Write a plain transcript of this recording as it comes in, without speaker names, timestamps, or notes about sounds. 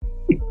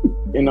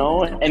You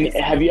know, and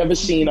have you ever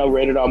seen a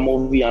rated R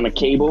movie on a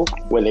cable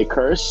where they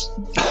curse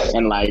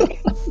and like,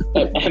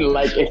 and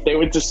like if they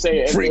were to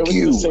say,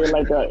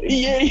 like a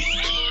yeah,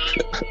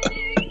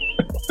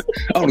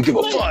 I don't give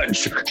a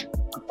fudge.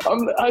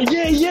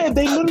 Yeah,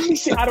 they literally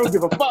say, I don't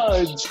give a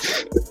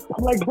fudge.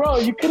 I'm like, bro,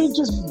 you could have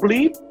just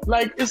bleep.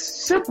 Like, it's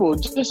simple.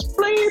 Just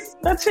bleep.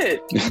 That's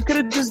it. You could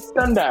have just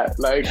done that.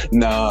 Like,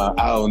 nah,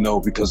 I don't know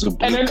because of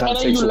bleep. And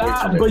then you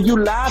laugh, but you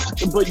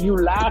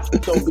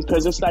laughed though,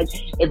 because it's like,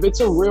 if it's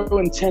a real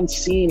intense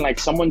scene, like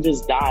someone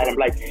just died, I'm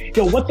like,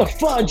 yo, what the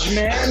fudge,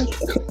 man?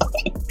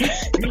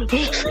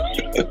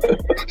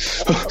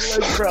 I'm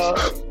like, bro,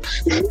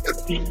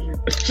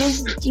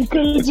 you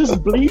could have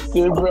just bleeped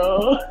it,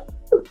 bro.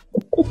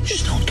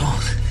 Just don't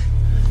talk.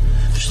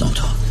 Just don't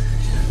talk.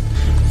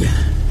 Yeah.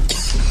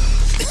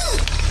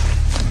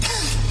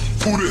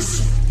 Who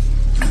this?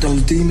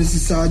 Those demons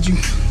inside you.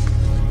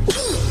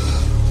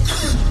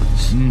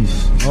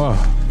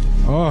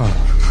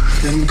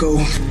 Let them go.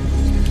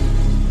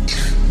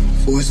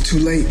 Before it's too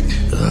late.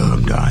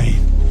 I'm dying.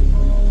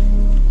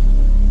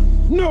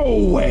 No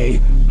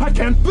way! I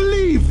can't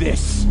believe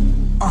this!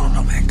 Oh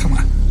no, man, come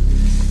on.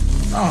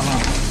 Oh no.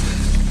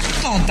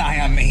 Don't die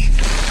on me.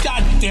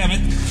 God damn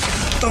it.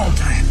 Don't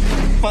die.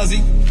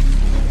 Fuzzy.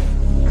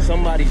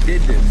 Somebody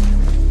did this.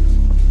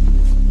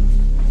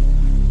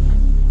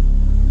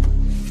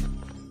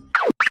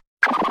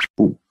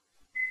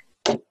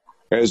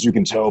 As you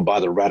can tell by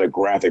the rather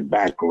graphic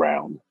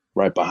background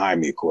right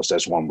behind me, of course,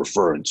 that's what I'm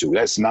referring to.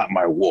 That's not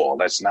my wall.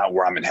 That's not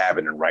where I'm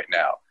inhabiting right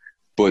now.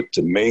 But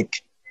to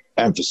make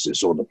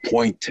emphasis on the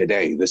point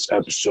today, this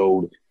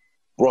episode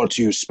brought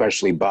to you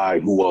especially by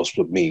who else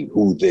but me,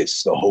 Who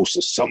This, the host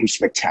of Something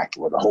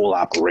Spectacular, the whole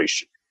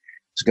operation.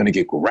 It's going to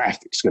get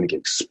graphic. It's going to get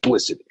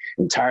explicit,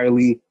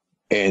 entirely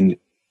and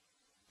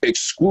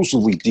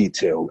exclusively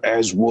detailed,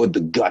 as would the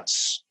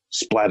guts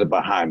splattered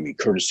behind me,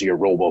 courtesy of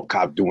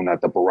RoboCop doing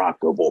that to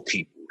Baraka of all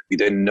people. If you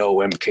didn't know,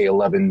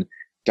 MK11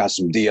 got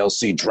some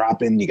DLC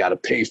dropping. You got to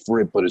pay for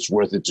it, but it's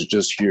worth it to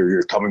just hear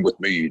you're coming with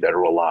me, dead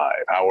or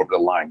alive, however the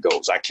line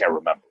goes. I can't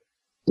remember.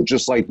 But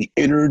just like the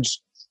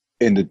innards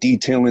and the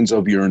detailings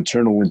of your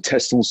internal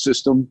intestinal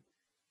system,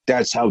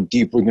 that's how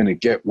deep we're going to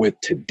get with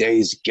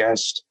today's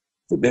guest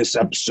for this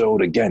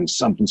episode. Again,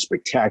 Something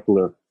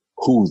Spectacular.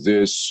 Who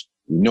This?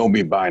 You know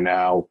me by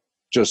now.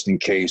 Just in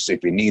case,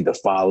 if you need to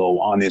follow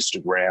on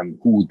Instagram,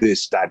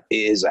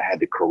 whothis.is. I had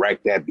to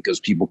correct that because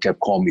people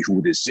kept calling me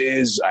Who This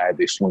Is. I had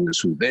to explain this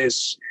Who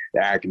This. The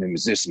acronym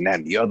is this and that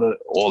and the other,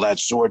 all that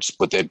sorts,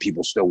 but then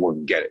people still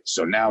wouldn't get it.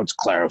 So now it's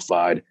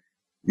clarified.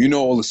 You know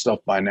all the stuff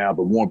by now,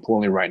 but more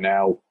importantly right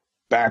now,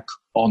 back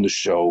on the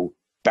show,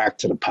 back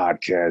to the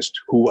podcast.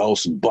 Who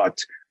else but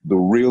the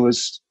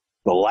realest,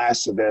 the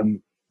last of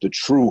them, the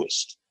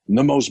truest, and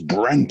the most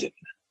Brendan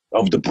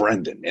of the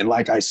Brendan. And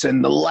like I said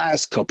in the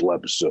last couple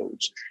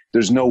episodes,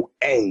 there's no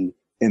A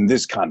in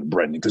this kind of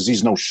Brendan because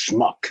he's no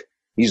schmuck.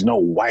 He's no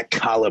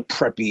white-collar,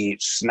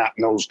 preppy,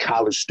 snot-nosed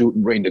college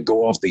student ready to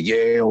go off to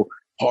Yale,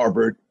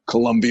 Harvard,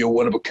 Columbia,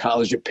 whatever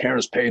college your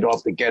parents paid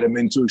off to get him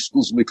into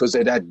exclusively because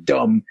they're that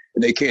dumb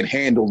and they can't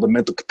handle the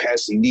mental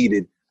capacity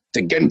needed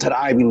to get into the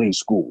Ivy League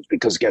schools.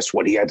 Because guess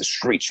what? He had the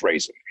streets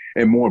raising.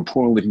 And more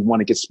importantly, if you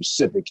want to get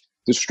specific,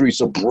 the streets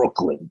of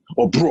Brooklyn,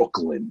 or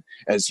Brooklyn,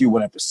 as he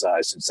would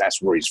emphasize, since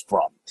that's where he's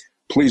from.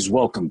 Please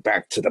welcome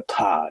back to the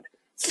pod,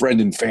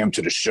 friend and fam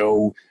to the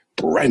show,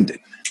 Brendan.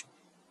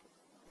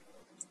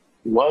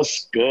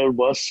 What's good?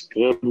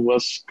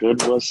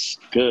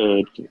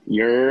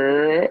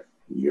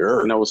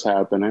 You know what's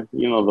happening.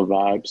 You know the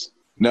vibes.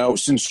 Now,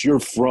 since you're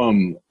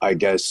from, I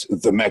guess,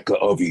 the Mecca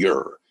of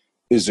Ur,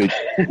 is it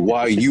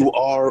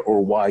Y-U-R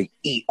or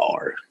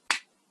Y-E-R?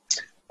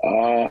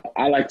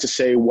 I like to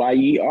say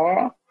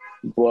Y-E-R,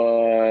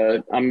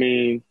 but I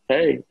mean,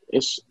 hey,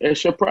 it's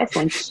your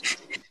preference.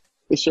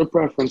 It's your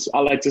preference. I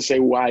like to say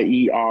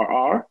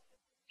Y-E-R-R,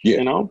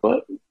 you know,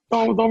 but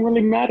don't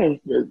really matter.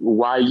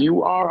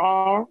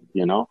 Y-U-R-R,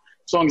 you know,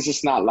 as long as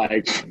it's not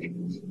like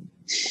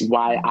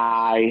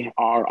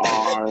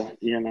Y-I-R-R,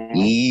 you know.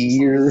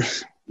 Ear.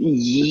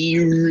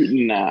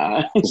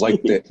 Nah. It's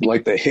like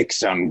the Hick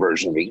sound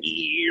version of the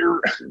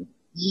ear.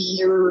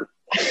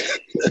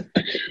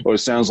 Or it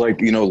sounds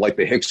like, you know, like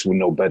the Hicks would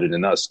know better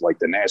than us, like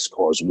the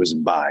NASCARs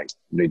whizzing by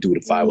when they do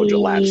the 500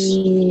 laps.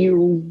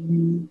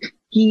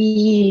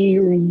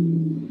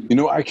 You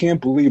know, I can't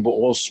believe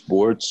all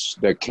sports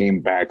that came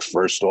back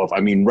first off.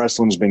 I mean,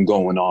 wrestling's been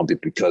going on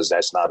because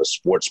that's not a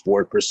sport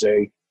per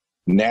se.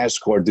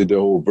 NASCAR did the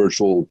whole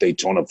virtual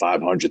Daytona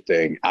 500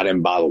 thing. I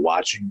didn't bother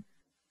watching,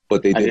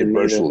 but they did it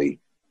virtually.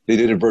 They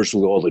did it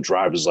virtually. All the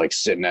drivers like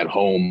sitting at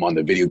home on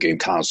the video game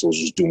consoles,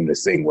 just doing the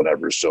thing,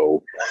 whatever.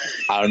 So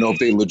I don't know if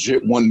they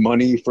legit won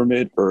money from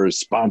it or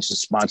sponsor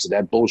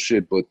that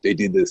bullshit, but they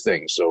did the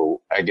thing.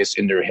 So I guess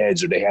in their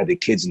heads, or they had the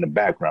kids in the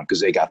background because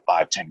they got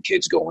 5-10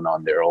 kids going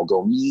on there, all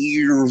going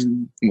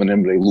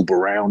whenever they loop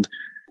around.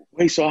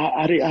 Wait, so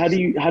how do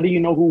you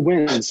know who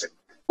wins?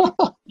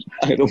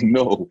 I don't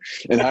know.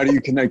 And how do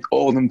you connect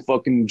all them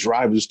fucking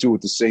drivers to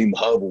with the same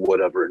hub or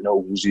whatever and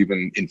know who's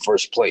even in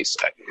first place?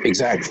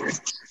 Exactly.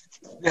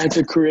 They had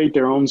to create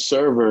their own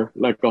server,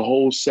 like a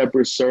whole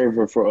separate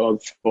server for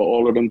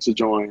all of them to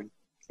join.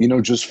 You know,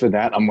 just for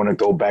that, I'm going to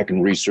go back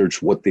and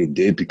research what they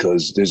did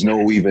because there's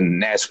no even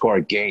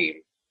NASCAR game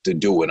to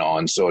do it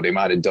on. So they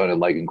might have done it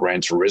like in Gran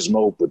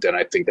Turismo, but then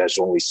I think that's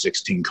only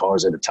 16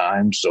 cars at a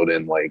time. So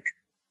then, like,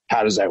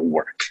 how does that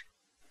work?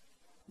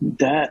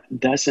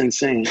 That's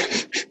insane.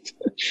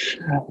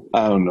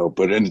 I don't know.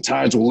 But in the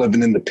times we're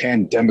living in, the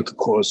pandemic, of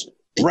course,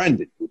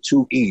 Brendan with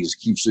 2 E's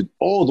keeps it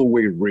all the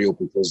way real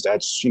because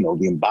that's, you know,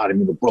 the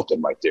embodiment of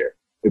Brooklyn right there.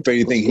 If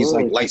anything, he's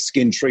like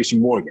light-skinned Tracy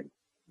Morgan.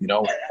 You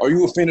know, are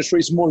you a fan of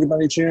Tracy Morgan by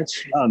any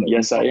chance? I don't know.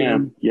 Yes, I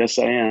am. Yes,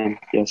 I am.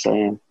 Yes, I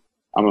am.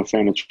 I'm a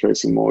fan of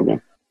Tracy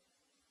Morgan.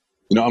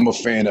 You know, I'm a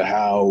fan of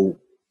how,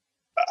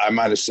 I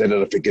might have said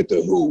it, I forget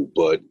the who,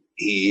 but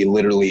he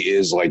literally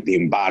is like the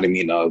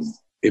embodiment of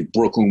if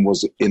Brooklyn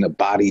was in a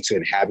body to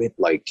inhabit,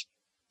 like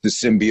the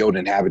symbiote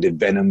inhabited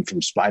Venom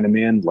from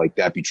Spider-Man, like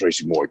that'd be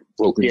Tracy Morgan.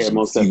 Brooklyn's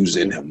infused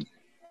in him.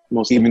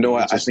 Even though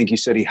I think he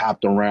said he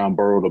hopped around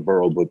borough to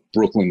borough, but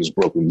Brooklyn is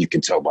Brooklyn. You can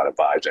tell by the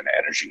vibes and the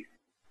energy.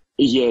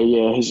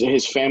 Yeah.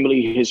 His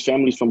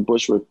family's from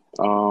Bushwick.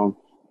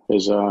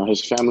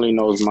 His family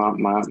knows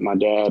my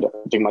dad.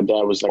 I think my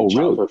dad was like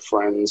childhood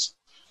friends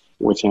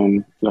with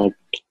him. Like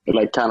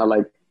kind of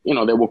like, you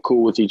know, they were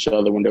cool with each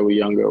other when they were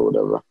younger or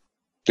whatever.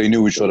 They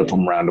knew each other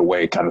from around the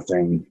way kind of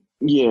thing.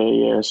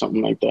 Yeah,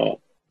 something like that.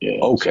 Yeah.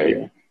 Okay.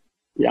 So,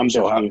 yeah, I'm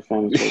definitely a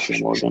fan of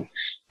Tracy Morgan.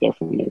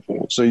 Definitely a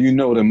fan. So you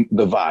know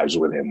the vibes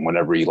with him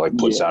whenever he like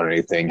puts out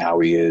anything, how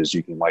he is,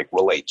 you can like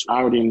relate to him. I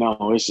already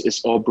know.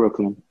 It's all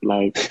Brooklyn.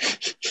 Like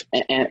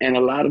and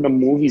a lot of the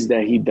movies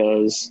that he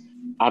does,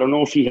 I don't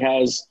know if he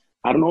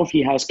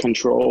has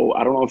control.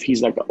 I don't know if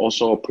he's like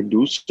also a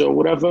producer or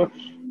whatever,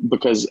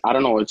 because I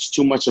don't know, it's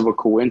too much of a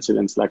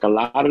coincidence. Like a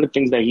lot of the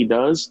things that he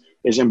does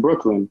is in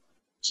Brooklyn.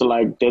 So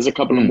like there's a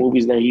couple of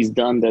movies that he's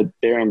done that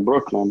they're in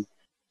Brooklyn.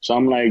 So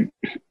I'm like,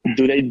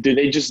 do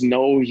they just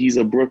know he's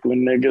a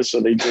Brooklyn nigga? So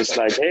they just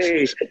like,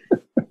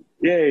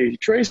 hey,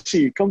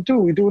 Tracy, come through.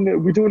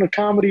 We're doing a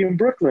comedy in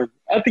Brooklyn.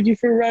 I think you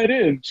fit right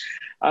in.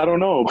 I don't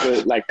know,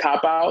 but like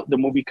Cop Out, the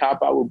movie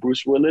Cop Out with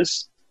Bruce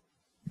Willis.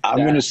 I'm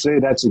going to say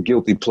that's a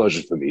guilty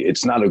pleasure for me.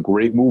 It's not a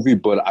great movie,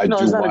 but I do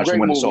watch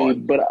when it's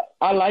on. But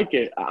I like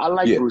it. I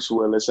like Bruce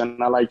Willis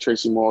and I like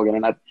Tracy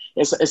Morgan. And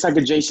it's like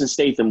a Jason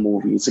Statham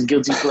movie. It's a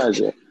guilty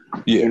pleasure.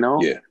 You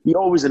know? Yeah. You're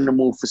always in the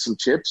mood for some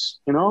chips,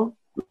 you know?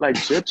 Like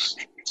chips.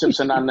 Chips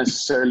are not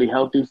necessarily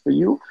healthy for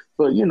you,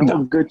 but, you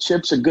know, good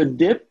chips, a good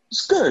dip,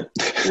 it's good,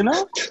 you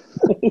know?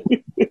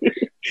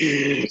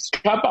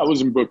 Cop Out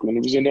was in Brooklyn.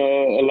 It was in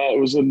it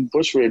was in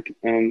Bushwick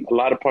and a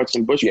lot of parts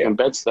in Bushwick and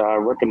Bed-Stuy. I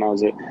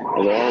recognize it. I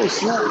was like, oh,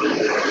 snap.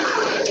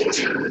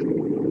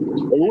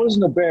 It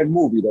wasn't a bad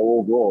movie though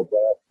overall, but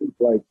I think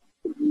like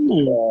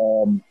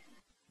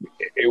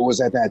it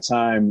was at that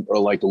time or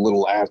like a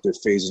little after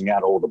phasing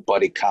out all the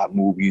buddy cop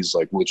movies.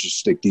 Like let's just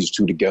stick these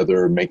two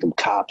together, make them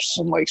cops,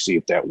 and like see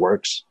if that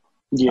works.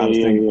 Yeah.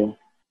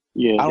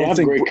 They have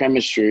great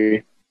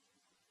chemistry.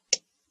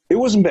 It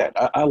wasn't bad.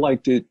 I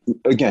liked it.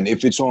 Again,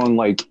 if it's on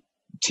like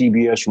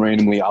TBS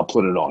randomly, I'll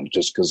put it on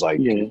just because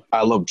like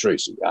I love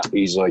Tracy.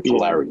 He's like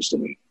hilarious to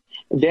me.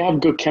 They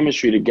have good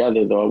chemistry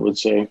together, though. I would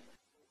say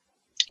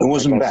it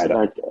wasn't bad.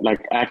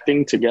 Like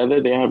acting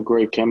together, they have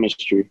great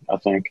chemistry. I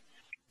think.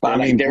 I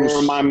mean, they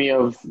remind me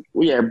of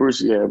Bruce.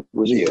 Yeah,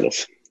 Bruce. Yeah.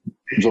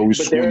 He's always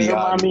but they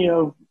remind me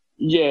of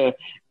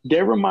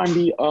They remind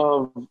me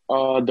of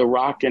The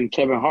Rock and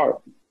Kevin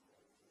Hart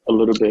a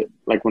little bit,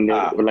 like when they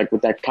were like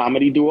with that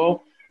comedy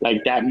duo.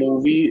 Like that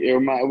movie, it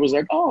was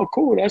like, oh,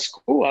 cool, that's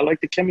cool. I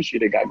like the chemistry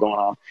they got going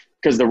on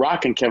because The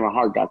Rock and Kevin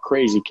Hart got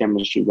crazy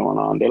chemistry going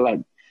on. They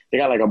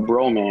got like a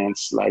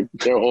bromance. Like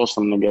they're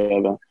awesome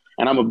together.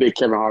 And I'm a big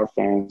Kevin Hart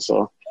fan,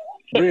 so.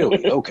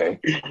 Really? Okay.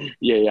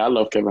 Yeah, I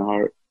love Kevin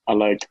Hart.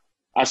 I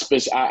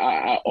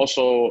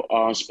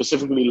also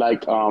specifically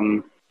like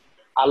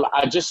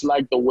I just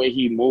like the way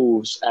he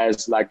moves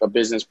as like a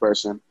business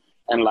person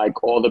and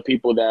like all the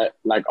people that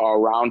like are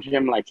around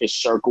him, like his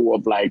circle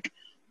of like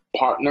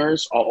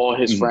partners are all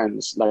his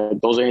friends. Like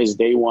those are his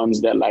day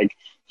ones that like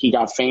he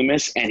got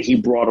famous and he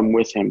brought them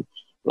with him.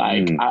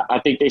 Like I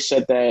think they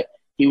said that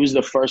he was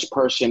the first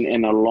person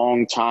in a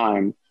long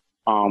time.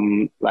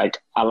 Like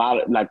a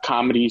lot of like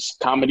comedy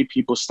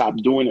people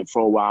stopped doing it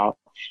for a while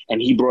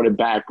and he brought it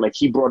back. Like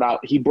he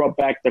brought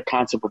back the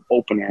concept of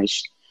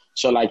openers.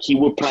 So like he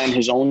would plan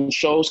his own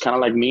shows kind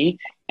of like me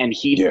and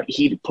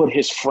he'd put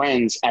his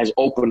friends as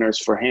openers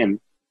for him.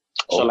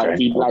 So like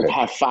he'd like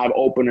have 5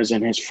 openers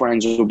and his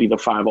friends would be the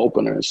 5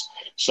 openers.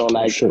 So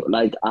like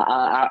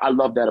I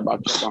love that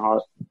about Kevin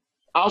Hart.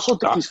 I also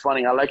think he's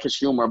funny. I like his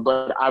humor,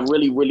 but I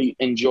really, really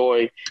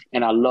enjoy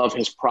and I love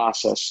his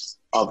process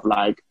of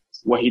like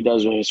what he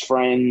does with his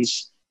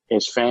friends,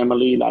 his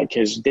family, like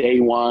his day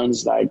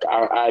ones. Like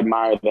I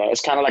admire that.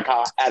 It's kind of like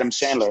how Adam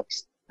Sandler,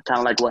 kind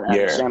of like what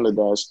Adam Sandler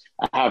does.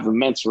 I have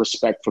immense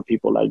respect for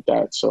people like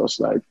that. So it's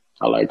like,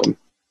 I like him.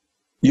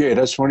 Yeah,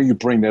 that's funny you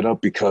bring that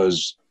up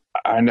because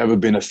I've never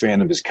been a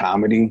fan of his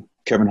comedy,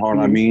 Kevin Hart,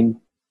 I mean,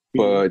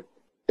 but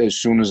as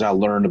soon as I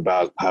learned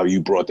about how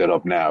you brought that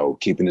up now,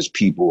 keeping his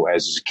people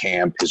as his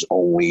camp, his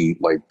only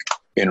like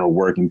inner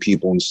working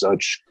people and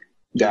such,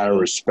 that I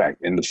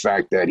respect. And the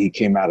fact that he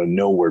came out of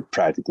nowhere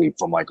practically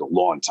from like a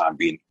long time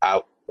being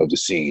out of the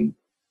scene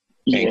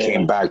and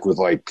came back with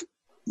like,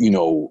 you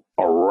know,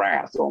 a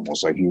wrath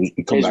almost, like he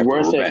come back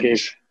with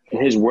revenge.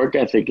 His work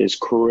ethic is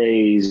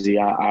crazy.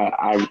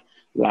 I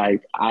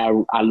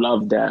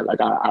love that.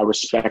 Like I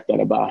respect that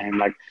about him.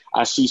 Like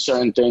I see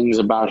certain things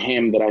about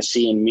him that I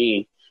see in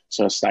me.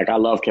 So it's like I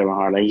love Kevin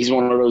Hart. Like he's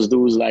one of those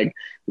dudes. Like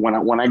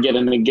when I get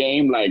in the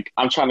game, like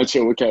I'm trying to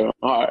chill with Kevin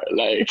Hart.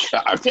 Like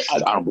I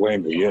don't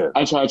blame you. Yeah,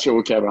 I'm trying to chill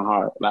with Kevin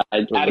Hart. Like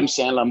Adam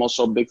Sandler, I'm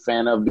also a big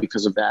fan of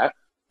because of that.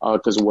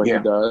 Because of what he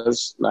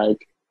does.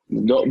 Like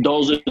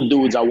those are the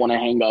dudes I want to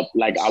hang up.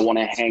 Like I want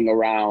to hang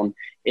around.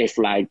 If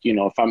like, you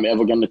know, if I'm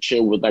ever going to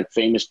chill with like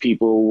famous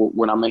people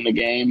when I'm in the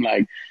game,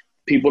 like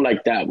people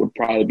like that would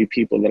probably be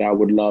people that I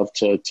would love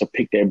to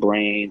pick their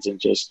brains and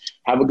just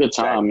have a good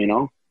time, you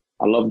know?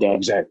 I love that.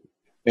 Exactly.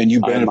 And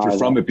you benefit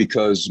from it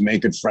because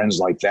making friends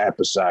like that,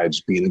 besides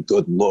being a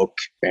good look,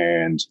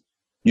 and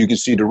you can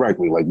see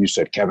directly, like you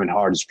said, Kevin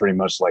Hart is pretty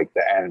much like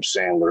the Adam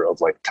Sandler of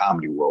like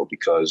comedy world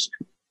because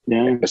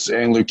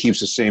Sandler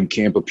keeps the same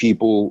camp of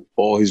people.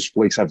 All his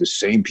flicks have the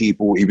same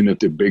people, even if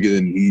they're bigger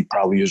than he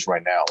probably is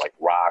right now, like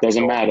Rock.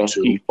 Doesn't matter.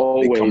 He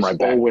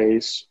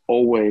always.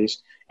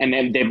 And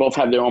then they both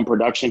have their own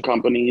production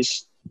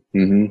companies.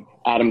 Mm-hmm.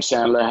 Adam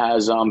Sandler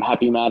has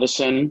Happy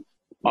Madison.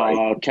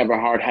 Right. Kevin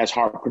Hart has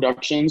Hart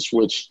Productions,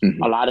 which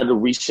a lot of the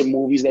recent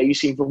movies that you've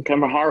seen from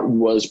Kevin Hart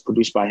was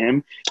produced by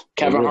him.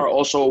 Kevin Hart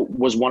also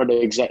was one of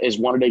the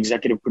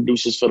executive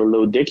producers for the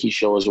Lil Dicky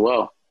show as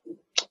well.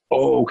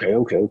 Oh, okay.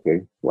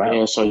 Wow.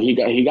 Yeah, so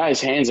he got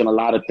his hands in a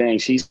lot of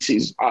things.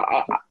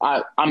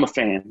 I'm a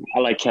fan. I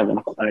like Kevin.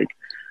 Like,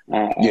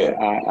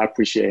 I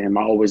appreciate him.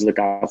 I always look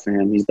out for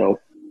him. He's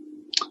dope.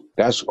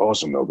 That's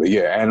awesome, though. But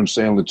yeah, Adam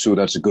Sandler too.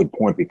 That's a good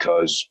point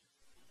because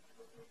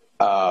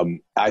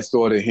I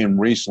thought of him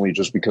recently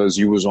just because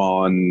he was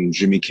on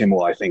Jimmy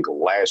Kimmel, I think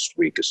last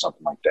week or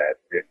something like that.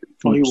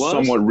 Oh, he was?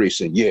 Somewhat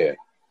recent, yeah.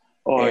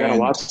 Oh, I gotta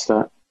watch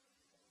that.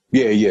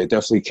 Yeah,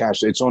 definitely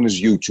catch it. It's on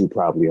his YouTube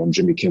probably on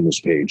Jimmy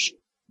Kimmel's page.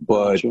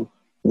 But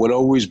what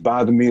always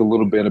bothered me a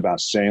little bit about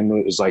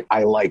Sandler is like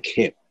I like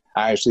him.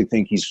 I actually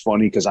think he's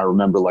funny because I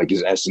remember like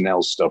his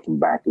SNL stuff from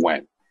back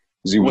when.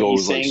 He was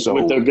always like so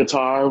with the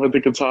guitar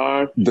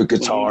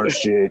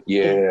shit,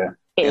 yeah.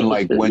 And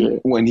like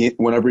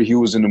whenever he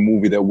was in a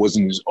movie that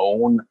wasn't his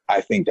own,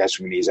 I think that's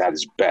when he's at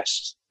his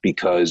best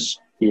because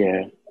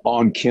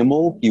on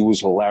Kimmel, he was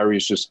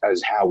hilarious just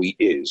as how he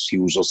is. He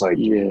was just like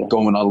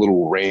going on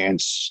little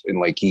rants and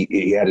like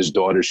he had his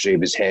daughter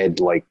shave his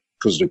head like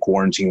because of the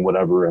quarantine,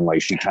 whatever, and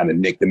like she kind of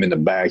nicked him in the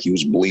back. He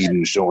was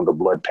bleeding, showing the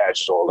blood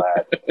patches, all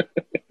that.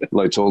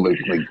 Like told her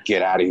like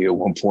get out of here at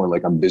one point.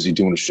 Like I'm busy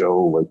doing a show,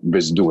 like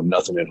busy doing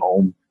nothing at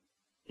home.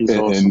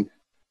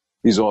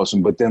 He's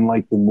awesome. But then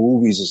like the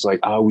movies, it's like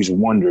I always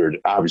wondered.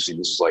 Obviously,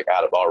 this is like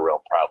out of our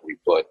realm probably,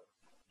 but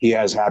he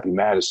has Happy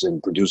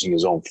Madison producing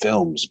his own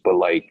films, but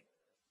like.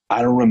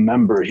 I don't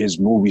remember his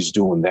movies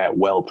doing that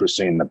well, per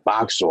se, in the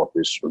box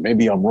office, or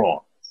maybe I'm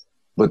wrong.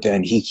 But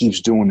then he keeps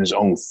doing his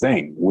own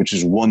thing, which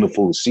is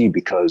wonderful to see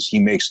because he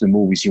makes the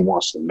movies he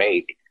wants to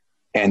make,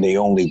 and they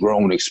only grow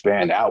and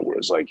expand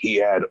outwards. Like, he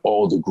had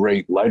all the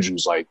great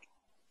legends, like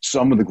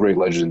some of the great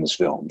legends in this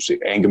film. See,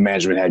 Anger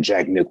Management had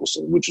Jack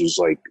Nicholson, which was,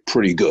 like,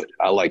 pretty good.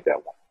 I like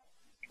that one.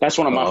 That's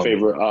one of my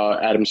favorite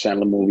Adam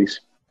Sandler movies.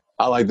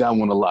 I like that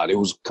one a lot. It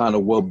was kind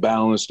of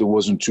well-balanced. It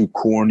wasn't too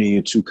corny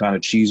or too kind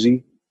of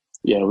cheesy.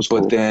 Yeah, it was cool.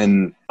 But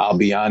then, I'll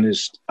be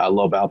honest, I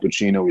love Al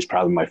Pacino. He's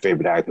probably my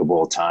favorite actor of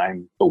all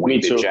time. But when he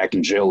did Jack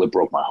and Jill, it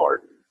broke my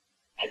heart.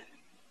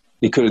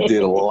 He could have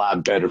did a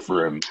lot better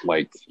for him.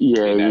 Like,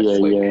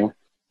 Adam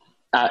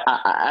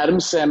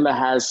Sandler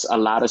has a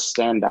lot of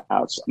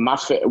standouts. My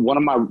favorite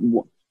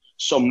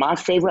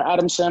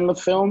Adam Sandler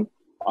film.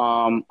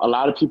 A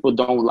lot of people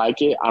don't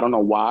like it. I don't know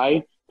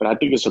why, but I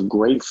think it's a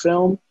great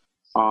film.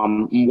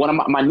 One of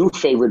my new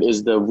favorite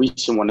is the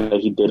recent one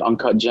that he did,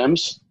 Uncut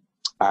Gems.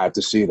 I have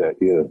to see that,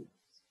 yeah.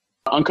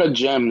 Uncut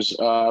Gems,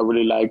 I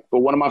really like.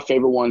 But one of my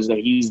favorite ones that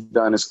he's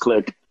done is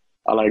Click.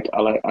 I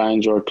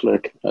enjoy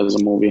Click as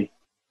a movie.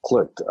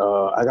 Click.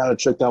 I got to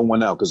check that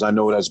one out because I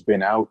know that's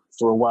been out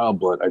for a while,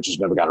 but I just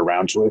never got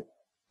around to it.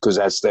 Because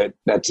that's a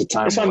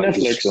time it's on when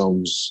Netflix. His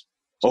films.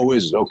 Oh,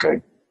 is it?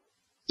 Okay.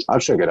 I'll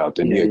check it out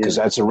then, because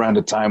that's around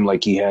the time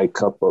like he had a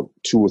couple of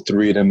 2 or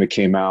 3 of them that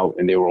came out,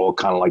 and they were all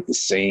kind of like the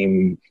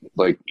same.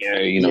 Like,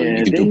 you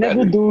can do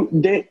better.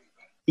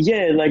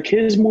 Like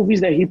his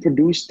movies that he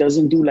produced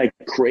doesn't do like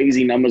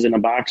crazy numbers in the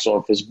box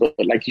office, but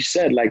like you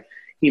said, like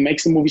he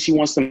makes the movies he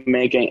wants to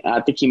make, and I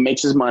think he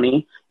makes his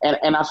money, and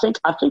I think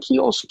he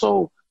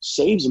also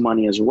saves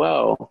money as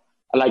well.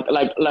 Like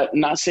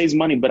not saves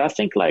money, but I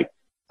don't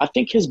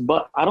think his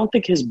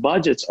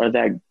budgets are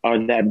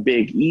that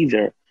big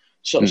either.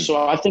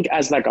 So I think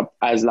as like a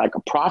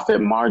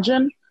profit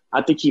margin,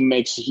 I think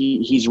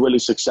he's really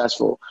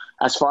successful.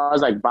 As far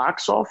as like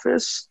box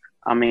office,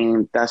 I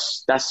mean,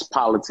 that's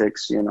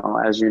politics, you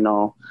know, as you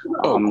know.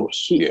 Of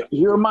course, yeah.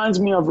 He reminds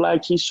me of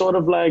like, he's sort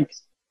of like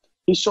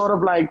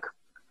like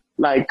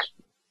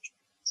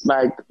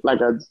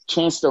a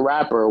Chance the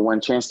Rapper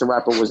when Chance the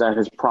Rapper was at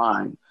his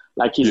prime.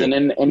 Like he's an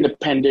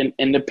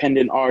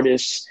independent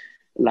artist,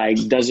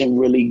 like doesn't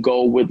really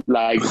go with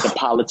like the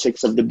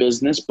politics of the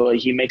business, but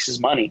he makes his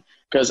money.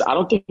 Because I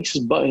don't think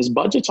his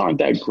budgets aren't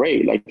that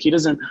great. Like I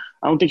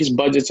don't think his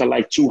budgets are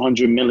like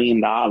 $200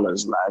 million.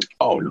 Like,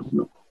 oh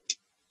no.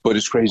 But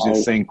it's crazy to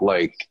think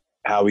like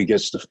how he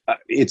gets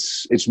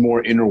it's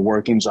more inner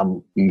workings,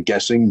 I'm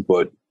guessing,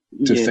 but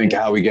to think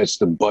how he gets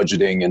the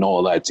budgeting and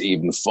all that to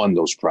even fund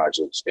those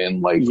projects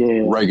and like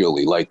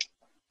regularly, like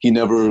he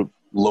never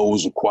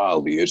lowers the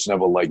quality. It's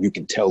never like you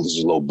can tell this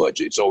is low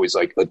budget. It's always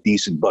like a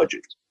decent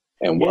budget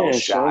and well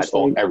shot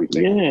on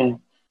everything.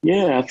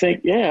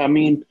 I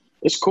mean,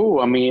 it's cool.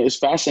 I mean, it's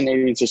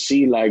fascinating to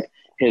see like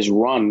his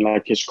run,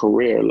 like his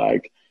career.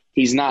 Like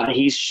he's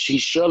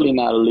surely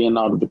not a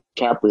Leonardo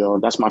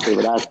DiCaprio. That's my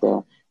favorite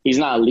actor. He's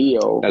not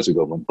Leo. That's a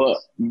good one.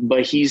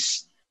 But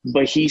he's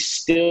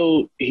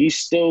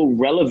still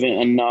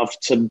relevant enough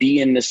to be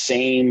in the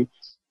same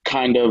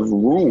kind of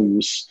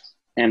rooms.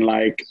 And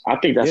like, I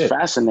think that's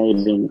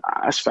fascinating.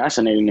 That's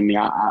fascinating to me.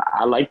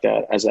 I like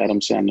that as Adam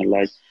Sandler.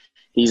 Like,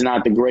 he's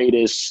not the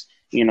greatest,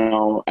 you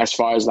know, as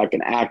far as like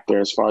an actor,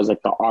 as far as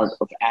like the art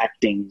of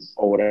acting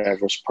or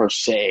whatever per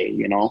se,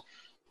 you know.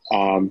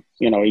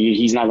 You know,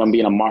 he's not going to be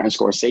in a Martin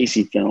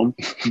Scorsese film,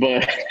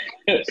 but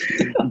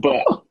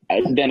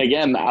then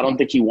again, I don't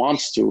think he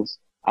wants to.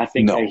 I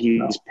think that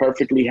he's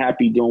perfectly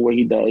happy doing what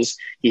he does.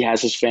 He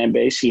has his fan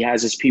base. He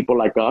has his people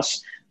like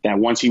us that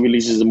once he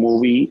releases a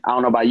movie, I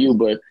don't know about you,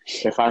 but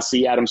if I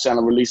see Adam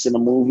Sandler releasing a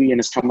movie and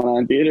it's coming out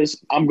in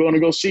theaters, I'm going to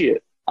go see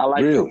it. I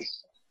like it. Okay.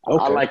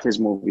 I like his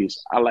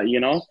movies. I like, you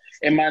know,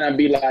 it might not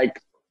be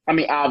like, I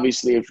mean,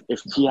 obviously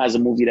if he has a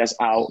movie that's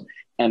out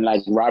and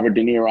like Robert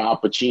De Niro, Al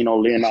Pacino,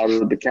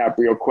 Leonardo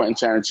DiCaprio, Quentin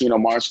Tarantino,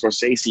 Martin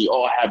Scorsese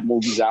all have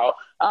movies out,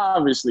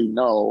 obviously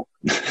no.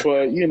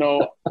 But, you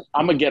know,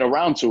 I'm going to get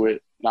around to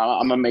it. Now,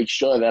 I'm going to make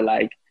sure that,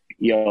 like,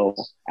 yo,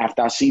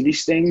 after I see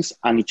these things,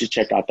 I need to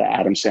check out the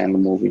Adam Sandler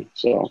movie.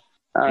 So,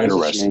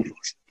 interesting.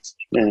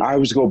 Yeah. I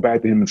always go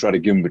back to him and try to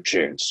give him a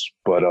chance.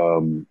 But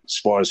as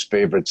far as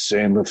favorite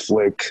Sandler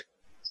flick,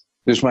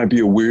 this might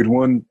be a weird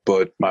one,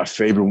 but my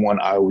favorite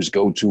one I always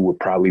go to would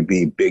probably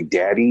be Big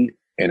Daddy,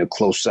 and a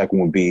close second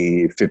would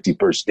be 50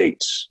 First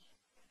Dates.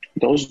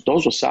 Those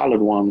were solid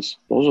ones.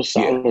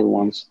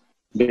 Ones.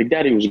 Big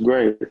Daddy was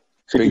great.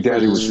 Big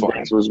Daddy was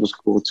fun. Was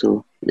cool,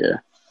 too. Yeah.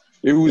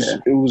 It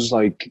was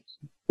like,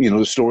 you know,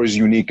 the story's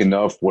unique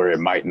enough where it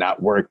might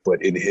not work,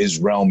 but in his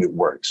realm, it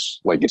works.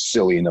 Like, it's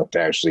silly enough to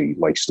actually,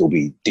 like, still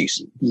be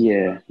decent.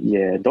 Yeah.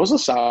 Those are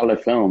solid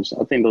films.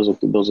 I think those are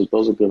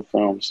good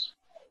films.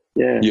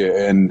 Yeah.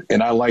 Yeah, and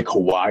I like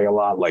Hawaii a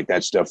lot. Like,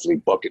 that's definitely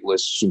bucket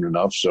list soon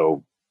enough.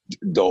 So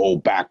the whole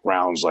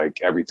backgrounds, like,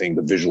 everything,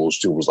 the visuals,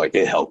 too, was like,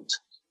 it helped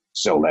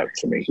sell that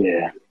to me.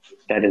 Yeah,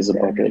 that is a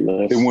bucket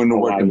list. It wouldn't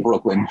have worked in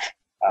Brooklyn,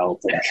 I don't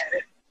think.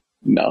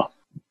 No,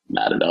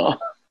 not at all.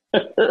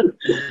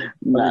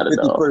 Not at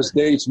all. 50 First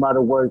Dates might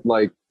have worked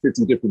like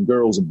 50 different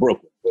girls in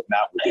Brooklyn, but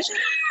not with this.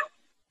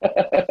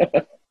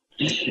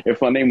 If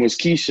her name was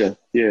Keisha,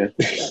 yeah.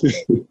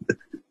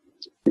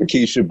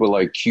 Keisha, but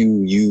like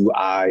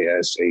Quisha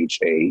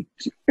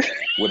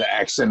with an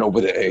accent over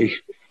the A.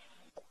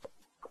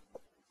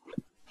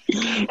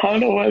 I don't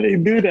know why they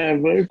do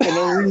that, but for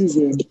no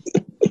reason.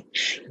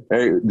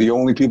 Hey, the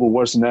only people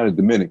worse than that are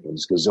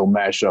Dominicans because they'll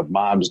mash up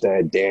mom's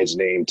dad's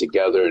name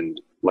together and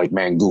like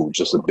Mangoo,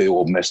 just a big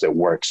old mess that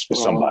works for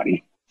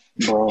somebody.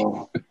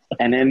 Bro.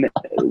 And then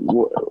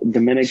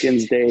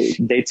Dominicans,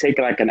 they take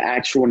like an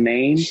actual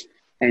name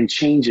and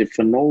change it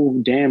for no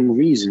damn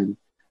reason.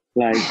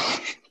 Like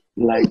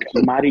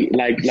Mari,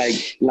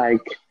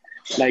 like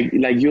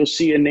you'll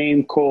see a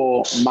name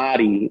called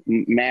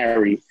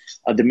Mary.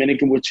 A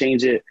Dominican will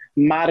change it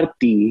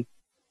Marti.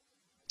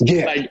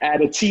 Yeah. Like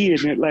add a T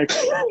in it. Like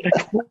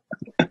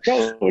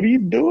bro, what are you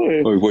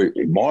doing?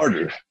 Wait,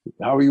 martyr.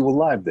 How are you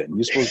alive then?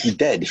 You're supposed to be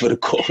dead for the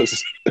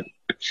cause.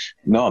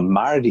 No,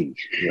 Marty.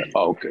 Yeah.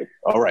 Oh, okay.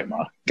 All right,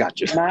 Ma.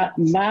 Gotcha.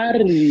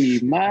 Mari.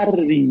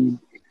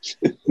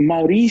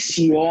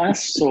 Mauricio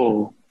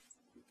Asso.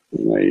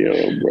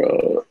 Yo,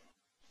 bro.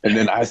 And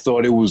then I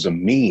thought it was a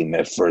meme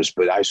at first,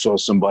 but I saw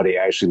somebody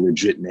actually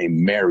legit named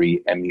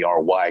Mary,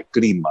 Mary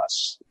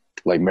Grimas,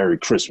 like Merry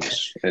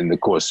Christmas. And of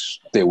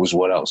course, there was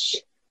what else?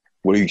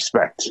 What do you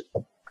expect?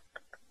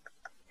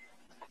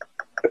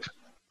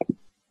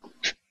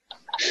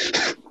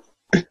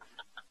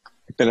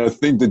 And I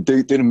think the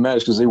date didn't match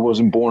because they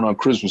wasn't born on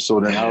Christmas, so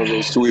then how are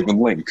those two even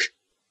link?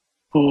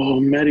 Oh,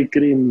 Merry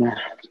Christmas.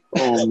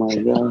 Oh, my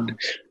God.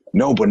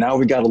 No, but now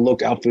we got to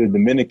look out for the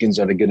Dominicans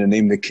that are going to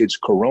name the kids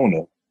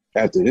Corona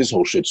after this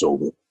whole shit's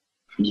over.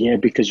 Yeah,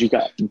 because you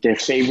got their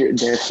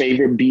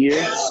favorite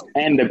beer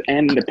and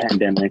the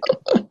pandemic.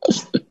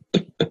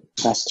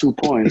 That's 2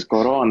 points.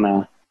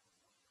 Corona.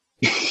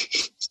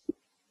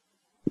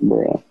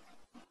 Bro.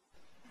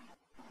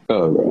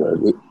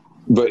 Oh,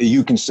 But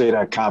you can say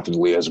that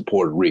confidently as a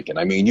Puerto Rican.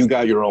 I mean, you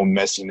got your own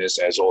messiness,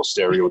 as all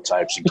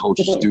stereotypes and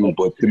cultures do,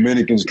 but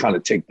Dominicans kind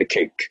of take the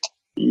cake.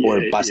 Or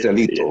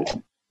pastelito. Yeah.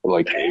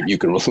 Like, you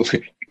can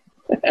really...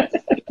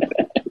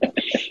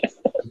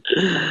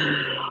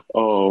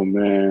 Oh,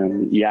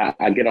 man. Yeah,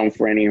 I get on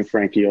Franny and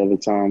Frankie all the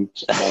time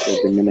about the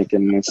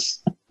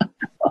Dominicanness.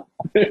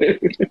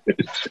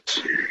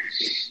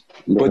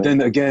 But then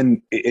again,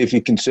 if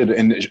you consider,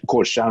 and of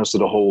course, shout outs to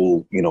the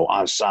whole,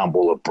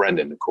 ensemble of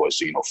Brendan, of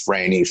course,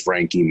 Franny,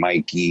 Frankie,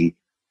 Mikey,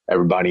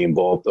 everybody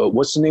involved.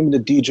 What's the name of the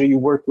DJ you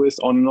work with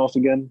on and off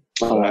again?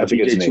 I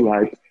forget his name. Too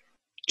Hype.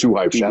 Too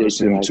Hype. Shout out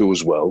to him too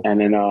as well. And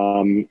then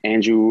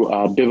Andrew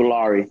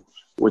Bivillari,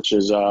 which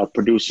is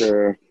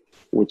producer,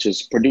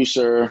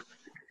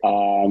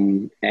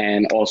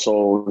 and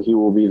also he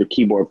will be the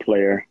keyboard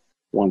player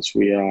once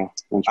we I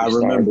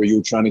remember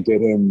you trying to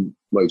get him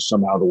like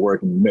somehow to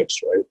work in the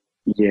mix, right?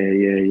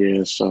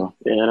 Yeah. So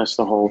yeah, that's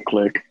the whole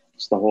clique.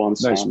 It's the whole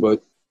ensemble. Nice,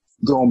 but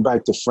going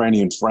back to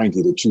Franny and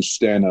Frankie, the two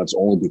standouts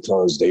only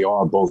because they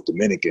are both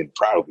Dominican,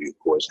 proudly, of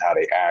course, how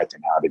they act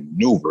and how they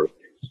maneuver.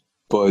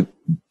 But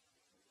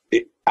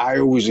I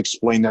always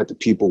explain that to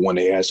people when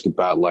they ask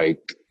about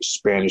like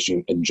Spanish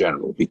in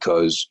general,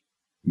 because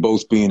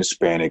both being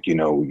Hispanic,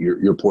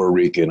 you're Puerto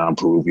Rican, I'm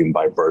Peruvian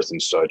by birth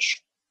and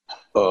such.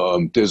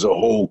 There's a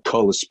whole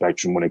color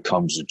spectrum when it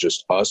comes to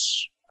just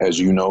us,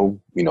 as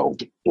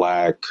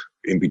black,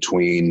 in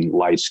between,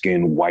 light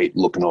skin, white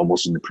looking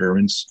almost in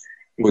appearance.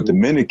 But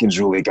Dominicans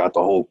really got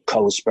the whole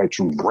color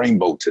spectrum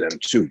rainbow to them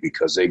too,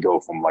 because they go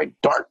from like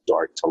dark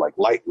to like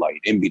light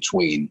in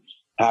between.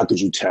 How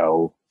could you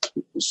tell?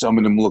 Some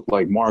of them look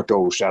like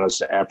Marco, shout out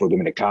to Afro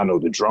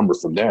Dominicano, the drummer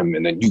from them,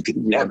 and then you could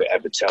never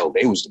ever tell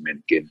they was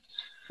Dominican.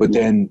 But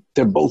then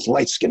they're both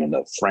light skinned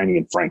enough, Franny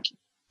and Frankie.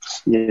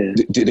 Yeah.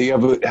 Did they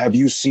ever, have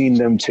you seen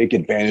them take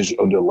advantage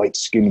of their light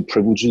skin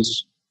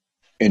privileges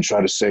and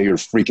try to say you're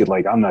freaking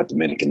like, I'm not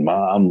Dominican,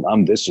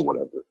 I'm this or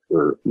whatever?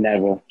 Or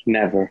Never.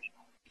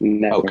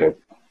 Okay.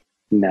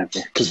 Never.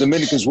 Because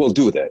Dominicans will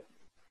do that.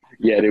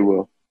 Yeah, they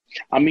will.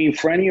 I mean,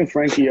 Franny and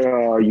Frankie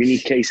are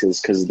unique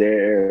cases because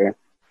they're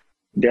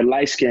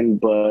light skinned,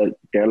 but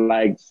they're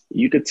like,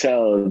 you could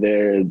tell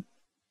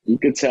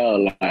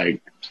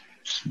like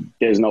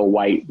there's no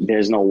white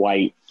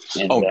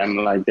in them.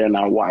 Like, they're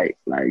not white.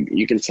 Like,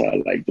 you can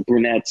tell, like, the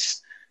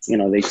brunettes,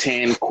 they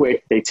tan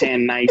quick, they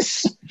tan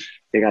nice.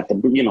 They got the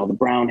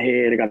brown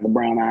hair, they got the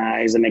brown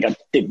eyes, and they got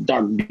the thick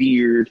dark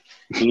beard.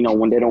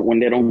 When they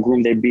don't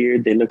groom their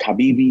beard, they look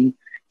Habibi.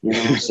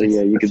 So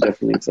yeah, you could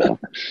definitely tell.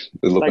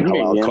 They look like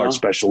a card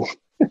special.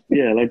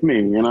 Yeah, like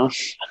me,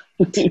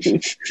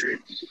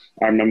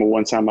 I remember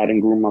one time I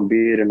didn't groom my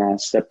beard, and I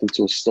stepped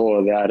into a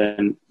store that I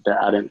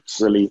didn't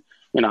really,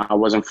 I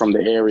wasn't from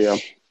the area,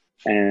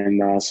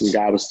 and some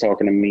guy was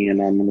talking to me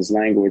in his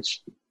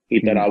language. He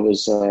thought I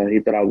was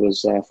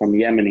from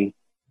Yemen.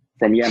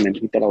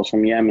 He thought I was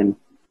from Yemen.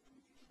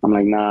 I'm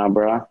like, nah,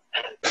 bro.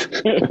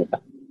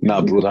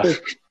 Nah, brother.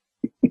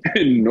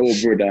 No,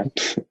 brother.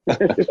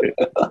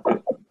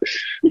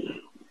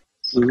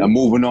 Now,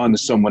 moving on to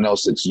someone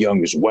else that's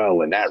young as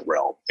well in that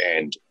realm,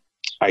 and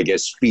I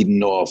guess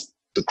feeding off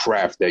the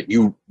craft that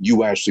you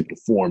actually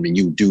perform and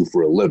you do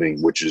for a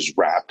living, which is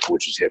rap,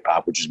 which is hip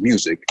hop, which is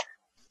music.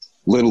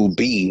 Lil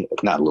B,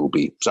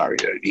 sorry,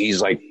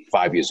 he's like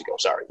 5 years ago,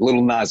 sorry.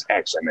 Lil Nas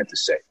X, I meant to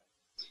say.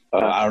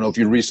 I don't know if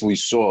you recently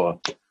saw,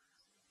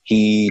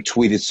 he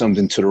tweeted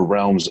something to the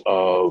realms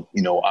of,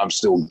 I'm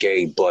still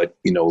gay, but,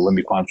 let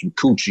me find some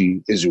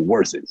coochie. Is it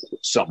worth it?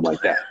 Something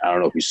like that. I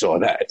don't know if you saw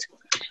that.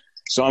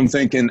 So I'm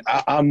thinking,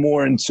 I'm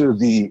more into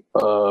the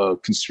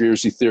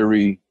conspiracy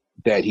theory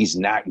that he's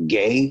not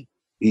gay.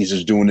 He's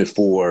just doing it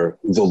for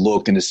the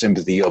look and the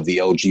sympathy of the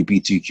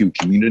LGBTQ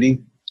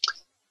community.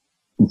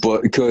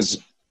 But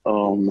because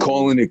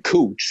calling it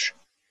cooch,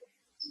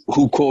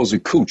 who calls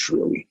it cooch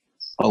really?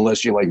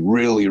 Unless you're like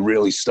really,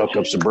 really stuck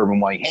up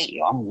suburban, like,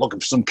 hey, I'm looking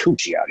for some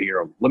coochie out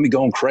here. Let me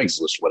go on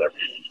Craigslist, whatever.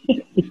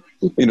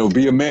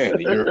 Be a man.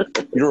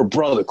 You're a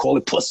brother. Call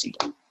it pussy.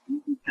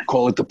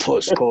 Call it the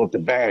puss. Call it the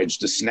badge,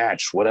 the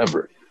snatch,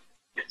 whatever.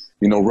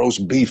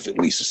 Roast beef at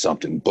least or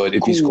something. But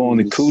if he's calling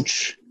it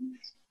cooch,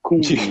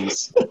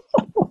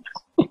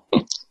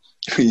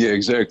 yeah,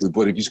 exactly.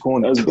 But if he's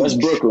calling it that's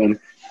Brooklyn.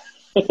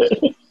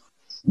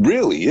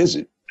 Really, is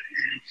it?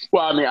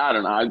 Well, I mean, I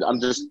don't know.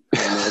 I'm just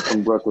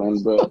from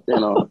Brooklyn, but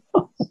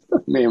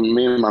me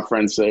and my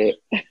friends say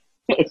it.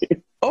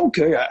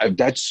 Okay,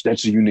 that's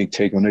a unique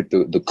take on it.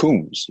 The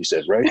coons, you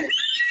said, right?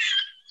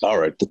 All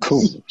right, the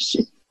coons.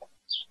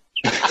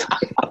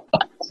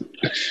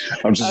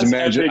 I'm just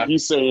imagining. Epic you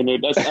saying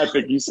it. That's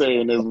epic you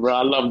saying it, bro.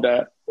 I love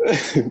that.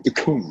 The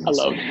coons. I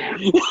love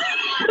it.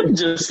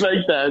 Just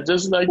like that.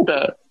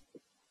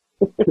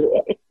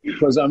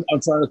 Because I'm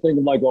trying to think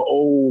of like an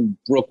old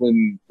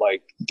Brooklyn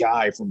like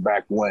guy from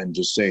back when,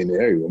 just saying,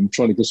 hey, I'm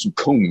trying to get some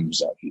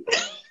coons out here.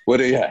 Where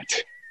they at?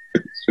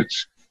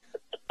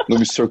 Let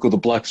me circle the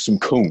block for some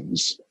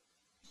coons.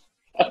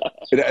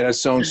 That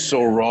sounds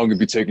so wrong to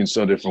be taken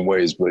so different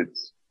ways, but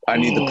I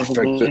need to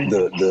perfect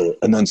the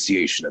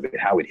enunciation of it,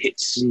 how it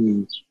hits.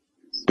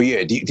 But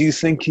yeah, do you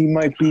think he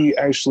might be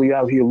actually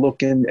out here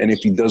looking? And if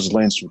he does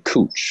land some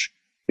cooch,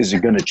 is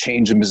it going to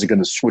change him? Is it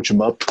going to switch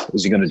him up?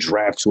 Is he going to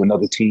draft to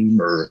another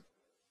team? Or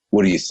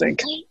what do you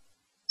think?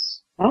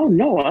 I don't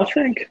know.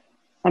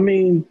 I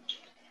mean,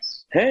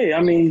 hey,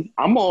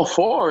 I'm all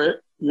for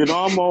it.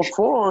 I'm all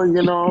for,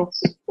 him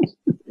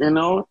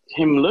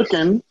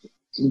looking.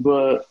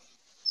 But,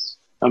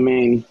 I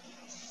mean,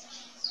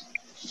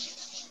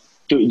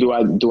 do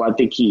I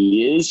think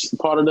he is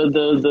part of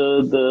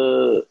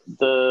the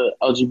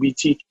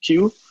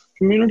LGBTQ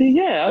community?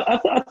 Yeah,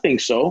 I think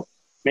so.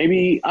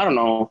 Maybe, I don't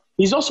know.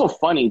 He's also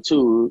funny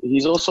too.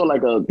 He's also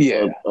like a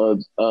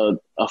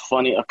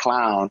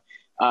clown.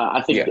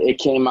 I think it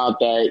came out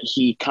that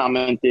he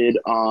commented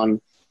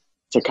on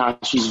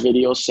Tekashi's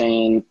video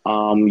saying,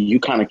 "You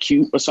kind of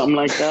cute" or something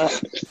like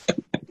that.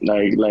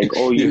 like,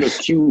 oh, you look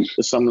cute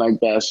or something like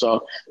that.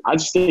 So I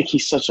just think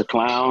he's such a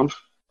clown.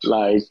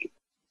 Like,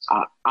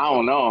 I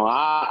don't know.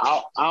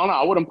 I don't know.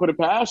 I wouldn't put it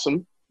past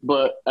him,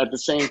 but at the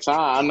same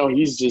time, I know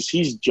he's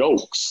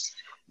jokes.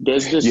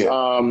 There's this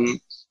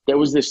there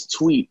was this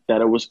tweet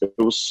that it was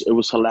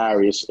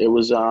hilarious. It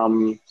was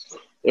some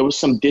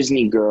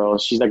Disney girl.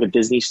 She's like a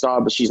Disney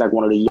star, but she's like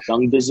one of the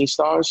young Disney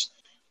stars.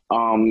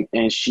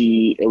 And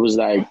she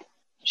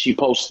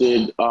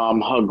posted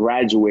her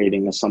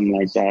graduating or something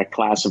like that,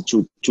 class of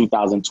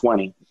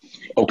 2020.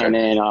 Okay.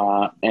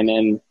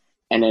 And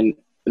then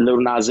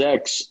Lil Nas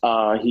X,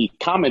 he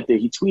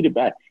tweeted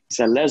back. He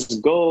said, "Let's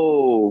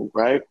go,"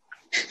 right?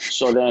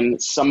 So then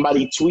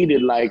somebody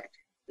tweeted like,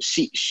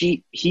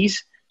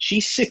 she's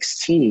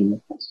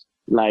 16,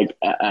 like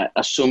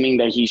assuming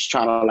that he's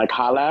trying to like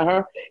holler at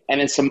her.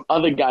 And then some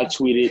other guy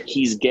tweeted,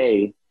 "He's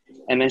gay."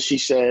 And then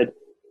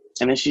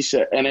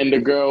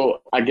the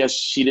girl, I guess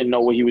she didn't know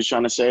what he was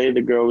trying to say.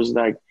 The girl was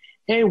like,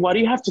 "Hey, why do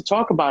you have to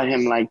talk about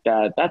him like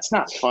that? That's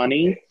not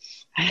funny."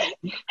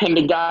 And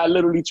the guy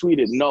literally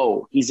tweeted,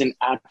 "No, he's an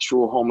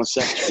actual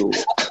homosexual."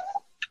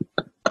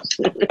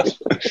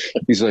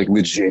 He's like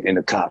legit in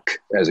a cock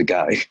as a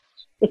guy.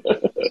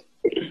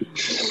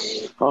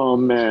 Oh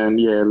man,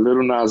 yeah,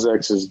 Lil Nas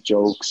X's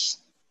jokes.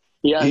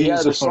 He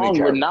had a song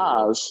with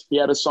Nas. He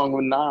had a song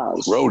with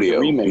Nas.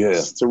 Rodeo,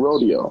 remix to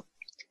Rodeo.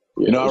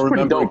 Yeah, it was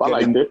pretty dope. I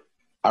liked it.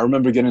 I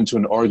remember getting into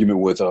an argument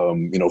with,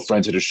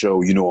 friend to the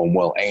show, him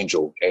well,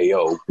 Angel,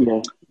 A.O.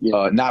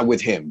 Yeah. Not with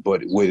him,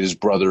 but with his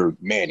brother,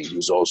 Manny,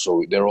 who's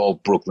also, they're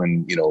all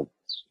Brooklyn,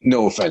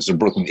 no offense, they're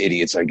Brooklyn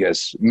idiots, I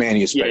guess.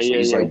 Manny especially,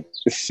 he's like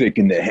thick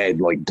in the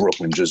head, like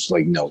Brooklyn, just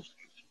like, no.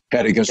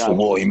 Head against the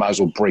wall, he might as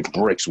well break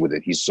bricks with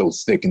it. He's so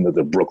thick into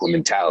the Brooklyn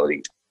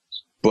mentality.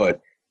 But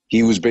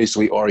he was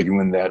basically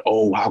arguing that,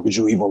 oh, how could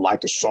you even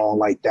like a song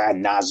like that?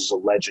 Nas is a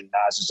legend.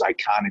 Nas is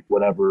iconic,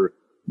 whatever.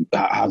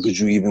 How could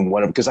you even,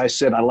 whatever? Because I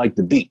said I like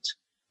the beat.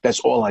 That's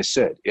all I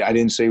said. I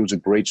didn't say it was a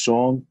great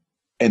song.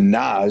 And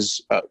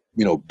Nas,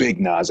 Big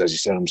Nas, as he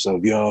said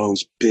himself, yo,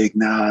 it's Big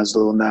Nas,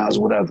 Little Nas,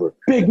 whatever.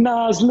 Big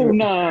Nas, Little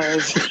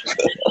Nas.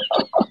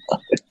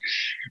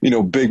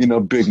 Bigging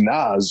up Big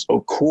Nas,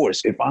 of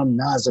course. If I'm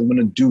Nas, I'm going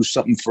to do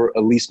something for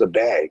at least a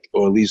bag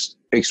or at least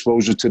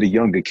exposure to the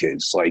younger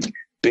kids. Like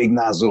Big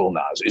Nas, Little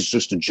Nas. It's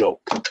just a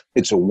joke.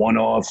 It's a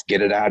one-off.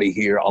 Get it out of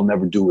here. I'll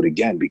never do it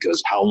again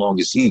because how long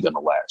is he going to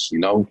last,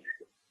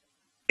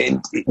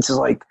 And it's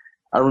like,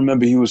 I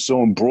remember he was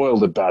so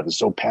embroiled about it,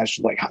 so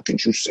passionate. Like, how can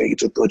you say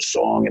it's a good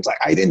song? It's like,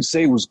 I didn't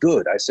say it was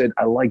good. I said,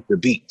 I like the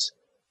beat.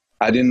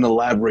 I didn't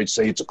elaborate,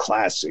 say it's a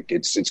classic.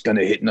 It's going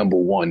to hit number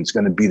one. It's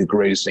going to be the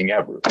greatest thing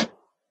ever.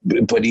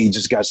 But he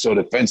just got so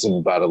defensive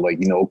about it. Like,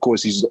 of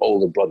course, he's the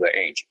older brother,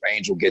 Angel.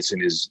 Angel gets in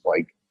his,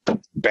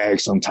 bag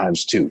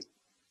sometimes, too.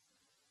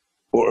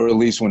 Or at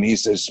least when he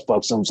says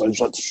fuck something,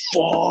 he's like,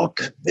 fuck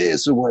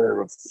this or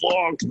whatever.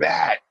 Fuck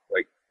that.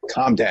 Like,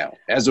 calm down.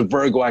 As a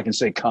Virgo, I can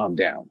say calm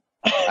down.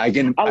 I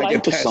get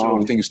passionate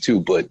on things, too,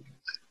 but...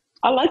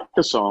 I like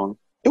the song.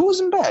 It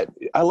wasn't bad.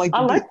 I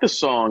liked the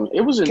song. It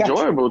was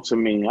enjoyable to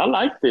me. I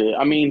liked it.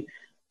 I mean,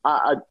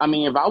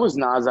 if I was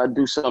Nas, I'd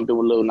do something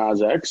with Lil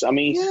Nas X.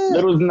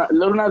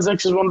 Lil Nas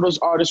X is one of those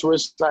artists where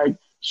it's like,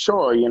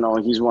 sure,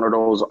 he's one of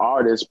those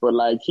artists, but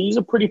he's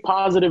a pretty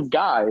positive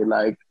guy.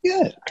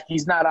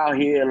 He's not out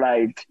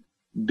here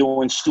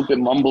doing stupid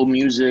mumble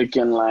music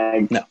and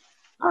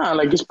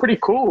it's pretty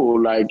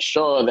cool.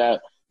 Sure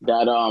that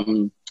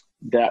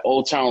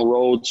Old Town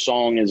Road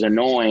song is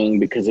annoying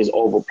because it's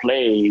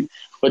overplayed,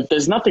 but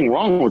there's nothing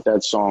wrong with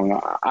that song.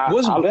 It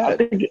wasn't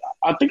bad.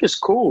 I think it's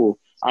cool.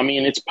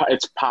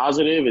 It's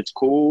positive. It's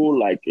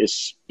cool.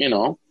 It's,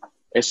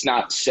 it's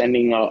not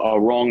sending a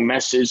wrong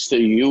message to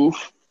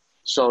youth.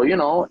 So,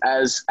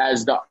 as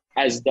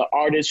the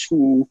artist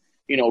who,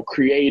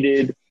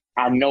 created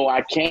I Know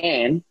I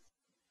Can,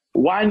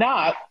 why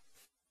not?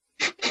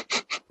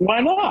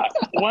 Why not?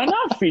 Why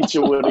not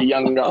feature with a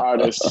younger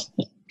artist,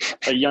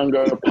 a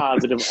younger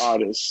positive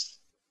artist?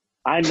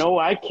 I know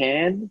I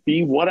can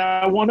be what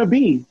I want to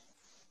be.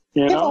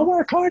 If I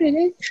work hard in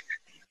it,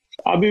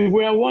 I'll be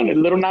where I want it.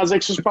 Lil Nas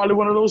X was probably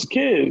one of those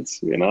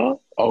kids,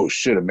 Oh,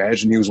 shit.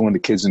 Imagine he was one of the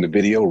kids in the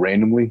video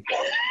randomly.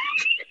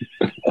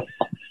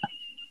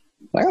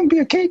 I can be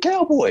a K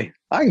cowboy.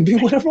 I can be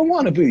whatever I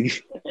want to be.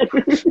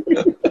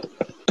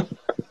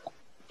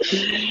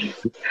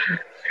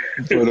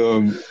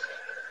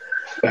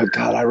 But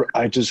God,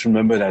 I just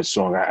remember that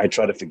song. I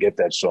try to forget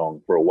that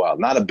song for a while.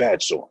 Not a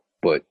bad song,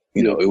 but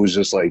you know, it was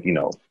just like, you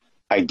know,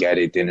 I get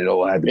it, and it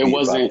all had to be. It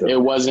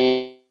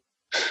wasn't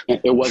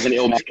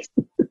Illmatic.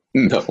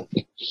 No,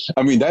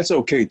 I mean that's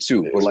okay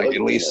too. But like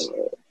at least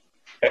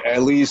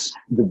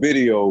the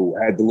video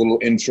had the little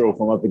intro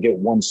from I forget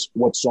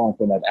what song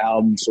from that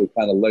album, so it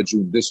kind of led you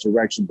in this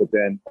direction. But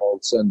then all of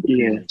a sudden,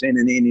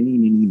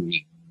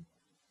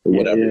 or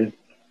whatever. Yeah.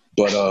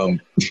 But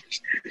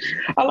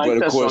I like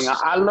that song.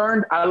 I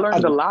learned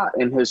a lot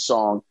in his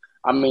song.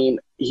 I mean,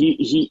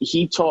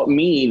 he taught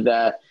me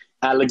that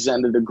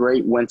Alexander the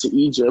Great went to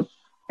Egypt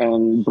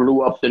and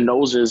blew up the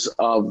noses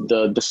of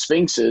the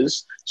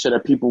sphinxes so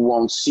that people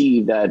won't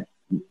see that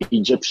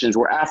Egyptians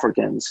were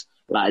Africans.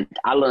 Like,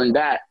 I learned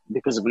that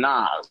because of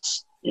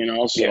Nas, you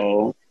know.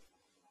 So,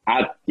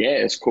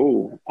 it's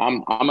cool.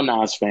 I'm a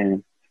Nas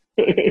fan.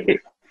 Did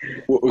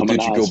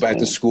you go back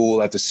to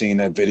school after seeing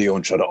that video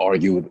and try to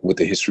argue with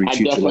the history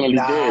teacher?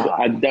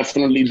 I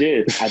definitely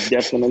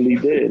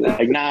did.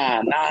 Like,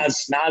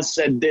 Nas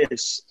said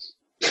this.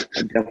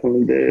 I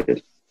definitely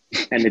did.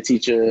 And the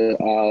teacher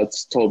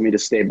told me to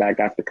stay back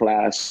after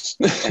class.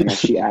 And then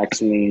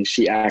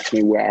she asked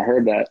me where I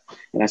heard that.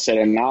 And I said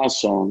a Nas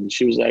song. And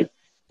she was like,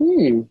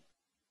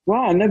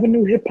 wow, I never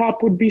knew hip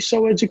hop would be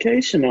so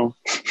educational.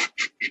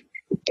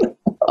 I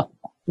was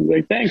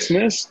like, thanks,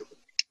 miss.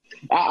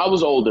 I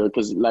was older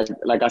because, like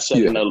I said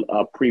in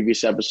a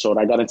previous episode,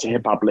 I got into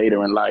hip hop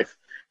later in life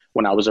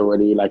when I was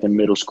already like in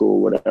middle school,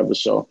 or whatever.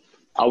 So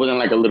I wasn't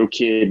like a little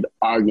kid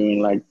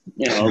arguing. Like,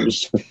 you know, it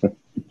was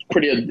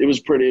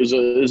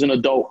It was an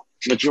adult,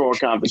 mature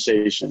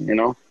conversation. You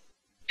know.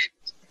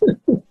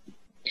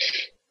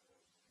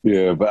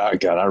 Yeah, but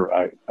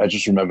I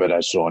just remember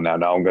that song now.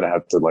 Now I'm gonna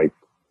have to like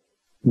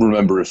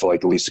remember it for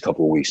like at least a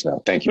couple of weeks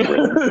now. Thank you,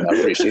 Brandon. I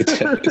appreciate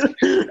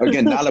that.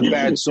 Again, not a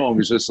bad song.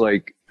 It's just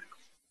like,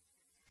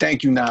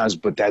 thank you, Nas,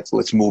 but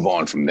let's move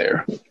on from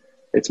there.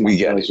 It's my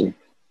pleasure.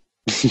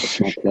 It's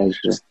my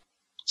pleasure.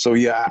 So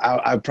yeah,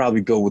 I'd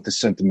probably go with the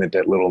sentiment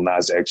that Lil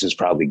Nas X is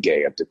probably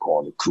gay after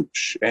calling it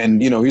Cooch.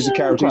 And you know, he's a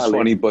character, he's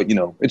funny, but you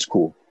know, it's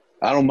cool.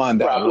 I don't mind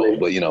that at all,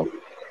 but you know.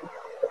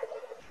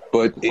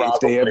 But if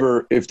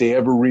they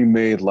ever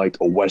remade like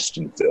a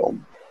Western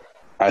film,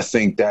 I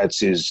think that's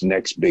his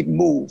next big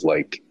move.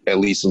 Like at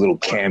least a little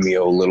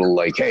cameo, little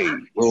like, hey,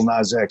 Lil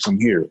Nas X, I'm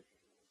here.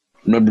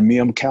 Remember me?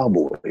 I'm a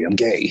cowboy. I'm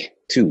gay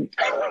too.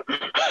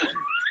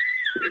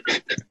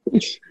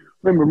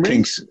 Remember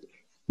me?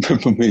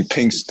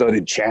 Pink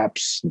studded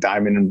chaps,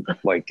 diamond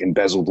like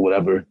embezzled,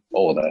 whatever,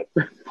 all that.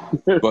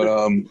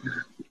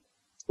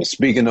 But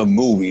speaking of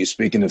movies,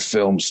 speaking of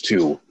films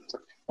too,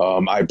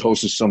 I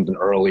posted something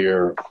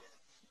earlier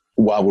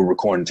while we're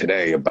recording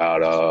today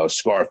about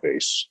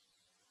Scarface.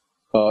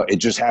 It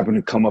just happened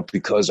to come up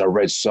because I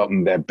read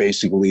something that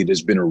basically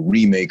there's been a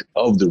remake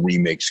of the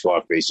remake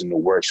Scarface in the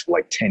works for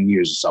like 10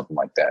 years or something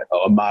like that,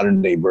 a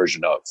modern day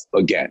version of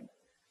again.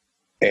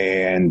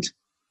 And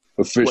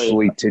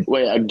officially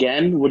wait,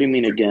 again? What do you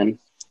mean again?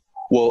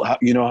 Well,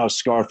 you know how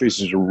Scarface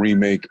is a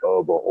remake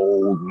of an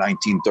old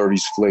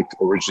 1930s flick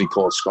originally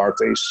called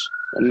Scarface?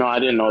 No, I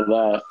didn't know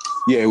that.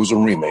 Yeah, it was a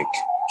remake.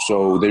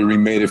 So they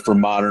remade it for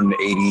modern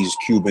 80s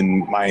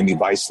Cuban Miami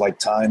Vice-like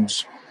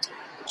times.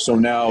 So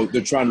now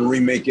they're trying to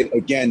remake it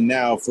again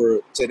now for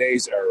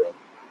today's era.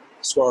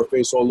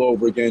 Scarface all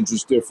over again,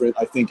 just different.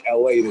 I think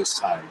LA this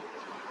time.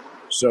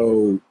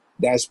 So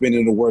that's been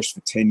in the works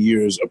for 10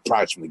 years,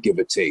 approximately, give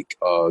or take.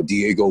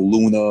 Diego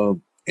Luna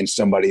and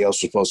somebody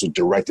else was supposed to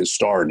direct and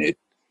star in it.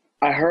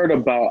 I heard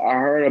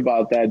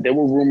about that. There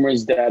were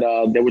rumors that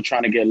they were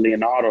trying to get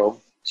Leonardo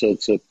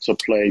to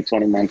play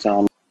Tony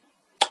Montana.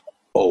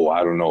 Oh,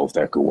 I don't know if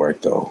that could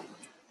work though.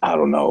 I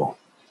don't know.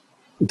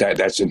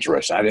 That's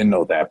interesting. I didn't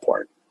know that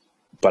part.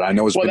 But I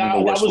know it's been in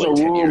the works for like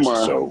 10 years or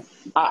so.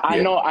 I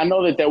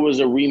know that there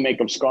was a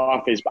remake of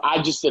Scarface, but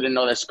I just didn't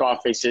know that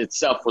Scarface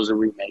itself was a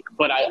remake.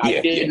 But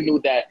I knew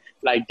that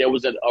like there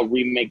was a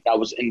remake that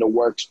was in the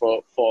works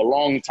for a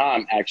long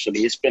time.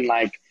 Actually, it's been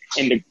like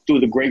through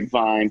the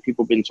grapevine,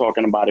 people have been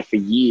talking about it for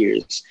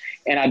years.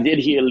 And I did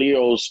hear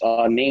Leo's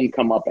name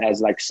come up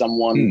as like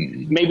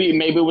someone. Maybe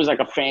it was like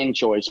a fan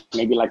choice.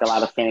 Maybe like a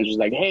lot of fans was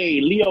like,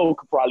 "Hey, Leo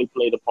could probably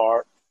play the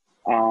part."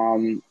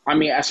 I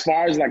mean, as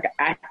far as like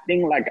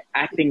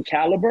acting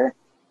caliber,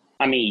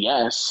 I mean,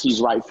 yes,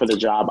 he's right for the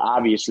job.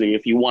 Obviously,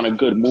 if you want a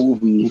good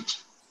movie,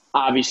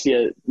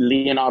 obviously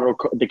Leonardo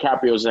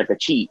DiCaprio is like a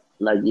cheat.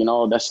 Like, you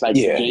know, that's like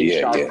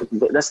Shark.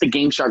 That's the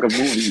Game Shark of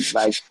movies.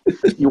 Like,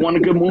 you want a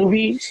good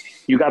movie?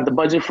 You got the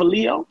budget for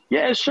Leo?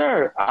 Yeah,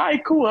 sure. All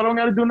right, cool. I don't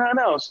got to do nothing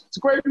else. It's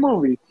a great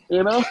movie,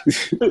 you know?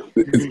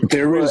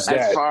 There is that.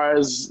 As far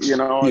as, you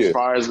know, as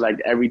far as like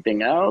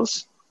everything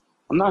else,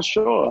 I'm not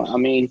sure. I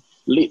mean,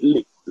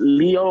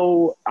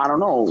 Leo, I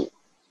don't know.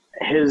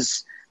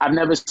 I've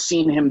never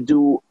seen him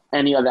do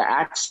any other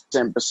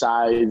accent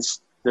besides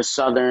the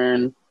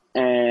Southern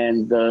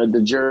and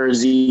the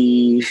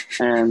Jersey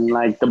and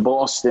like the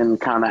Boston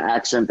kind of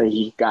accent that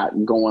he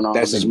got going on.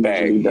 That's his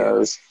bag. He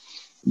does.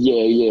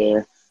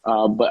 Yeah.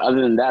 But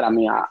other than that, I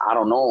mean, I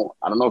don't know.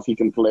 I don't know if he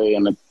can play.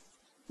 And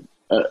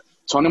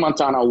Tony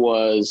Montana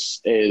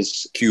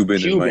is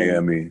Cuban in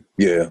Miami.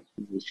 Yeah.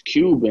 He's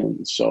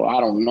Cuban, so I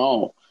don't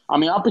know. I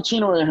mean, Al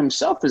Pacino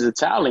himself is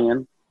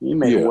Italian. He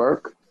made it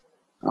work.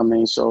 I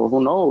mean, so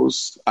who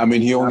knows? I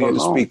mean, he only had to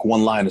speak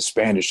one line of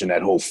Spanish in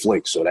that whole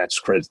flick, so that's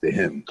credit to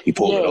him. He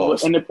pulled it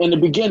off. In the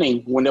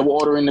beginning, when they were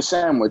ordering the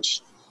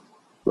sandwich,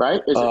 right?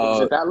 Is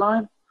it that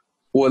line?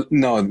 Well,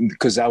 no,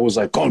 because that was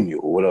like coño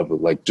or whatever,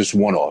 like just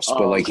one-offs.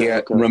 But like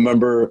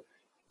remember,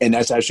 and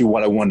that's actually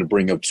what I wanted to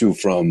bring up too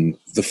from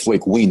the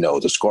flick We Know,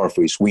 the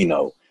Scarface We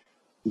Know.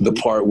 The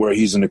part where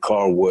he's in the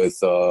car with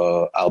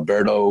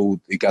Alberto,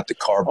 he got the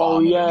car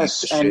bomb. Oh,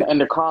 yes, and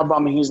the car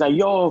bomb, and he's like,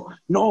 yo,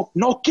 no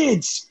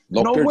kids.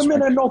 No kids,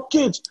 women and no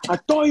kids. I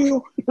told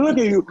you, look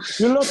at you.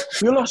 You look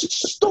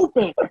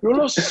stupid. You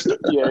look stupid.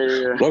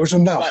 Yeah. Look at you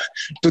now.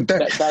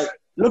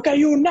 Look at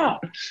you now.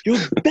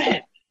 You're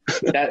dead.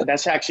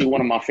 That's actually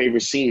one of my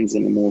favorite scenes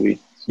in the movie.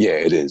 Yeah,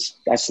 it is.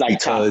 That's like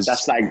top.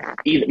 That's like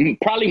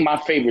probably my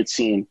favorite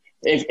scene.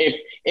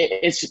 If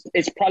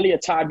it's probably a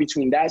tie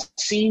between that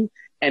scene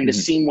and the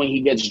scene when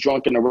he gets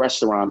drunk in the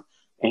restaurant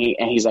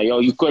and he's like, yo,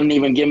 you couldn't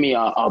even give me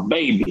a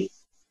baby.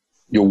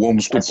 Your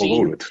woman's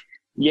loaded.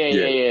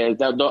 Yeah.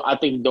 I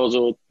think those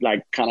are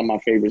like kind of my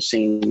favorite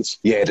scenes.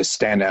 Yeah, the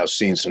standout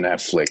scenes from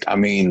that flick. I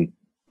mean,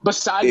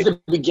 besides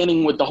the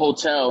beginning with the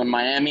hotel in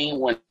Miami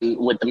with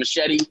the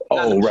machete.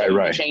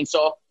 Right.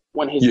 Chainsaw.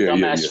 When his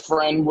dumbass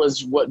friend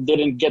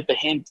didn't get the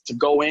hint to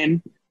go in.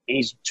 And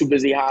he's too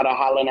busy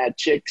hollering at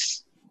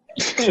chicks.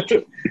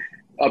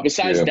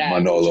 Besides that,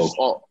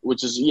 Manolo.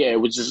 which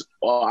is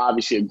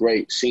obviously a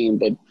great scene,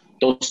 but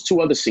those two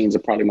other scenes are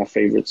probably my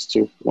favorites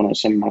too.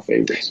 Some of my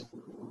favorites.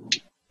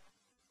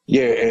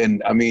 Yeah,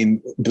 and I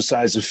mean,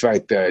 besides the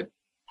fact that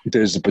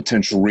there's a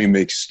potential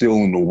remake still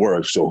in the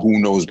works, so who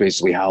knows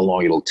basically how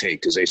long it'll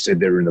take? Because they said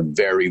they're in the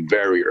very,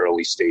 very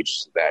early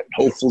stages of that.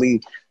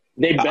 Hopefully,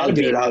 they better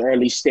be in the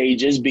early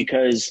stages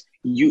because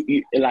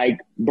you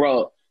like,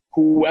 bro.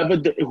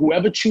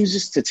 Whoever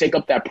chooses to take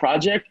up that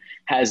project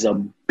has a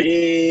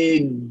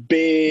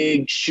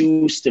big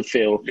shoes to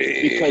fill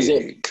because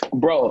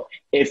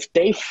if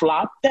they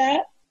flop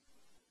that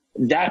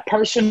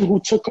person who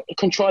took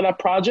control of that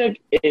project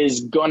is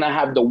gonna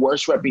have the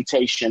worst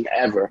reputation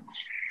ever.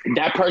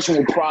 That person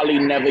will probably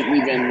never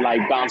even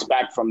like bounce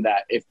back from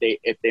that if they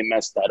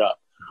mess that up.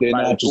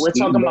 We're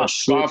talking about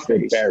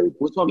Scarface.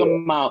 We're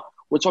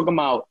talking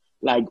about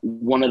like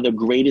one of the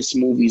greatest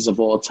movies of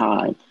all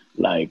time.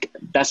 Like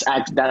that's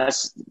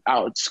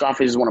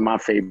Scarface is one of my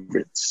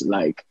favorites.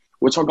 Like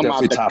we're talking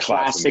definitely about the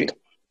classic.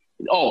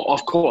 Oh,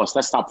 of course,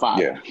 that's top 5.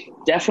 Yeah.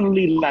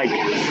 Definitely like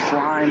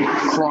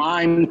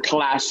crime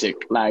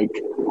classic. Like,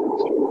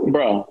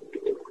 bro,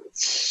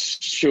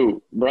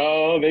 shoot,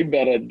 bro, they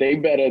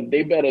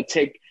better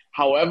take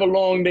however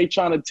long they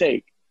trying to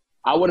take.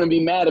 I wouldn't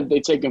be mad if they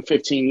taking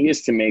 15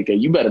 years to make it.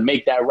 You better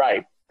make that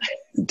right.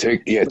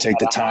 Take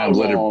the time,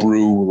 let it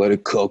brew, let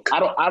it cook.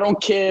 I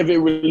don't care if it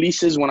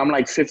releases when I'm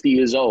like 50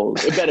 years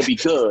old. It better be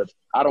good.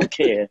 I don't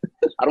care.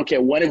 I don't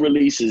care when it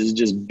releases. It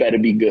just better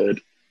be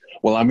good.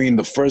 Well, I mean,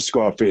 the first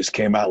Scarface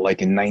came out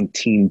like in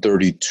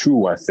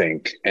 1932, I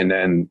think, and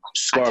then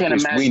Scarface. I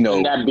can't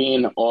imagine that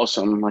being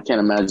awesome. I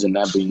can't imagine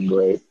that being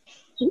great.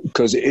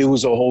 Because it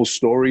was a whole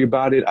story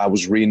about it. I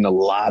was reading a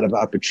lot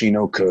about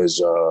Pacino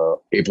because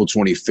April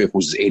 25th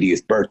was his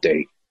 80th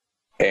birthday.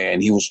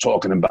 And he was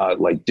talking about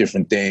like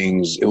different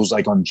things. It was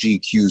like on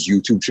GQ's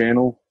YouTube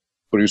channel,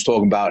 but he was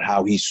talking about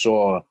how he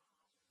saw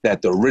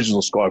that the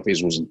original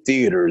Scarface was in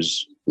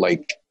theaters.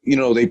 Like, you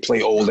know, they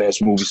play old ass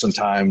movies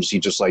sometimes. He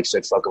just like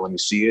said, fuck it, let me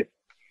see it.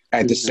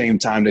 At the same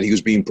time that he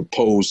was being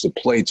proposed to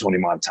play Tony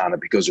Montana,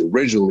 because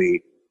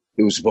originally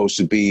it was supposed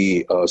to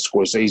be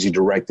Scorsese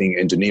directing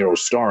and De Niro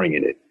starring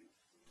in it.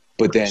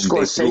 But then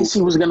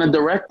Scorsese was going to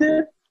direct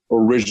it?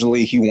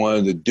 Originally, he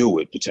wanted to do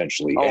it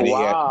potentially, and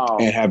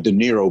have De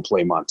Niro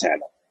play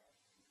Montana.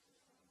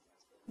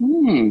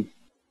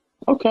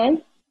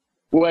 Okay.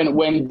 When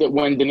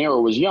De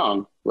Niro was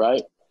young,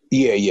 right?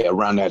 Yeah,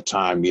 around that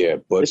time, yeah.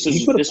 But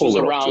this was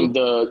around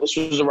the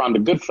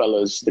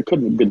Goodfellas, the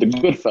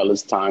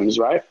Goodfellas times,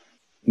 right?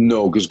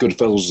 No, because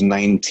Goodfellas was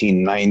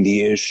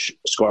 1990-ish.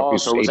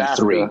 Scarface was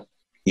 83. After.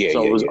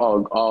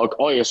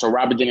 So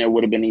Robert De Niro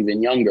would have been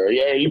even younger.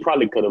 Yeah, he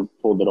probably could have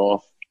pulled it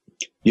off.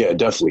 Yeah,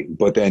 definitely.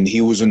 But then he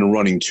was in the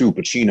running too,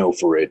 Pacino,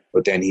 for it.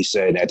 But then he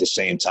said at the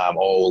same time,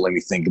 let me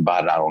think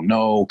about it. I don't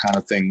know, kind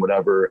of thing,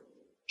 whatever.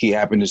 He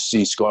happened to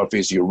see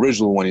Scarface, the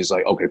original one. He's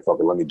like, okay, fuck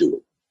it, let me do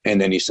it. And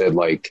then he said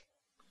like,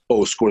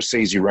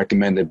 Scorsese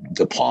recommended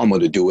De Palma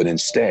to do it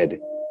instead.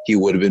 He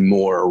would have been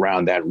more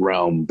around that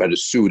realm, better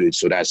suited.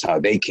 So that's how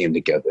they came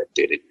together and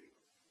did it.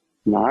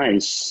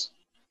 Nice.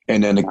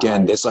 And then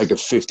again, there's like a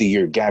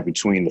 50-year gap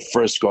between the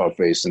first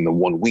Scarface and the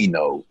one we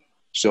know.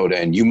 So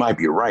then you might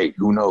be right.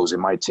 Who knows? It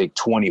might take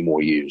 20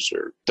 more years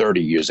or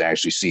 30 years to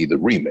actually see the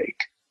remake.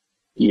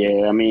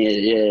 Yeah, I mean,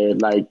 yeah,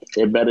 like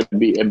it better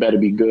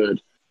be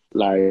good.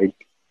 Like,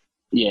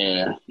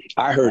 yeah,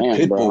 I heard damn,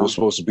 Pitbull bro. was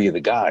supposed to be the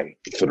guy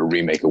for the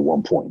remake at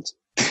one point.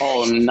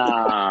 Oh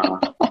nah,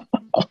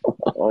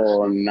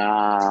 oh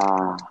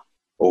nah.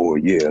 Oh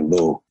yeah,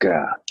 little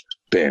guy.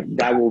 Bam.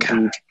 That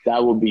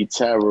would be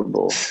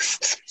terrible.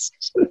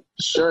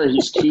 Sure,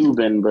 he's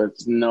Cuban, but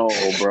no,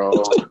 bro.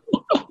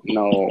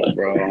 No,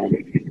 bro.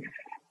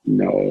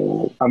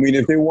 No. I mean,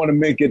 if they want to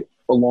make it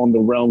along the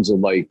realms of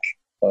like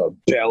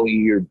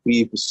belly or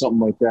beef or something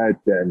like that,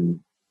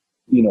 then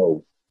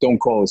don't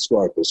call it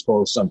Scarface,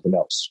 call it something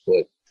else.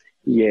 But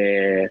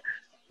Yeah.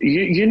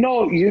 You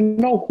know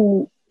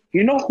who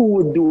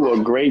would do a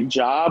great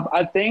job,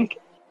 I think,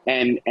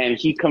 and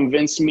he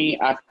convinced me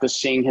after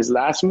seeing his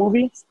last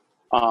movie,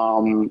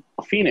 Joaquin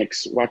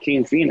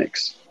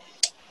Phoenix.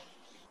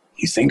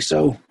 you think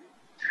so?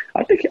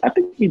 I think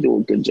he do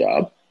a good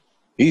job.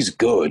 He's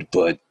good,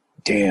 but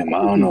damn,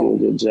 I don't know. He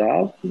do a good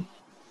job.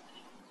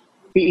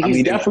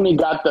 He's definitely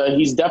got the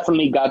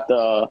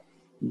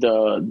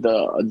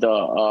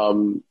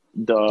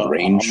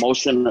range?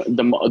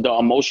 the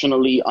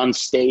emotionally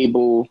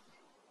unstable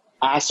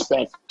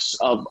aspects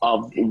of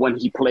when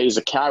he plays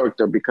a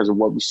character because of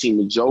what we've seen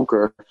with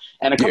Joker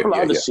and a couple of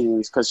other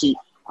scenes. Because a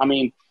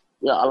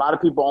lot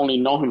of people only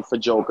know him for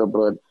Joker,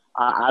 but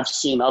I've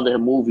seen other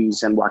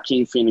movies, and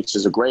Joaquin Phoenix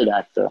is a great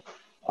actor.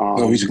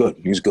 No, he's good.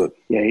 He's good.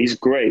 Yeah, he's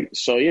great.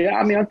 So yeah,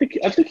 I mean, I think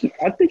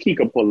he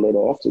could pull it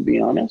off. To be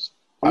honest,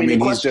 I mean,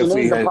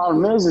 the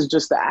problem is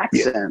just the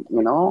accent.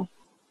 You know,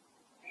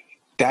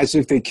 that's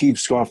if they keep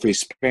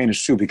Scarface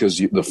Spanish too, because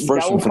the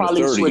first one from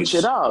the 30s. Switch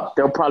it up.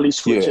 They'll probably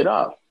switch it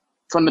up.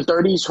 From the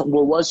 30s,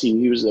 what was he?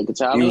 He was like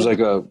Italian? He was like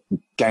a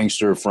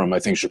gangster from, I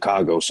think,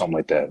 Chicago, something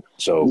like that.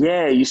 So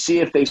yeah, you see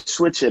if they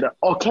switch it up.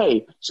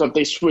 Okay, so if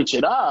they switch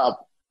it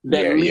up,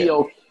 then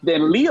Leo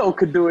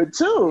could do it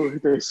too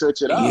if they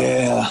switch it up.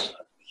 Yeah.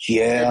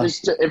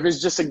 If it's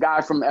just a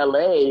guy from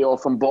L.A. or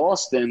from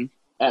Boston,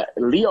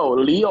 Leo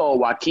or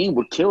Joaquin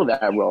would kill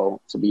that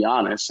role, to be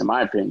honest, in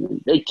my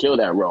opinion. They'd kill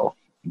that role.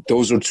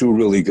 Those are two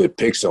really good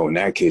picks, though, in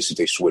that case, if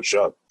they switch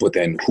up. But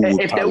then who would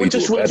if they would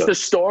just switch the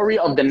story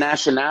of the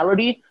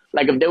nationality,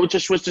 like if they would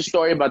just switch the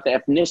story about the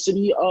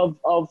ethnicity of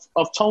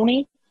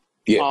Tony,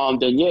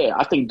 then yeah,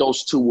 I think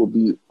those two would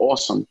be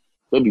awesome.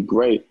 They'd be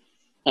great.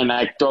 And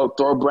like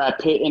throw Brad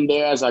Pitt in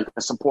there as like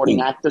a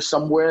supporting actor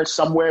somewhere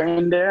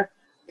in there.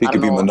 He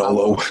could be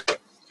Manolo.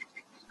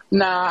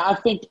 I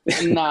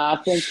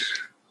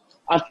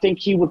think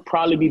he would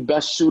probably be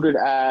best suited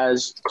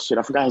as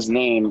I forgot his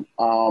name.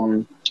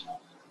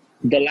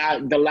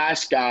 The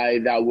last guy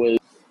that was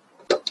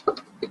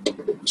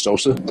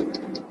Sosa.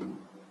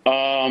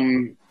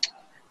 Damn,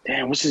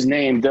 what's his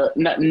name?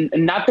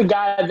 Not the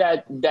guy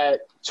that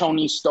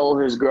Tony stole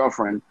his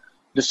girlfriend.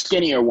 The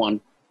skinnier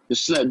one, the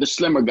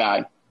slimmer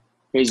guy.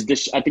 I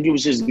think it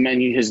was his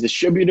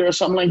distributor or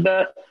something like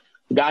that.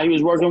 The guy he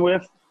was working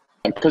with,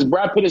 because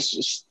Brad Pitt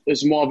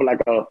is more of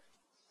like a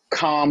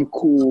calm,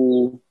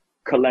 cool,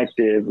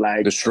 collective,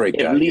 like the straight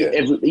guy.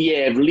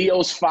 If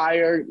Leo's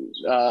fire,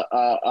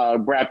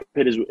 Brad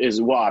Pitt is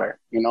water.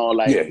 You know,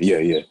 like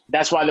yeah.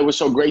 That's why they were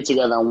so great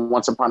together on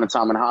Once Upon a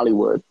Time in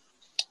Hollywood,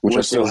 which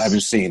I still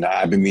haven't seen.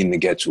 I've been meaning to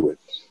get to it.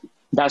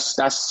 That's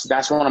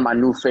one of my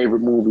new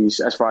favorite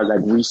movies as far as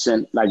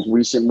recent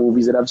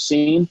movies that I've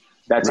seen.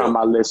 That's on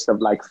my list of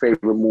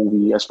favorite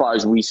movie as far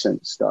as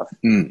recent stuff.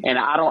 And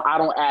I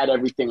don't add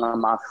everything on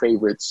my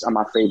favorites on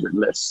my favorite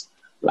list.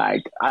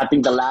 Like I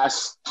think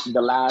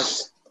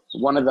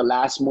one of the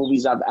last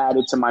movies I've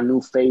added to my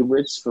new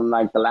favorites from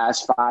the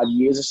last 5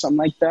 years or something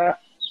like that.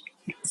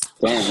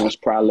 Damn, was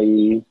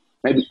probably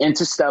maybe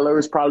Interstellar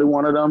is probably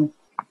one of them.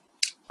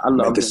 I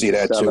love to see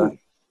that too.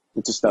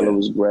 Interstellar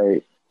was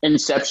great.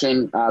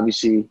 Inception,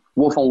 obviously.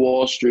 Wolf on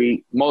Wall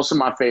Street. Most of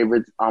my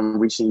favorite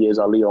recent years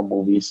are Leo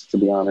movies, to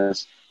be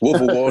honest.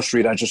 Wolf of Wall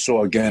Street, I just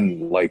saw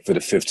again, for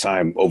the 5th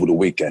time over the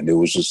weekend. It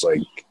was just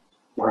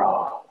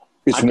bro,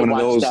 it's one of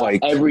those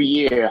every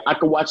year. I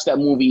could watch that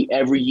movie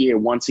every year,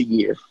 once a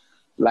year.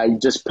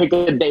 Just pick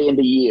a day in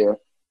the year,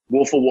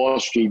 Wolf of Wall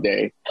Street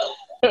Day.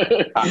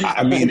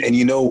 I mean, and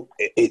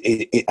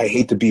I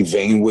hate to be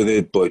vain with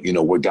it, but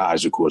we're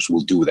guys, of course,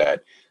 we'll do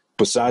that.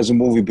 Besides the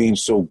movie being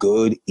so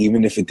good,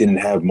 even if it didn't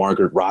have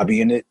Margaret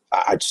Robbie in it,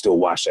 I'd still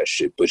watch that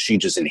shit. But she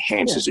just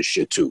enhances the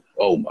shit too.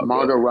 Oh my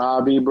Margaret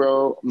Robbie,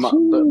 bro.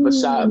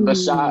 Besides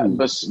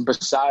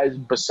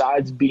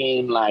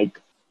being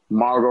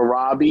Margot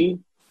Robbie,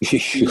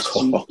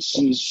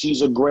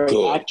 she's a great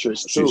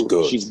actress too.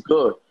 She's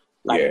good.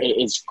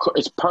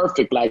 It's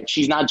perfect.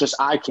 She's not just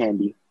eye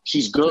candy.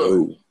 She's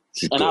good,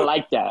 and I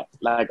like that.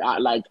 I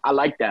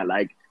like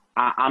that.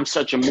 I'm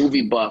such a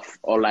movie buff,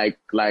 or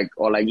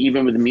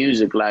even with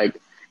music,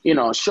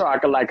 sure I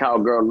can like how a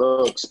girl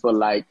looks, but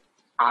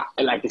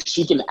if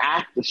she can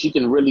act, if she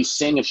can really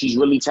sing, if she's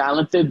really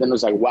talented, then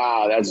it's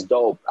wow, that's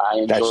dope. I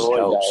enjoyed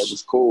that. It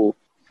was cool.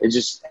 It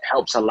just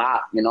helps a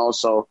lot,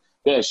 So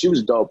yeah, she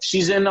was dope.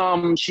 She's in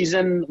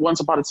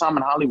Once Upon a Time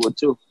in Hollywood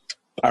too.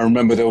 I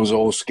remember there was a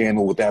whole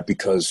scandal with that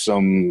because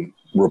some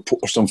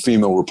some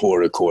female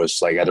reporter, of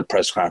course, like at a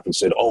press conference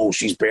said, "Oh,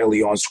 she's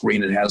barely on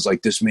screen and has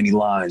like this many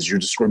lines. You're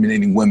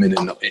discriminating women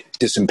and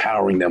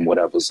disempowering them,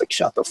 whatever." It's like,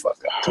 shut the fuck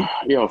up.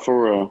 Yo,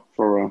 for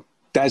real.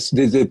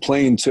 They're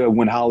playing to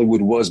when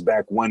Hollywood was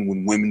back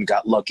when women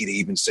got lucky to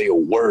even say a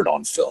word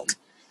on film,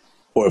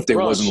 or if there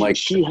wasn't like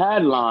she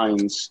had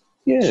lines.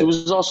 Yeah, she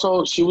was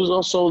also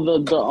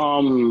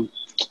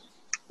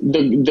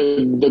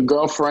the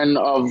girlfriend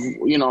of,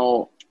 you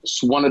know,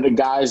 one of the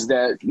guys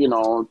that, you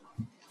know,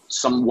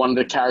 one of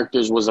the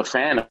characters was a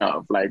fan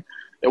of. Like,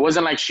 it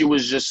wasn't like she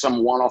was just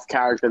some one-off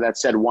character that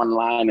said one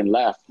line and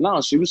left.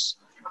 No, she was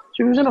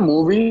in a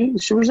movie.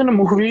 She was in a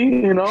movie,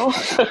 you know.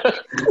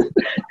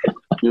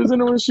 She was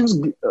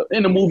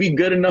in a movie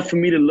good enough for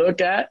me to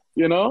look at,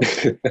 you know.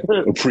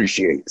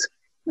 Appreciate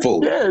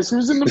fully. Yeah, she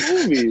was in the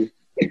movie.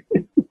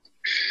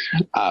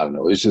 I don't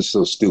know. It's just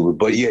so stupid.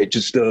 But yeah,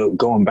 just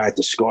going back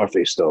to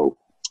Scarface, though,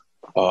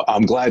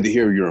 I'm glad to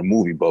hear you're a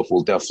movie buff.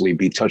 We'll definitely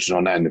be touching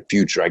on that in the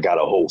future. I got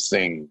a whole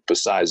thing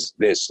besides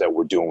this that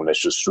we're doing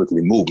that's just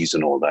strictly movies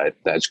and all that.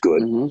 That's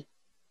good.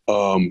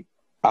 Mm-hmm.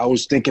 I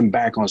was thinking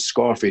back on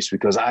Scarface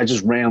because I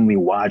just randomly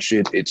watch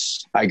it.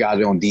 I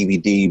got it on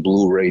DVD,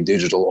 Blu-ray,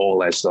 digital, all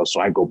that stuff.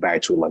 So I go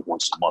back to it like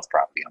once a month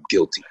probably. I'm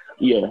guilty.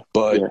 Yeah.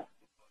 But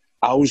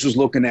I was just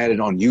looking at it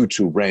on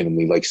YouTube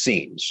randomly, like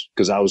scenes,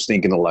 because I was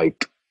thinking of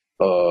like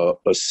a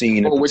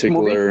scene in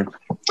particular.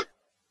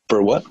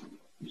 For what?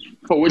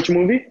 For which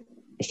movie?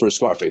 For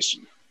Scarface.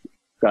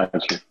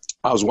 Gotcha.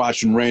 I was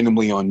watching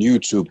randomly on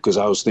YouTube because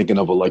I was thinking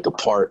of a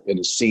part in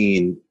a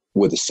scene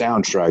with a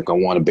soundtrack. I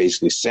want to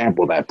basically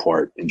sample that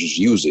part and just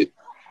use it.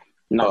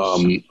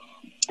 Nice.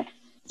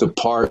 The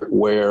part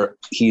where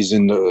he's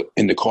in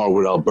the car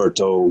with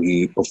Alberto,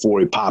 before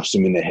he pops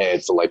him in the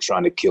head for like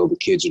trying to kill the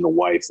kids and the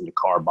wife and the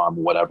car bomb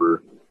or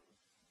whatever.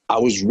 I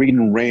was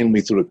reading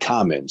randomly through the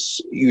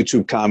comments.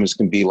 YouTube comments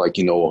can be like,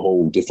 you know, a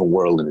whole different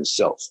world in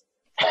itself.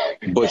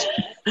 But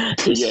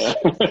yeah.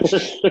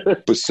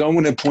 But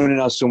someone had pointed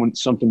out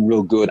something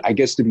real good, I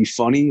guess to be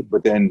funny,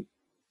 but then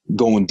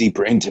going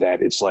deeper into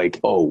that, it's like,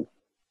 oh,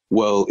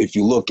 well, if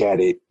you look at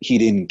it, he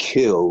didn't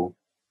kill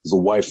the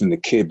wife and the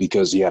kid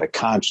because he had a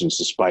conscience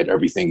despite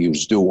everything he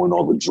was doing,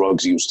 all the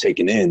drugs he was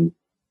taking in.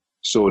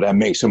 So that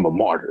makes him a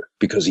martyr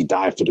because he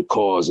died for the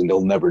cause and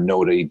they'll never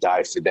know that he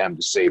died for them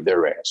to save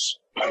their ass.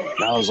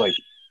 And I was like,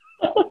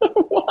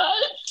 what?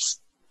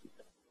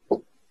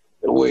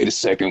 Wait a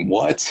second,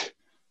 what?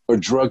 A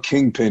drug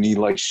kingpin, he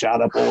like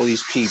shot up all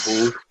these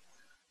people.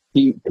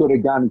 He could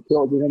have gotten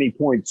killed at any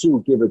point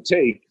too, give or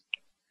take.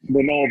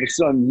 Then all of a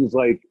sudden he's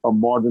like a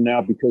martyr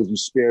now because he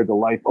spared the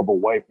life of a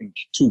wife and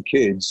 2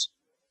 kids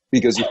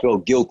because he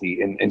felt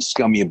guilty and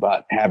scummy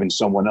about having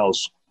someone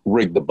else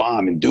rig the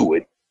bomb and do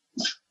it.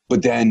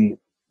 But then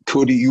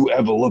could you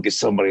ever look at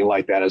somebody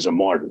like that as a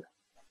martyr?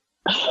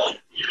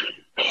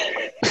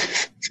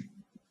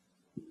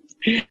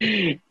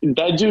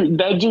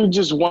 That dude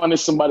just wanted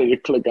somebody to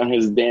click on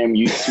his damn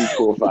YouTube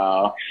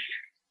profile.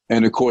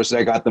 And of course,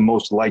 that got the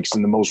most likes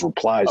and the most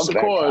replies to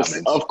that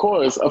comment. Of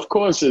course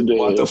it did.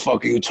 What the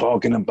fuck are you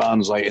talking about?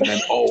 And like, and then,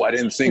 oh, I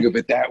didn't think of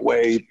it that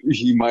way.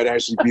 He might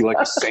actually be like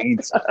a saint.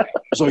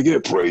 It's like, yeah,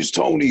 praise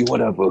Tony,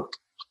 whatever.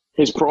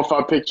 His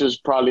profile picture is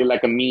probably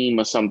like a meme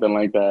or something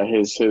like that.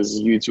 His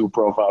YouTube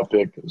profile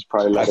pic is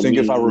probably like I think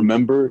meme. if I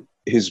remember,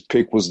 his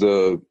pic was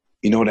that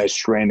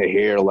strand of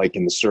hair like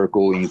in the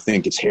circle and you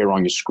think it's hair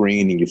on your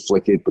screen and you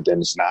flick it, but then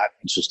it's not.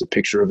 It's just a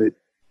picture of it.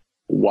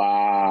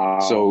 Wow.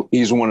 So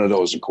he's one of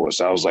those, of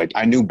course. I was like,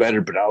 I knew better,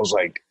 but I was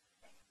like...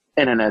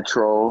 Internet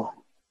troll.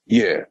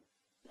 Yeah.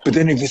 But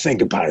then if you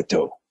think about it,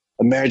 though,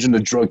 imagine a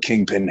drug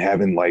kingpin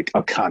having, like,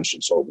 a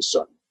conscience all of a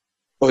sudden.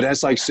 Oh,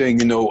 that's like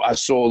saying, I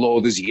sold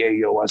all this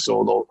yayo, I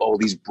sold all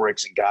these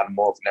bricks and got them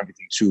off and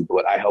everything, too,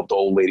 but I helped the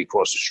old lady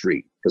cross the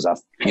street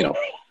because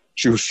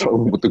she was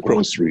struggling with the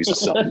groceries or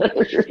something.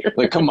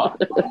 Like, come on.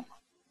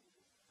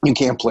 You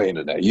can't play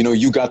into that.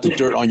 You got the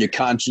dirt on your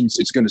conscience.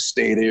 It's going to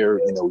stay there.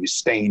 You're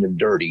stained and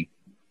dirty.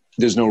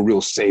 There's no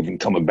real saving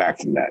coming back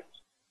from that.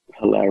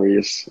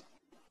 Hilarious.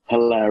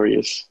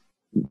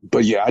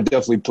 But yeah, I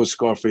definitely put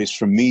Scarface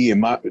for me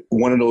in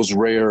one of those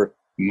rare,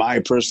 my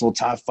personal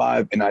top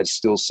 5, and I'd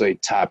still say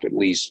top at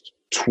least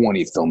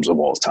 20 films of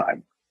all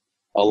time.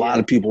 A lot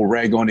of people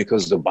rag on it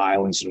because of the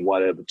violence and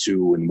whatever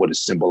too, and what it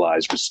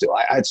symbolized. But still,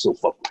 I'd still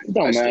fuck with it. It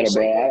don't matter,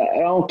 bro. I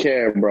don't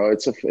care, bro.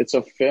 It's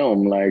a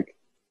film. Like,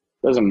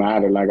 doesn't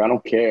matter. Like, I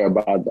don't care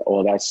about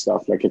all that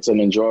stuff. Like, it's an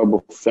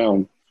enjoyable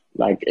film.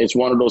 Like, it's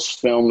one of those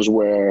films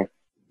where,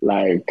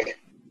 like,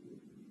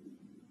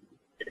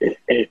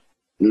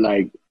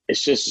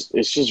 it's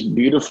just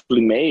beautifully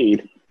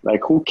made.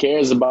 Like, who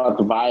cares about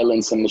the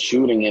violence and the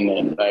shooting in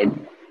it? Like,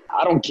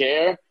 I don't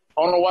care.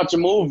 I want to watch a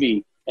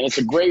movie, and it's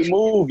a great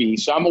movie,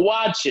 so I'm gonna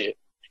watch it.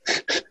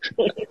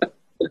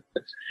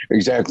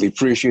 Exactly.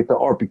 Appreciate the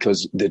art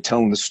because they're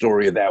telling the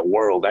story of that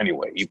world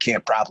anyway. You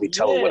can't probably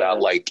tell it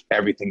without like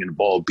everything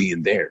involved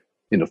being there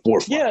in the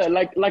forefront. Yeah,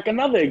 like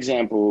another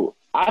example.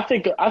 I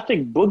think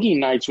Boogie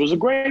Nights was a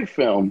great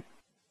film.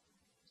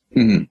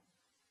 Mm-hmm.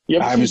 You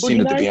ever I haven't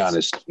seen it Nights? to be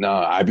honest. No,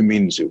 I've been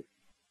meaning to.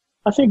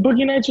 I think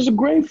Boogie Nights was a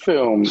great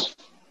film.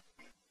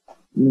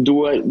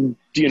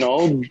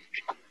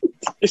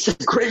 It's a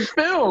great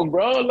film,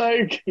 bro.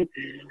 Like,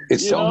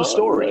 It's telling the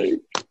story.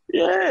 Like,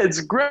 yeah, it's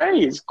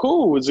great. It's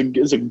cool.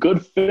 It's a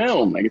good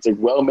film. Like, it's a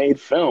well-made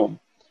film.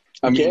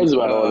 Who cares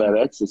about all that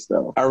extra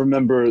stuff? I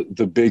remember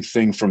the big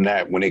thing from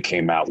that when it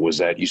came out was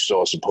that you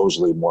saw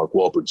supposedly Mark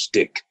Wahlberg's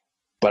dick,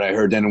 but I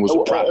heard then it was a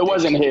prop It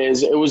wasn't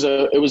his. It was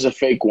a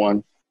fake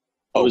one.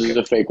 It was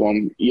a fake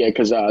one. Yeah,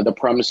 because the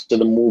premise of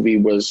the movie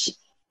was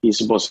he's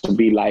supposed to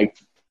be like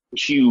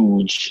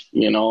huge,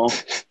 you know.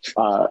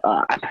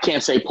 I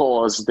can't say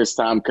pause this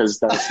time because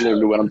that's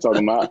literally what I'm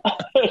talking about.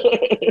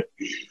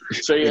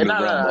 So yeah,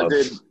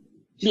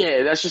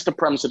 yeah, that's just the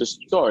premise of the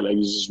story. Like,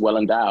 he's just well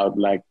endowed.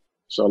 Like,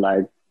 so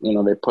like, you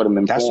know, they put him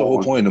in. That's porn. the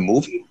whole point of the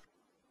movie.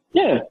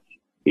 Yeah,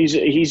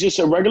 he's just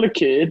a regular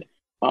kid.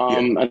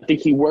 I think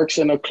he works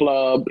in a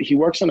club. He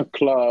works in a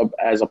club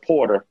as a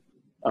porter,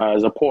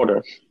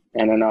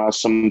 and then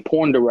some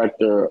porn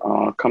director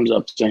comes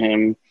up to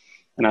him,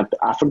 and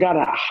I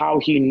forgot how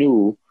he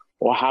knew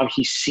or how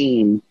he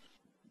seen,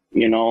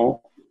 you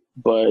know,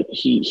 but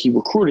he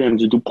recruited him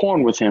to do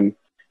porn with him,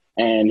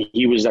 and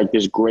he was like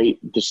this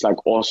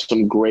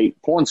awesome, great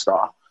porn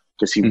star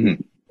because he, you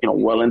know,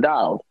 well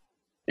endowed,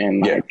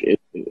 and like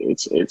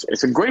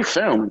it's a great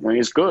film. I mean,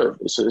 it's good.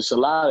 It's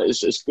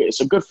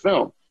a good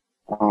film.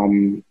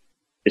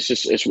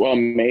 It's well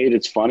made.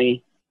 It's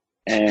funny,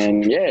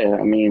 and yeah,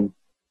 I mean,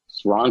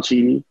 it's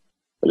raunchy,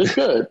 but it's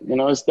good. You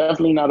know, it's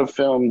definitely not a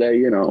film that,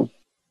 you know,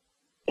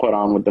 put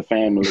on with the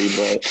family,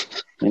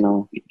 but, you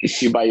know,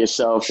 if you're by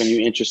yourself and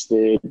you're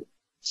interested,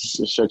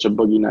 search a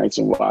Boogie Nights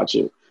and watch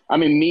it. I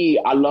mean,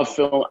 I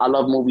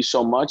love movies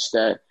so much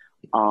that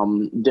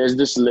there's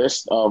this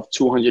list of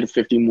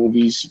 250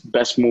 movies,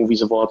 best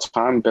movies of all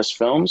time, best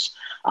films.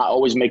 I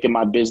always make it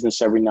my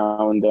business every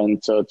now and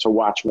then to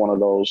watch one of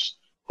those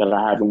that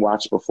I haven't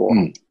watched before.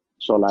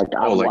 So like,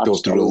 go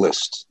through the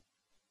list.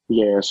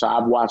 Yeah, so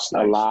I've watched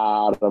a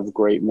lot of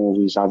great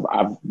movies.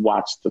 I've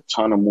watched a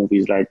ton of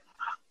movies. Like,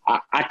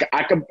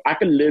 I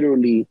could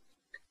literally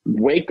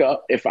wake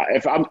up if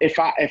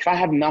I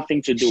have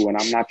nothing to do and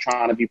I'm not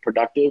trying to be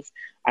productive.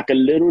 I could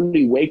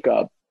literally wake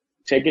up,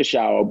 take a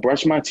shower,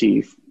 brush my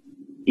teeth,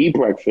 eat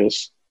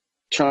breakfast,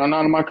 turn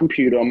on my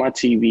computer on my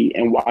TV,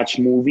 and watch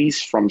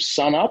movies from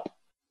sun up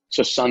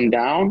to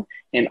sundown,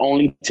 and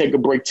only take a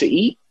break to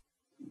eat,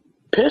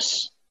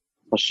 piss,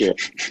 or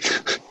shit.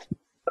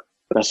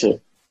 That's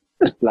it.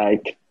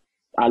 Like,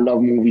 I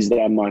love movies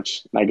that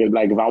much. Like if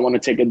I want to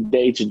take a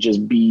day to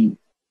just be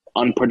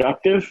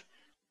unproductive,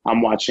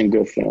 I'm watching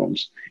good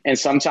films. And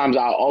sometimes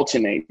I'll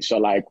alternate. So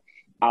like,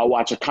 I'll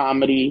watch a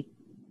comedy,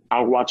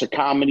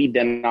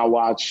 then I'll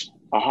watch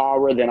a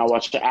horror, then I'll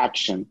watch the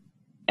action.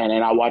 And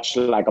then I watch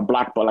like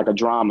a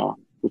drama,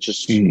 which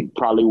is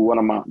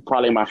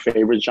probably my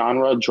favorite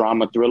genre,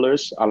 drama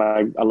thrillers.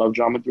 I love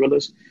drama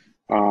thrillers,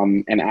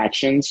 and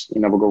actions. You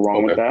never go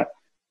wrong with that.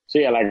 So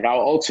yeah, like I'll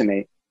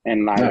alternate,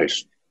 and like,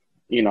 nice.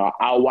 You know,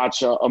 I'll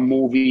watch a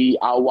movie.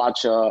 I'll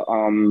watch a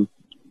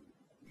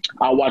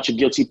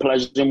guilty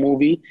pleasure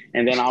movie,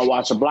 and then I'll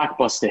watch a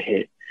blockbuster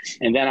hit,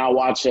 and then I'll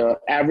watch a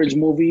average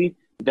movie.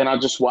 Then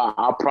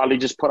I'll probably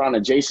just put on a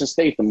Jason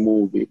Statham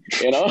movie.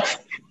 You know.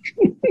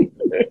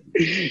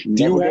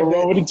 Do you have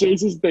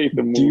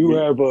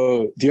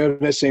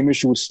that same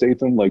issue with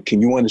Statham? Like,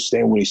 can you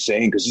understand what he's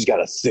saying? Because he's got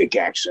a thick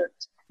accent.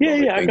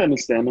 Yeah, I can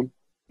understand him.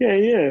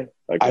 Yeah.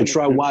 I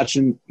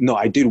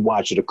did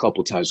watch it a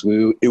couple times.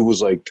 It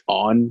was like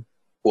on.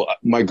 Well,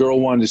 my girl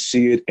wanted to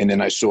see it, and then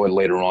I saw it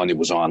later on. It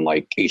was on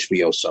like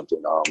HBO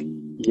something.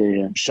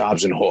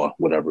 Shobbs and Haw,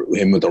 whatever.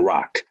 Him with The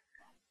Rock.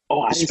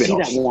 Oh, I didn't see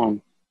that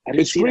one.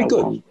 It's pretty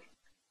good. One.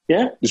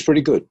 Yeah, it's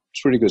pretty good.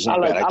 It's pretty good. It's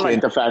not bad. I like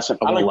the Fast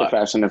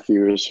and the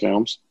Furious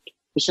films.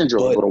 It's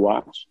enjoyable to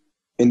watch.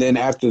 And then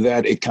after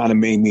that, it kind of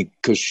made me,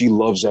 because she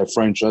loves that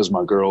franchise.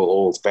 My girl,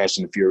 all Fast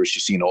and the Furious,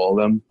 she's seen all of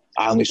them.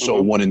 I only saw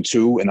 1 and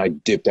 2, and I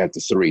dipped after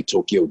 3,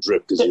 Tokyo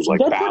Drift, because it was like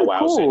Bow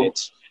Wow's in it.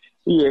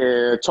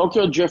 Yeah,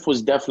 Tokyo Drift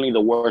was definitely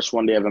the worst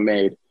one they ever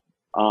made.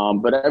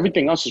 But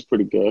everything else is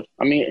pretty good.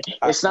 I mean,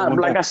 it's not,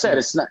 like I said,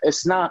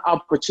 it's not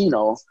Al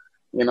Pacino.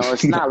 You know,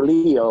 it's not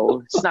Leo.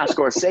 It's not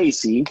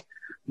Scorsese.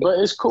 But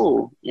it's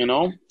cool, you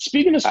know.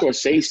 Speaking of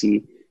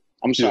Scorsese,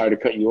 I'm sorry to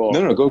cut you off.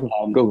 No,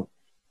 go.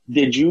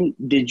 Did you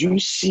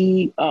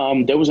see?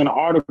 There was an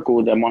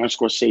article that Martin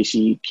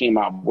Scorsese came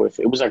out with.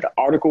 It was like an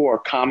article or a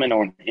comment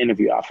or an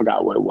interview. I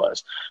forgot what it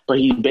was. But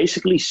he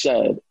basically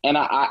said, and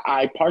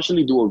I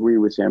partially do agree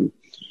with him.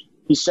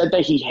 He said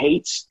that he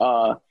hates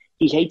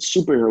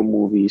superhero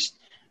movies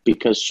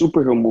because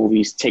superhero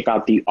movies take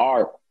out the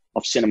art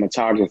of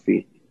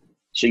cinematography.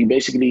 So you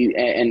basically,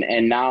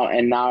 and now,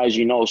 as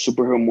you know,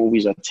 superhero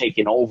movies are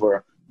taking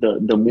over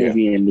the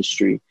movie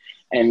industry.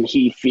 And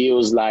he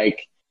feels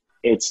like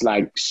it's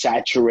like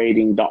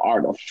saturating the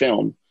art of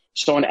film.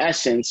 So in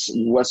essence,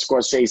 what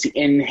Scorsese,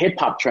 in hip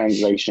hop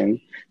translation,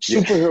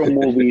 superhero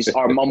movies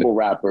are mumble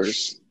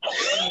rappers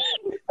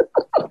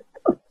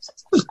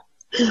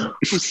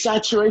who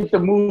saturate the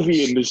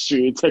movie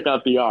industry and take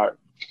out the art.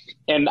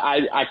 And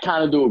I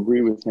kind of do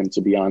agree with him,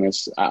 to be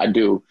honest. I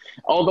do.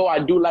 Although I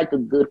do like a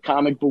good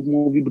comic book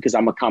movie because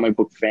I'm a comic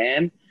book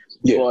fan.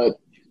 Yeah. But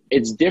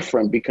it's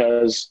different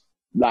because,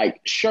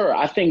 like, sure,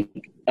 I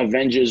think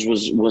Avengers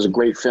was a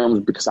great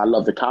film because I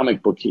love the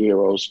comic book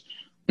heroes.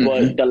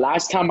 But the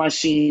last time I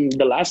seen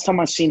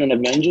an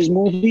Avengers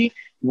movie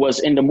was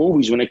in the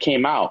movies when it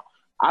came out.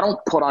 I don't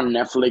put on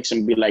Netflix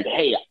and be like,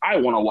 hey, I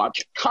want to watch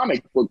a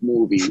comic book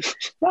movie.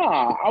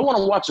 Nah, I want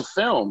to watch a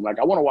film. Like,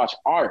 I want to watch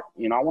art,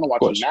 you know, I want to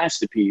watch a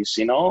masterpiece,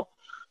 you know?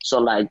 So,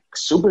 like,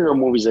 superhero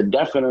movies are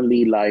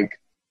definitely, like,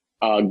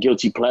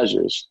 guilty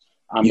pleasures.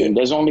 I mean,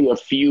 there was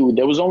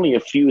only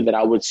a few that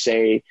I would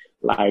say,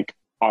 like,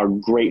 are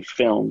great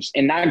films.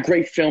 And not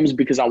great films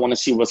because I want to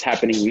see what's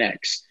happening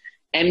next.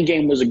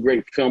 Endgame was a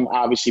great film,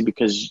 obviously,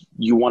 because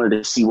you wanted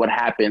to see what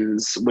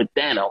happens with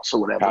Thanos or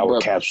whatever. How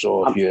it caps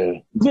off,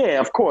 Yeah,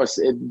 of course.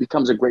 It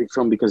becomes a great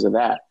film because of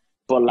that.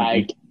 But,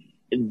 like,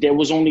 there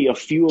was only a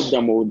few of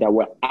them that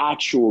were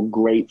actual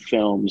great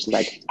films,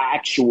 like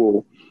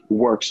actual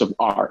works of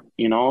art,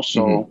 you know?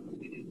 So,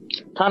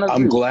 kind of.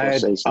 I'm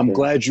glad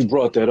you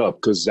brought that up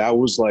because that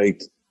was,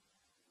 like,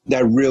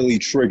 that really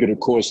triggered,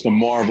 of course, the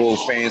Marvel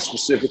fans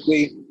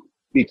specifically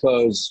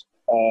because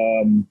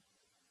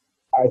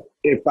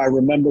if I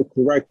remember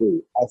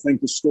correctly, I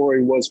think the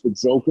story was for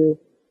Joker.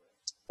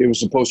 It was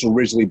supposed to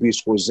originally be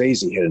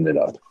Scorsese hitting it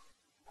up.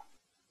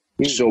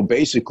 So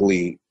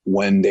basically,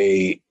 when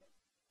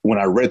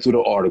I read through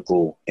the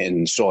article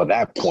and saw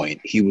that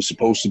point, he was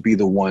supposed to be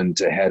the one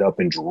to head up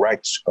and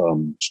direct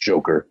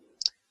Joker,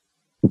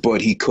 but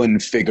he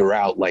couldn't figure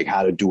out like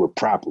how to do it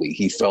properly.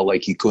 He felt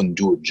like he couldn't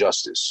do it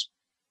justice.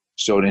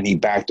 So then he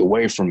backed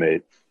away from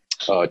it.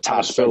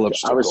 Todd Phillips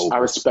took over. I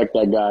respect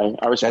that guy.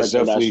 I respect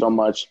that guy so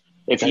much.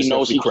 If he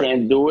knows he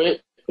can't do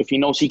it,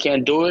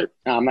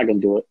 I'm not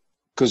going to do it.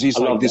 Because he's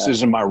like, this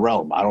isn't my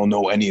realm. I don't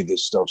know any of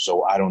this stuff,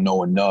 so I don't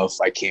know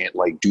enough. I can't,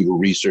 like, do the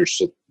research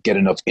to get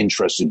enough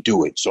interest to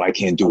do it, so I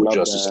can't do it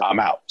justice. I'm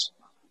out.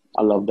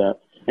 I love that.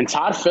 And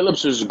Todd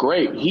Phillips is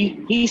great.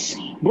 He's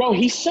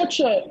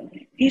such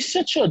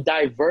a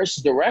diverse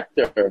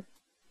director.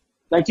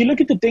 Like, you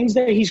look at the things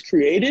that he's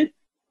created,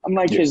 I'm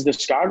like, his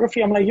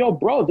discography, I'm like, yo,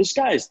 bro, this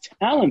guy is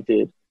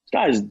talented. This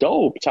guy is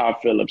dope, Todd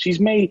Phillips. He's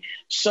made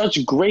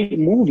such great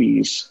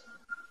movies.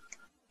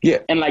 Yeah.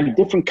 And, like,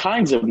 different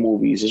kinds of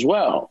movies as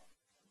well.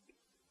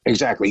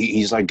 Exactly.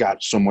 He's, like,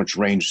 got so much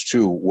range,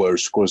 too, where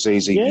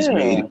Scorsese, he's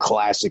made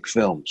classic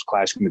films,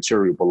 classic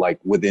material, but, like,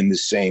 within the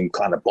same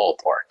kind of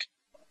ballpark.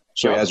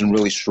 So he hasn't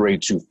really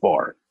strayed too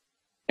far.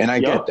 And I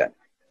get that.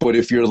 But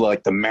if you're,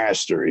 like, the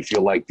master, if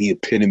you're, like, the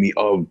epitome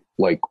of,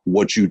 like,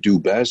 what you do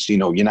best, you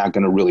know, you're not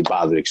going to really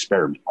bother to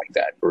experiment like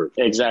that or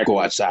go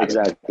outside.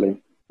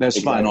 Exactly.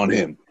 That's fine on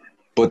him.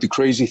 But the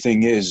crazy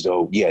thing is,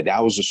 though,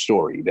 that was a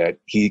story that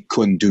he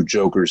couldn't do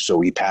Joker,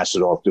 so he passed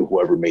it off to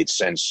whoever made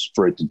sense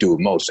for it to do it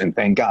most. And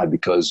thank God,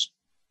 because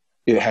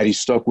had he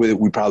stuck with it,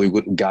 we probably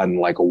wouldn't have gotten,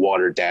 like, a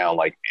watered-down,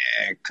 like,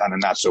 kind of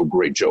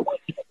not-so-great Joker.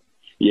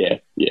 Yeah.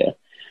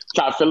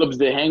 Todd Phillips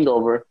did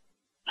Hangover.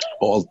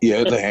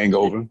 The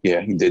Hangover.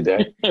 Yeah, he did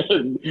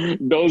that.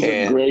 Those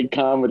are great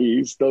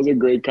comedies.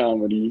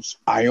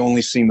 I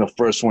only seen the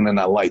first one, and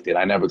I liked it.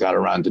 I never got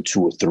around to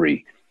 2 or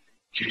 3.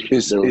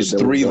 Is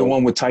 3 the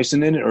one with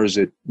Tyson in it, or is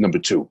it number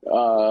 2?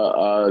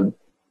 Or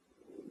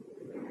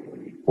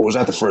was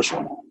that the first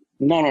one?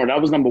 No,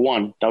 that was number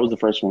 1. That was the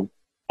first one.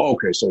 Oh,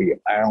 okay, so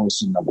I only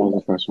seen number 1.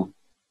 The first one.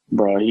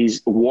 Bro,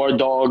 War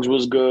Dogs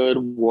was good.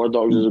 War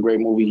Dogs is a great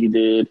movie he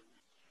did.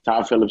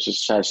 Todd Phillips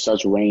just has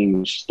such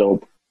range.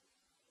 Dope.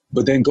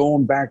 But then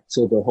going back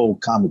to the whole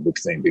comic book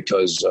thing,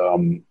 because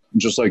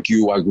just like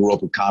you, I grew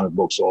up with comic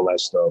books, all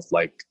that stuff.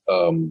 Like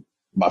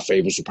my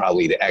favorites were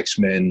probably the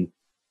X-Men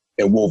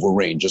and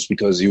Wolverine, just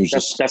because he was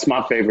that's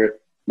my favorite.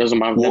 That's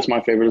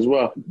my favorite as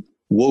well.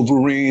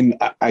 Wolverine,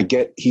 I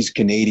get he's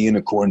Canadian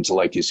according to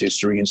like his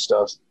history and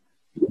stuff,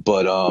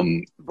 but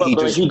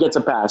he gets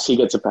a pass. He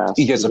gets a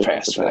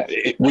pass for that.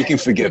 We can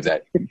forgive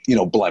that,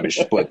 blemish.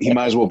 But he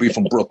might as well be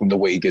from Brooklyn the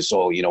way he gets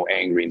all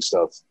angry and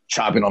stuff,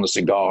 chopping on a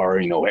cigar.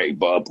 Hey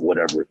bub,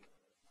 whatever.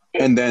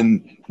 And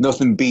then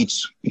nothing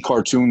beats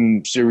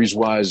cartoon series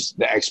wise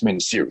the X-Men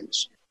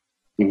series.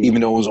 Mm-hmm.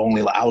 Even though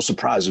I was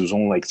surprised it was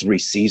only like 3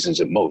 seasons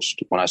at most.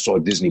 When I saw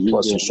Disney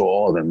Plus and saw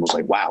all of them, I was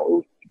like,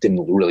 wow, it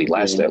didn't really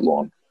last that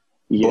long.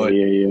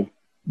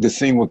 The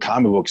thing with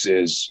comic books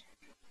is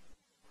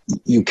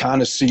you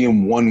kind of see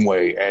him one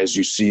way as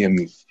you see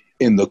him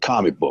in the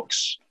comic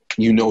books.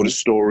 The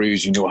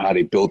stories, how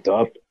they built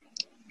up.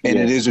 And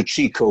it is a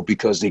cheat code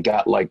because they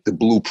got like the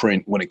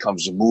blueprint when it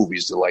comes to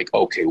movies. They're like,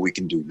 okay, we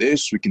can do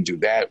this, we can do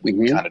that. We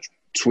can kind of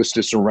twist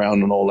this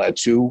around and all that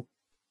too.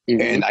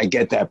 Mm-hmm. And I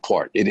get that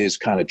part. It is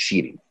kind of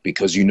cheating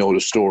because the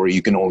story,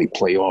 you can only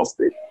play off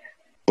it.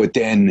 But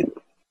then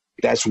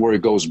that's where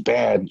it goes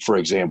bad, for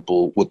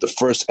example, with the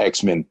first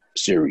X-Men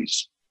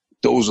series.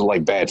 Those are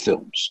like bad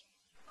films.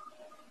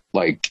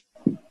 Like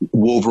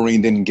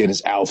Wolverine didn't get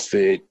his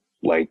outfit.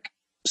 Like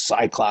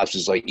Cyclops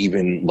is like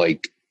even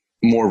like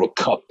more of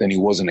a cup than he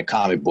was in the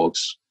comic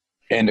books.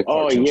 And the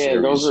Oh cartoon yeah,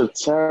 series. those are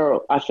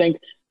terrible. I think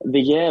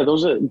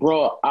those are,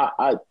 bro.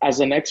 I as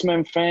an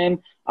X-Men fan,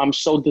 I'm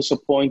so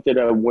disappointed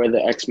at where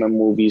the X-Men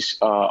movies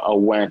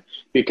went,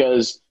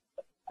 because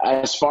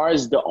as far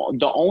as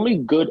the only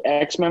good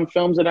X-Men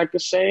films that I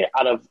could say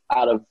out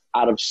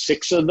of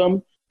six of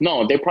them,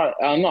 no, they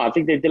probably no, I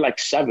think they did like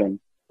 7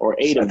 or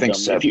 8 of them.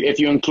 seven. If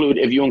you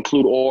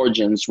include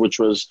Origins, which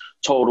was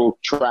total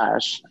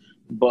trash.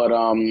 But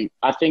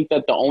I think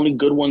that the only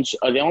good ones,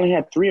 they only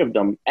had 3 of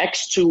them.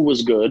 X2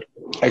 was good.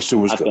 X2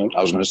 was good. Think.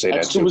 I was going to say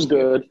that X2 too. was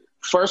good.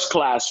 First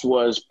Class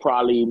was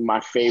probably my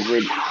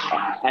favorite,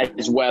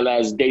 as well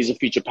as Days of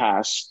Future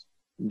Past.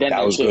 Then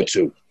That was good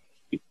too.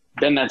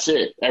 Then that's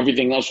it.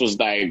 Everything else was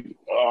like,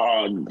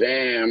 oh,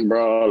 damn,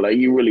 bro. Like,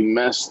 you really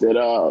messed it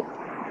up.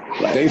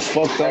 Like, They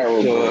fucked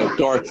up the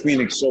Dark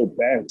Phoenix so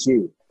bad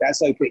too.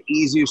 That's like the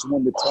easiest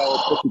one to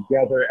tell, put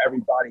together,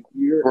 everybody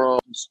here. Bro.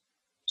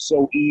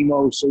 So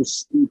emo, so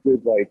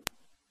stupid. Like,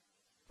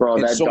 bro,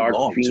 it's that so Dark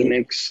long,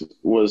 Phoenix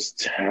was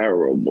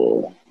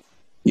terrible.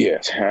 yeah.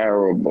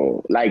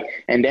 Terrible. Like,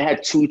 and they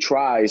had 2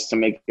 tries to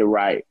make it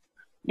right.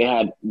 They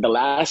had The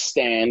Last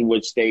Stand,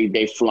 which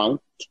they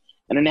flunked.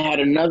 And then they had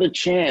another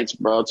chance,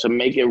 bro, to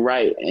make it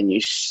right, and you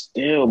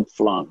still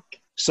flunked.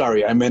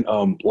 Sorry, I meant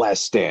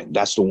Last Stand.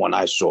 That's the one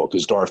I saw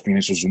because Dark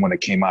Phoenix was the one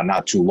that came out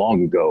not too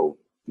long ago.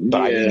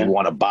 But I didn't even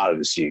want to bother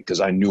to see it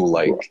because I knew,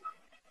 like...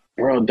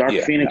 Bro, Dark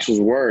Phoenix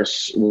was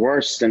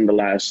worse than The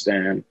Last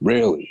Stand.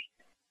 Really?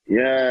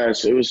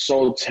 Yes, it was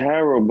so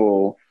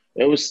terrible.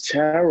 It was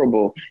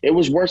terrible. It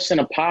was worse than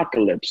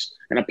Apocalypse,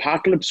 and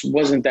Apocalypse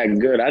wasn't that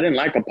good. I didn't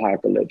like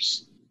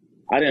Apocalypse.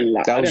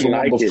 That was the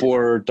one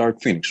before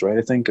Dark Phoenix, right?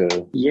 I think.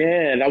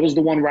 Yeah, that was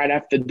the one right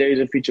after Days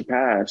of Future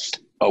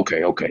Past. Okay,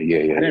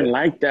 yeah. I didn't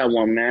like that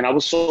one, man. I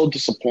was so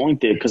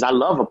disappointed because I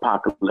love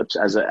Apocalypse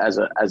as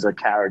a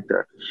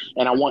character,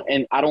 and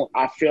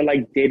I feel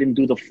like they didn't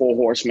do the 4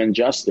 Horsemen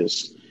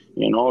justice.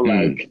 You know,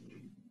 like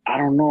I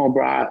don't know,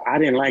 bro. I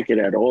didn't like it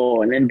at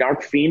all. And then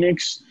Dark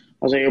Phoenix,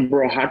 I was like,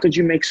 bro, how could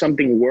you make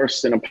something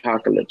worse than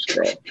Apocalypse,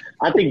 bro?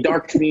 I think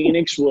Dark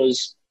Phoenix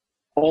was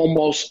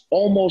almost.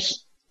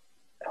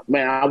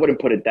 Man, I wouldn't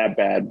put it that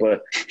bad,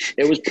 but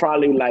it was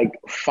probably like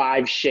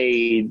 5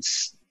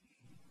 shades,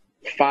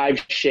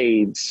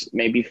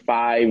 maybe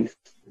 5,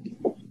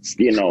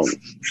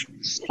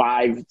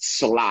 5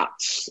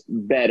 slots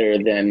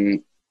better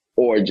than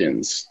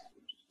Origins.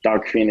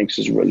 Dark Phoenix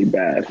is really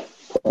bad.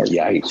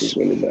 Phoenix is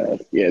really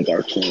bad. Yeah,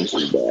 Dark Phoenix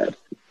is bad.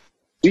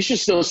 You should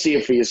still see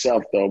it for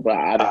yourself, though, but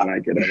I don't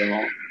like it at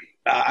all.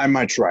 I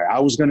might try. I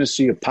was going to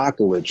see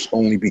Apocalypse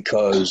only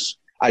because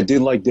I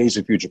did like Days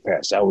of Future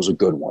Past. That was a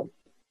good one.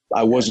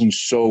 I wasn't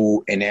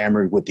so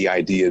enamored with the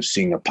idea of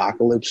seeing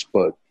Apocalypse,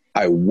 but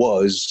I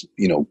was,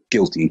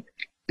 guilty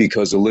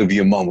because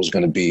Olivia Munn was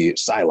going to be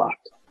Psylocke.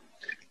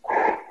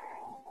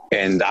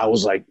 And I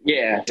was like,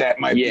 that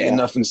might be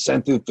enough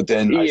incentive. But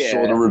then I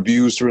saw the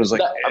reviews for it. I was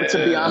like,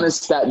 to be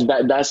honest,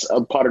 that's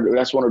a part of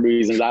that's one of the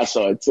reasons I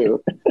saw it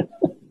too.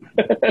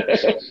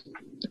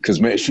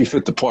 Because man, she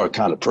fit the part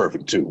kind of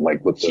perfect too,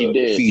 like with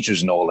the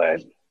features and all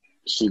that.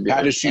 She did.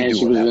 How did she do? And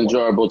she was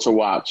enjoyable to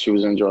watch.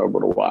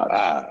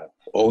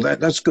 Oh,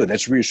 that's good.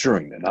 That's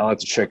reassuring. Then I'll have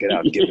to check it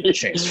out and give it a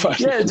chance.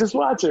 Yeah, just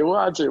watch it. Ooh,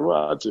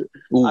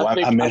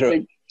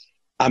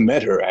 I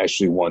met her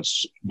actually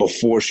once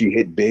before she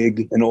hit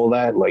big and all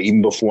that. Like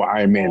even before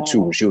Iron Man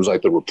 2, when she was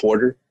like the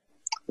reporter.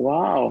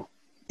 Wow.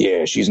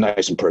 Yeah, she's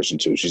nice in person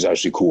too. She's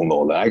actually cool and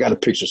all that. I got a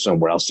picture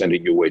somewhere. I'll send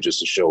it your way just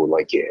to show.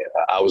 Like, yeah,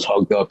 I was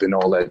hugged up and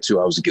all that too.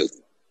 I was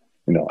guilty.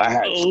 I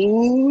had.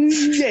 Oh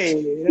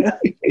yeah.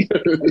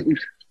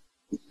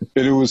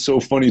 And it was so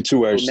funny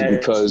too, actually,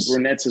 because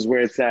brunettes is where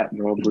it's at,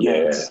 bro.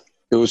 Brunettes.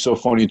 Yeah, it was so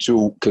funny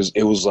too because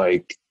it was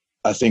like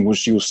I think when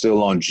she was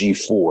still on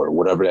G4,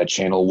 whatever that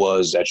channel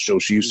was, that show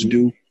she used to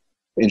do,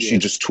 and she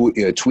just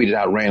tweeted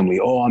out randomly,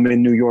 "Oh, I'm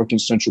in New York in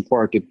Central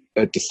Park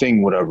at the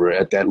thing, whatever,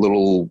 at that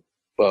little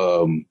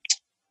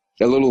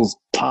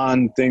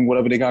pond thing,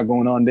 whatever they got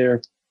going on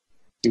there."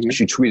 Mm-hmm.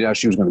 She tweeted out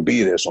she was going to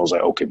be there, so I was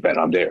like, "Okay, bet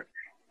I'm there."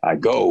 I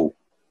go.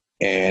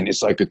 And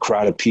it's like a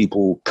crowd of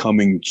people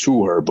coming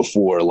to her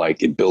before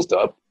like it built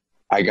up.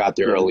 I got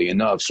there early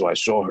enough, so I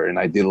saw her and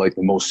I did like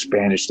the most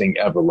Spanish thing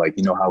ever. Like,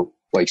 you know how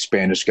like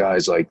Spanish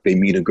guys, like they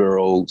meet a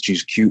girl,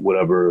 she's cute,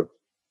 whatever,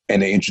 and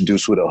they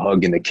introduce with a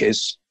hug and a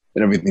kiss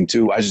and everything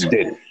too. I just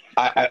did it.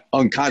 I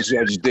unconsciously,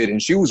 I just did it.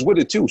 And she was with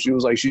it too. She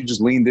was like, she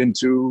just leaned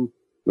into,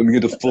 let me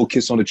get the full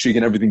kiss on the cheek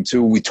and everything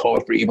too. We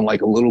talked for even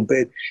like a little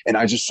bit. And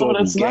I just saw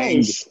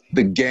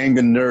the gang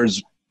of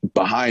nerds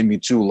behind me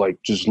too,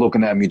 like just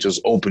looking at me, just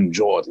open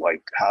jawed,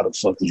 like how the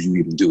fuck did you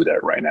even do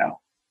that right now?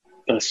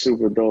 That's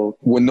super dope.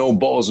 With no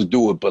balls to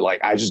do it, but like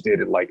I just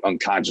did it like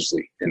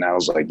unconsciously, and I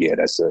was like, yeah,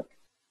 that's a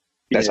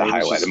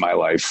highlight of my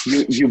life.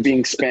 You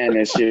being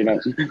Spanish,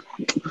 And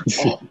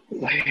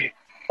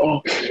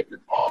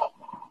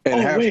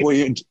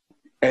halfway,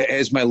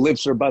 as my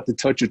lips are about to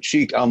touch her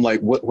cheek, I'm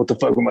like, what the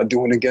fuck am I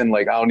doing again?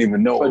 Like, I don't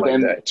even know. But like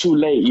then that. Too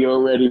late, you're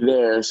already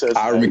there. So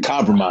I already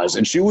compromised.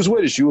 And she was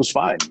with it. She was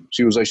fine.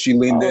 She was like, she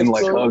leaned in,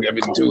 like, hug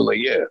everything too. Like,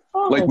 yeah.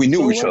 Like, we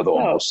knew each other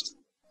almost.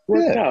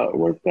 worked out. It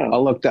worked I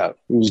out. lucked out.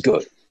 It was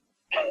good.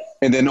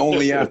 And then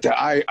only after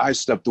I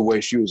stepped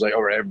away, she was like,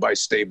 all right, everybody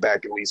stay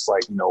back at least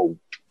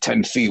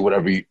 10 feet,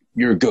 whatever.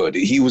 You're good.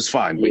 He was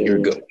fine, but you're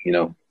good.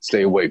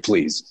 Stay away,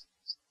 please.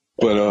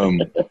 But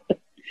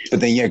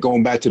then,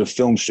 going back to the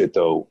film shit,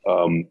 though,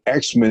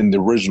 X-Men, the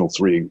original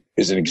 3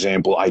 is an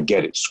example. I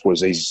get it.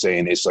 Scorsese's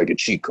saying it's like a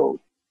cheat code,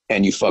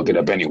 and you fuck it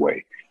up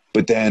anyway.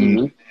 But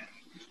then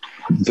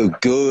the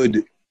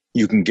good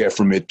you can get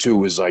from it,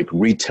 too, is like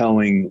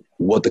retelling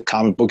what the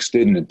comic books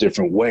did in a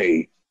different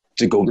way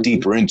to go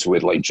deeper into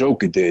it, like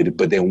Joker did.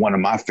 But then one of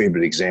my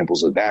favorite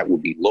examples of that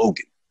would be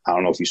Logan. I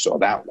don't know if you saw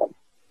that one.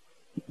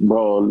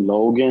 Bro,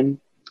 Logan,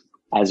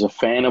 as a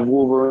fan of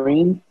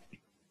Wolverine,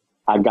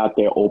 I got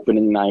there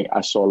opening night.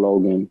 I saw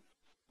Logan.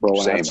 Bro,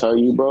 when I tell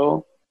you,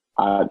 bro,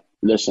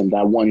 listen,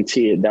 that one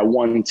tear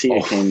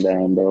came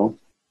down, bro.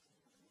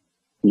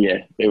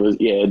 Yeah,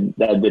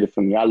 that did it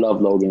for me. I love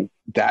Logan.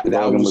 That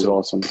was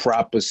awesome.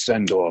 Proper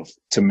send-off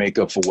to make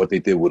up for what they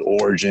did with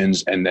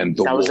Origins and then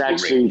the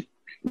Wolverine.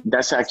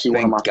 That's actually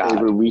one of my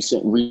favorite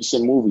recent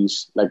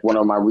movies. Like one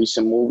of my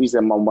recent movies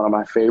and one of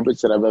my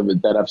favorites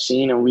that I've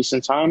seen in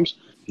recent times.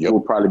 It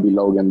will probably be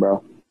Logan,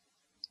 bro.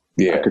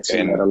 Yeah, I could see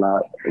that a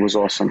lot. It was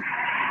awesome.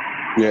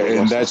 Yeah,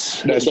 and that's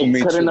for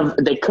me too.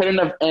 They couldn't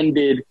have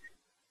ended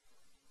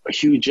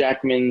Hugh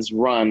Jackman's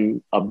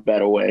run a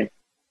better way.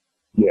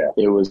 Yeah,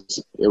 it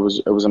was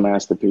a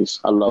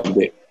masterpiece. I loved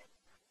it.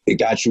 It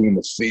got you in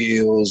the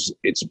feels.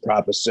 It's a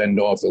proper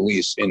send-off, at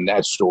least in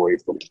that story,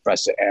 for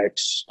Professor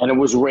X. And it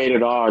was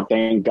rated R,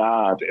 thank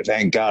God.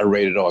 Thank God,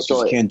 rated R.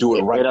 So you can't do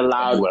it right. It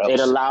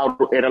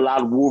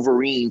allowed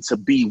Wolverine to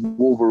be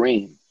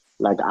Wolverine.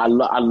 Like, I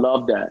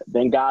love that.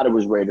 Thank God it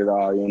was rated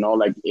R,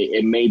 Like,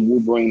 it made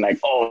Wolverine like,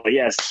 oh,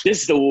 yes,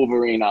 this is the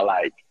Wolverine I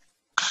like.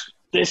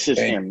 This is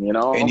him,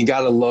 And you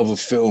got to love a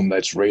film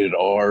that's rated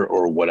R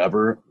or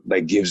whatever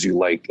that gives you,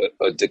 like,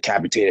 a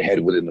decapitated head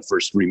within the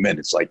first 3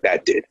 minutes, like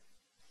that did.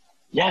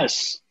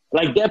 Yes.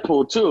 Like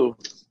Deadpool, too.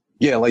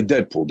 Yeah, like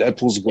Deadpool.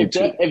 Deadpool's good,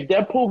 too. If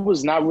Deadpool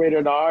was not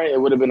rated R,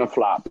 it would have been a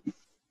flop.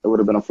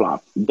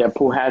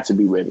 Deadpool had to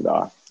be rated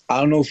R. I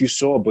don't know if you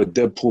saw, but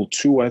Deadpool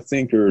 2, I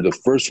think, or the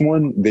first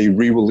one, they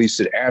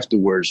re-released it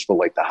afterwards for,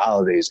 like, the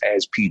holidays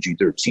as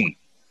PG-13.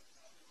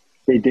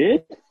 They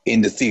did?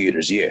 In the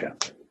theaters, yeah.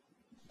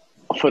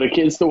 For the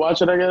kids to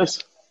watch it, I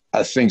guess?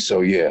 I think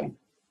so, yeah.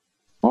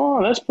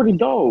 Oh, that's pretty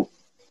dope.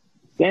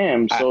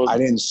 Damn. So I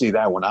didn't see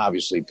that one,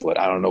 obviously, but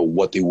I don't know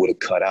what they would have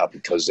cut out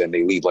because then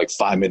they leave like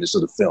 5 minutes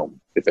of the film,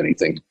 if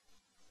anything,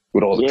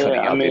 with all the cutting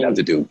out they'd have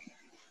to do.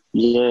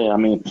 Yeah, I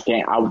mean,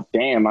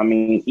 damn. I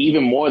mean,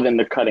 even more than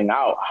the cutting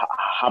out,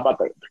 how about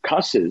the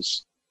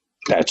cusses?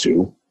 That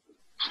too.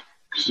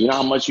 You know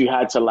how much you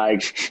had to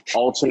like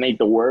alternate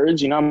the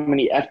words? You know how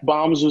many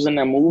F-bombs was in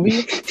that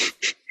movie?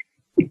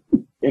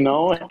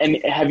 And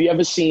have you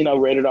ever seen a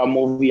rated R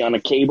movie on a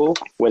cable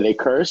where they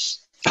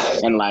curse?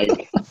 And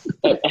like,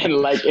 and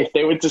like, if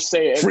they were to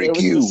say,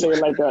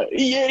 like a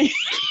yeah,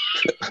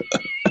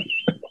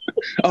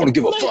 I don't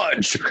give a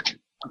fudge.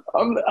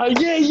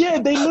 Yeah.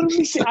 They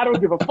literally say, "I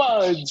don't give a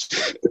fudge."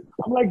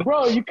 I'm like,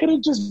 bro, you could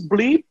have just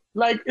bleep.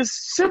 Like,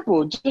 it's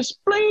simple. Just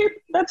bleep.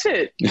 That's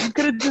it. You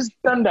could have just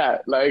done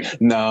that. Like,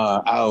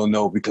 nah, I don't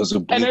know because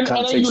of bleep. And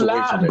then you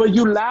laugh, but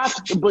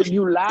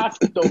you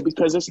laughed though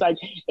because it's like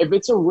if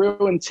it's a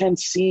real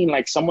intense scene,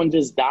 like someone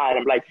just died.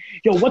 I'm like,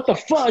 yo, what the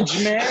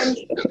fudge, man?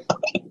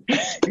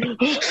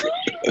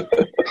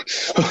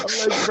 I'm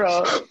like,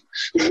 bro,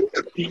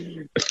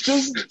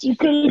 you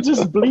could have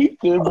just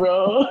bleeped it,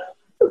 bro.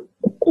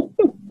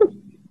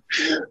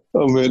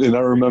 Oh man, and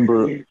I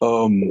remember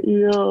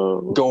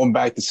going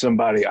back to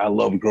somebody I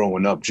loved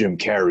growing up, Jim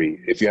Carrey.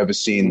 If you ever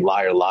seen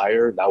Liar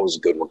Liar, that was a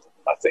good one,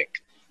 I think.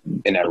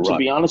 In that run. To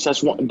be honest,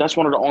 that's one of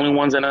the only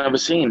ones I've ever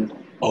seen.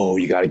 Oh,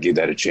 you got to give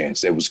that a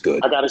chance. It was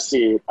good. I gotta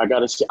see it. I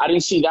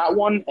didn't see that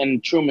one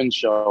and Truman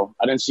Show.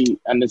 I didn't see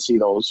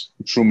those.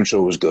 Truman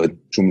Show was good.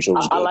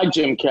 I like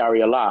Jim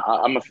Carrey a lot.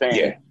 I'm a fan.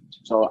 Yeah.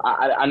 So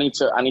I need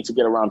to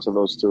get around to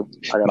those two.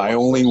 My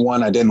only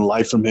one I didn't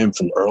like from him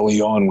from early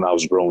on when I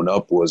was growing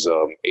up was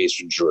Ace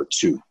Ventura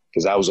 2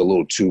 because I was a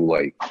little too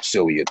like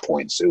silly at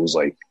points. It was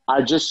like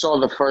I just saw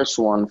the first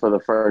one for the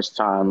first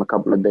time a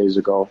couple of days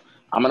ago.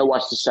 I'm gonna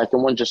watch the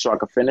second one just so I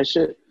can finish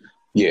it.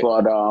 Yeah,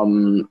 but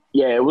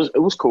it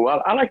was cool.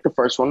 I liked the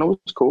first one. It was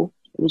cool.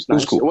 It was nice. It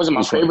was cool. It wasn't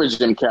my favorite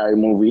Jim Carrey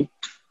movie,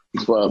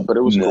 but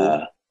it was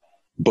cool.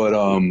 But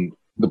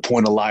the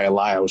point of Liar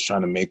Liar I was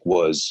trying to make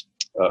was.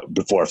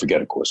 Before I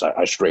forget, of course,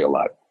 I stray a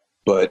lot.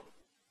 But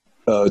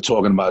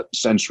talking about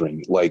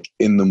censoring, like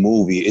in the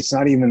movie, it's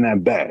not even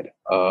that bad.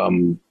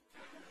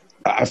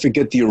 I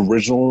forget the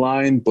original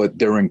line, but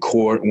they're in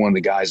court. One of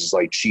the guys is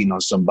like cheating on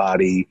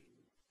somebody.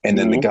 And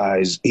then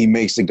he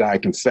makes the guy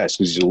confess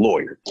because he's a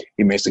lawyer.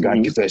 He makes the guy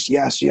confess,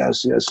 yes.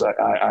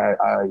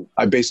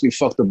 I basically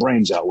fucked the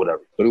brains out,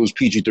 whatever. But it was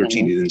PG-13.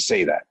 He didn't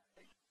say that.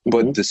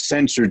 But the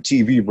censored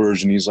TV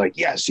version, he's like,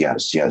 yes,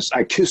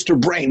 I kissed her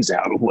brains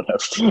out or whatever.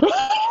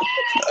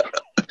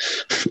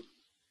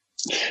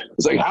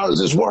 It's like, how does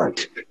this work?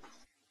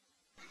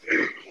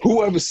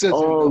 Whoever says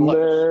Oh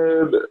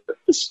man!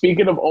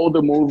 Speaking of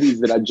older movies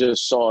that I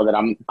just saw, that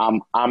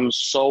I'm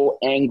so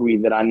angry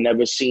that I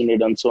never seen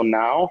it until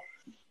now.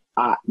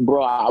 I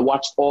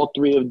watched all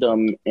three of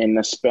them in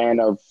the span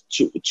of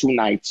two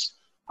nights.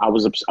 I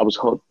was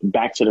hooked.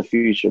 Back to the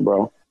Future,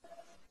 bro.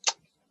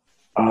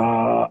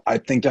 I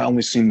think I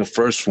only seen the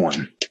first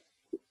one.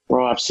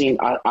 Bro,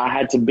 I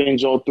had to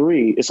binge all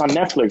three. It's on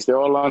Netflix. They're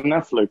all on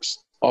Netflix.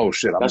 Oh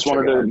shit! That's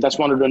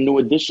one of the new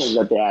additions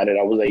that they added.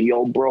 I was like,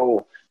 yo,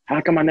 bro,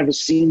 how come I never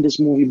seen this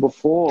movie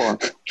before?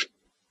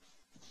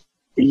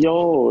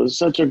 Yo, it's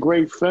such a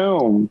great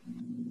film.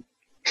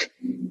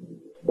 Awesome.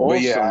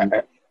 But yeah,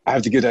 I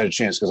have to give that a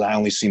chance because I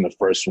only seen the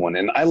first one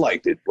and I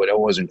liked it, but I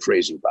wasn't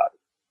crazy about it.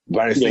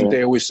 But I think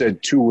they always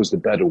said 2 was the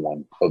better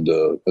one of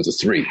the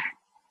 3.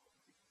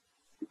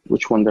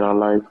 Which one did I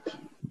like?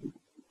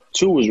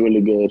 2 was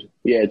really good.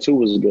 Yeah, 2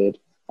 was good.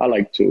 I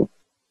like 2.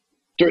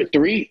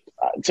 3,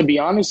 to be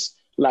honest,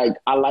 like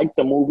I like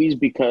the movies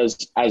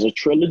because as a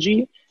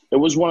trilogy, it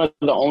was one of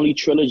the only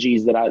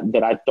trilogies that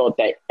I thought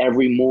that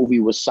every movie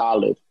was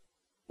solid.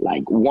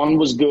 Like 1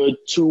 was good,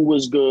 2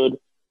 was good,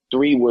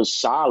 3 was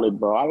solid,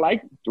 bro. I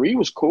like 3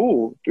 was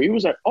cool. 3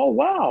 was like, oh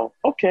wow,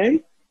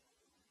 okay.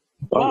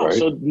 Wow, right.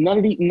 So none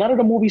of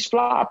the movies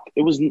flopped.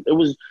 It was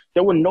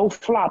there were no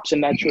flops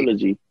in that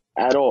trilogy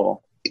at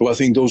all. Well, I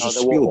think those are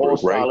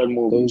Spielberg, right? Solid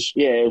movies.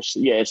 Yeah,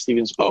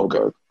 Steven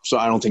Spielberg. Okay. So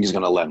I don't think he's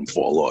gonna let him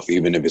fall off,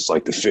 even if it's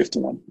like the 5th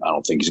one. I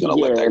don't think he's gonna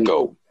let that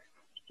go.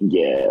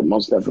 Yeah,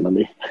 most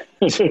definitely.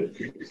 But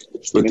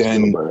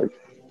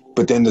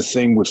then the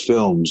thing with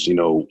films, you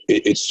know,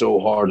 it's so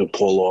hard to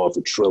pull off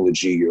a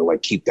trilogy or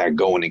like keep that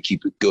going and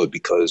keep it good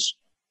because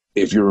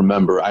if you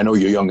remember, I know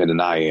you're younger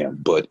than I am,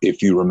 but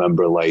if you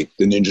remember like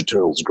the Ninja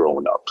Turtles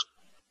growing up,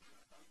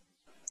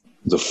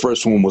 the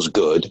first one was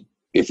good.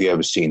 If you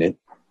ever seen it,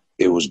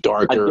 it was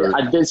darker.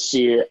 I did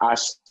see it. I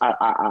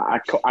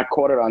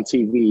caught it on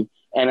TV,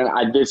 and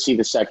I did see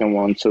the second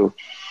one too.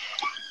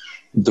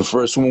 The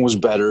first one was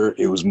better.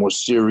 It was more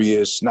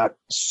serious, not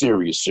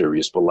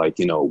serious, but like,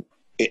 you know,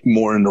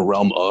 more in the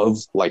realm of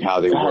like how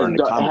they were in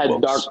the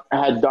comic books.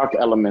 Had dark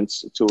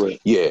elements to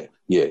it. Yeah.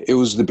 It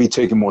was to be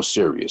taken more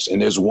serious.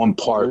 And there's one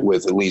part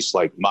with at least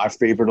like my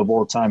favorite of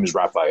all time is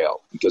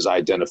Raphael because I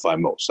identify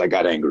most. I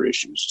got anger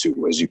issues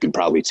too, as you can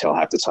probably tell.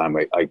 Half the time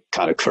I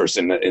kind of curse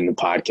in the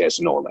podcast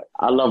and all that.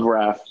 I love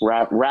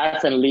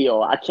Raph and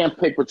Leo. I can't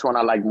pick which one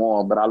I like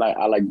more, but I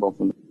like both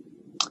of them.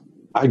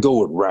 I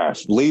go with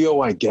Raph. Leo,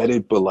 I get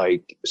it, but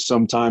like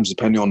sometimes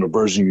depending on the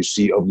version you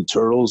see of the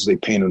Turtles, they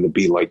paint him to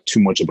be like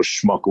too much of a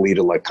schmuck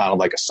leader, like kind of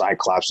like a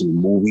Cyclops in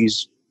the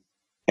movies.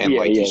 And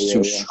he's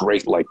too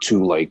straight, like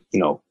too like, you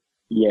know.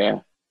 Yeah.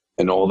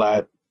 And all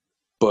that.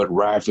 But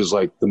Raph is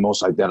like the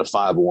most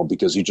identifiable one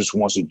because he just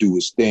wants to do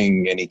his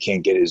thing and he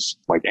can't get his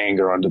like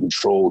anger under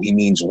control. He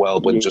means well,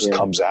 but it just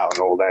comes out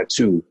and all that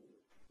too.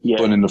 Yeah.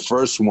 But in the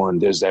first one,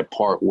 there's that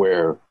part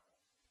where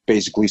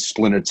basically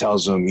Splinter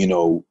tells him, you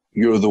know,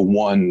 you're the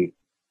one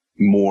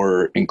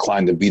more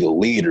inclined to be the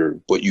leader,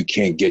 but you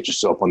can't get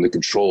yourself under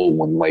control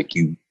when like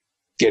you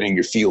get in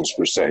your feels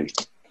per se.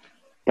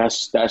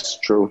 That's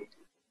true.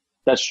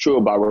 That's true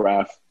about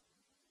Raph.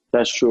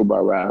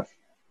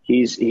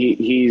 He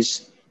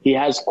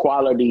has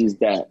qualities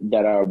that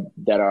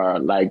are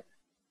like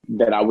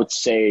that I would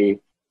say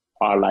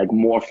are like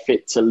more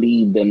fit to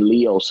lead than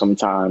Leo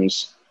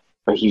sometimes,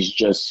 but he's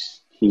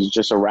just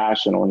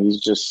irrational. He's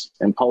just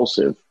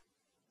impulsive.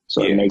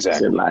 So it makes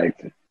it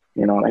like,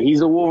 you know, like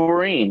he's a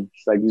Wolverine.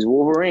 It's like he's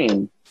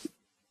Wolverine.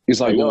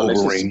 He's like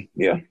Wolverine.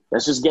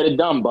 Let's just get it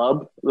done,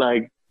 bub.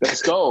 Like,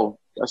 let's go.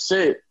 That's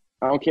it.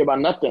 I don't care about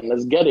nothing.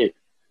 Let's get it.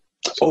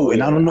 So,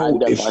 and I don't know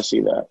if I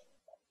see that.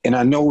 And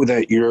I know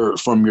that you're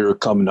from your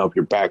coming up,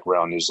 your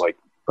background is like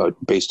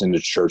based in the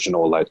church and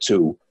all that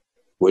too,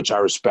 which I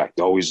respect.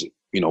 I always,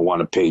 you know, want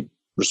to pay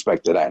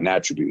respect to that and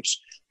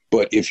attributes.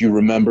 But if you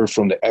remember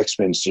from the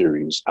X-Men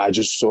series, I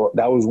just saw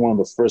that was one of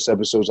the first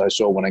episodes I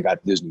saw when I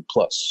got Disney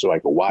Plus, so I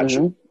could watch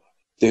it.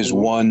 There's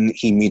one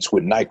he meets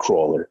with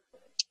Nightcrawler,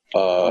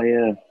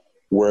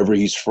 wherever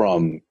he's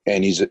from,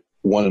 and he's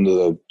one of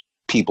the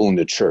people in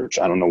the church.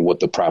 I don't know what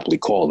to properly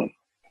call him.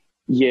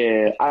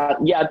 Yeah, I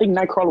think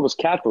Nightcrawler was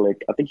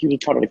Catholic. I think he was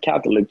part of the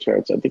Catholic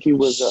Church. I think he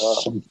was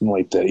something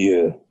like that.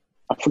 Yeah,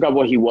 I forgot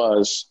what he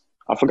was.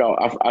 I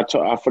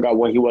forgot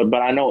what he was,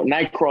 but I know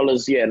Nightcrawler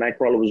was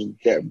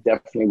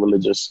definitely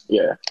religious.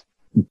 Yeah.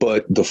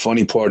 But the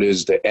funny part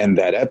is the end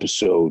that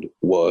episode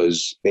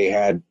was they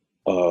had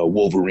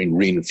Wolverine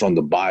reading from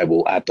the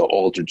Bible at the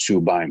altar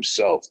too by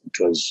himself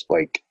because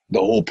like the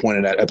whole point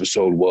of that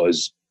episode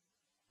was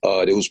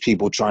there was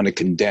people trying to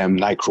condemn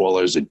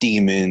Nightcrawler as a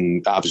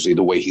demon, obviously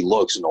the way he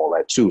looks and all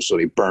that too. So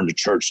they burned the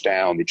church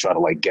down. They try to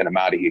like get him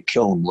out of here,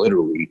 kill him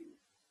literally.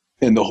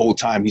 And the whole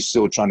time he's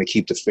still trying to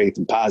keep the faith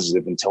and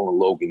positive and telling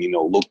Logan, you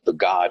know, look to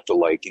God for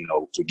like, you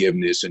know,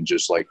 forgiveness and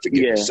just like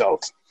forgive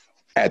yourself.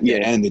 At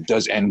the end, it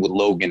does end with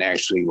Logan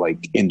actually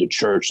like in the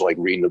church, like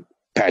reading the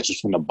passages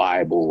from the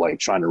Bible, like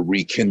trying to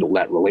rekindle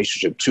that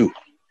relationship too.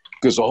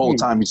 Because the whole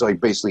time he's like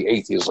basically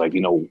atheist, like,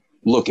 you know,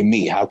 look at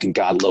me. How can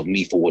God love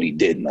me for what he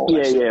did and all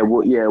that stuff?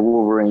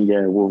 Wolverine.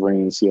 Yeah,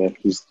 Wolverine's. Yeah,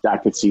 I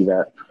could see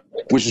that.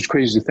 Which is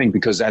crazy to think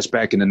because that's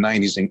back in the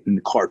 90s in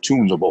the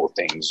cartoons of all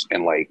things.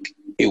 And like,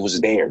 it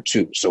was there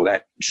too. So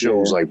that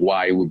shows like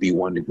why it would be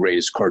one of the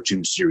greatest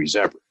cartoon series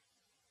ever.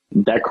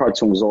 That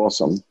cartoon was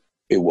awesome.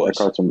 It was.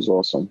 That cartoon was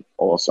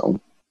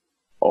awesome.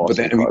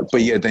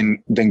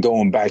 Then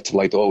going back to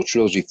like the whole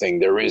trilogy thing,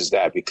 there is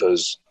that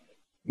because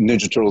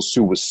Ninja Turtles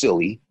 2 was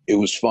silly. It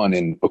was fun.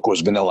 And of course,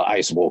 Vanilla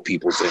Ice of all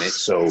people's in it.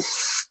 So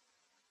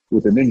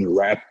with the ninja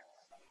rap.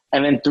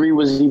 And then 3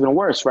 was even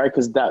worse, right?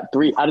 Because that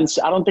 3, I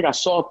don't think I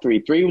saw 3.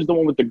 3 was the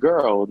one with the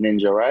girl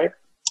ninja, right?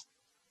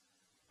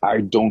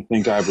 I don't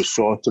think I ever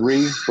saw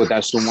 3, but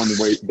that's the one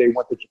where they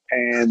went to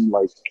Japan,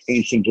 like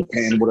ancient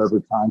Japan, whatever,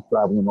 time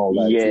travel and all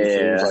that. Yeah. Too. So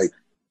it was like,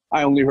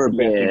 I only heard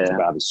bad things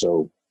about it.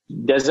 So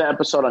there's an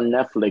episode on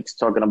Netflix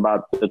talking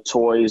about the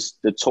toys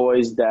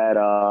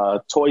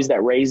that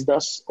raised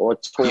us, or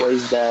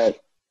toys that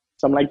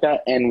something like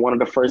that. And one of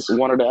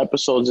the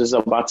episodes is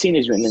about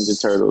Teenage Mutant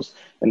Ninja Turtles,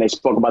 and they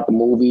spoke about the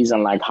movies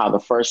and like how the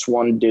first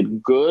one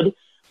did good,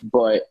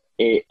 but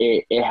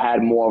it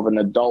had more of an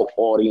adult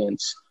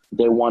audience.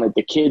 They wanted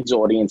the kids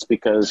audience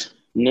because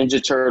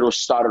Ninja Turtles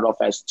started off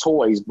as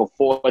toys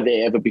before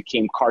they ever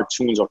became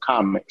cartoons or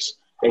comics.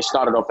 They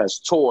started off as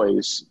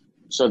toys.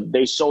 So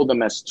they sold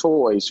them as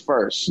toys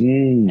first.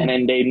 And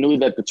then they knew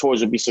that the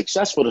toys would be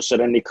successful. So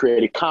then they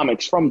created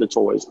comics from the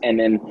toys and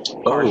then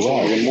cartoons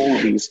and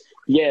movies.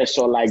 Yeah.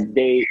 So like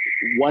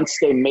once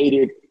they made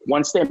it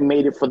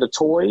for the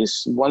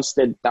toys,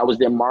 that was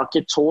their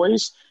market,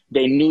 toys,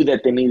 they knew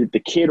that they needed the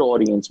kid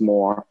audience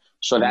more.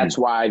 So that's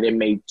why they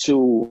made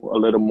 2 a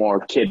little more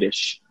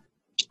kiddish.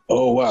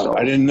 Oh, wow. So,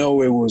 I didn't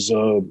know it was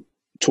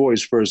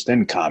toys first,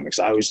 then comics.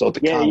 I always thought the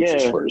comics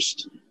was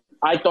first.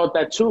 I thought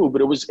that too, but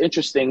it was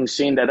interesting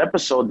seeing that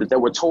episode that there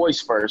were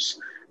toys first.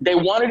 They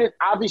wanted it.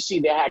 Obviously,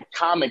 they had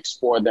comics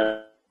for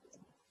them.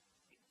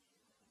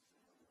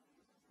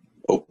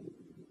 Oh.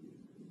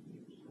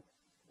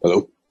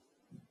 Hello?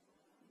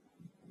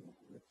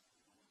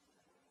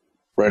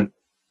 Brent?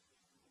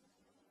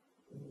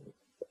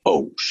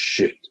 Oh,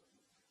 shit.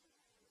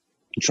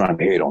 I'm trying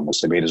to hate on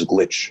this. They made us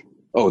glitch.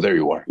 Oh, there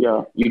you are.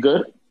 Yeah. You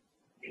good?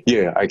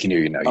 Yeah, I can hear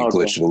you now. You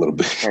glitched a little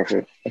bit.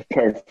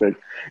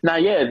 Perfect. Now,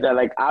 yeah, that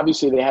like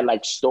obviously they had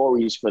like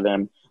stories for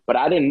them, but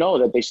I didn't know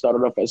that they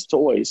started off as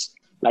toys.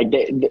 Like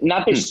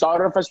they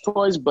started off as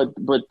toys, but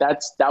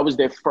that was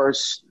their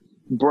first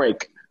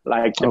break.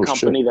 Like the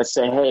company that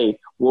said, "Hey,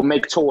 we'll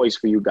make toys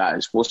for you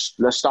guys.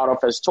 Let's start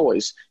off as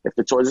toys. If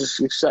the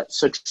toys are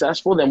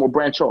successful, then we'll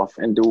branch off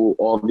and do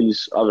all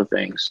these other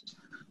things."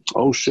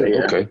 Oh shit! So,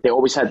 yeah, okay. They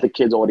always had the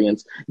kids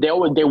audience. They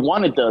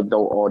wanted the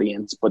adult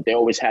audience, but they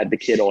always had the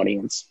kid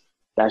audience.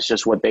 That's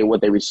just what they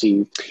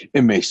received.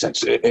 It makes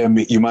sense. I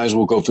mean, you might as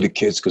well go for the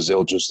kids because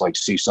they'll just like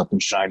see something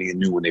shiny and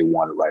new when they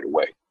want it right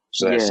away.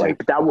 So that's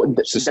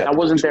that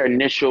wasn't their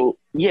initial.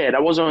 Yeah,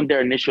 that wasn't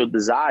their initial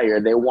desire.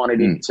 They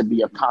wanted it to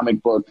be a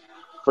comic book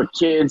for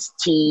kids,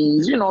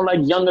 teens, like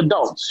young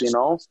adults,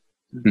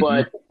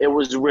 But it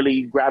was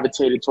really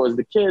gravitated towards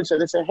the kids. So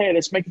they said, "Hey,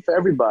 let's make it for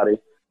everybody,"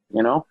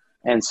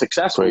 and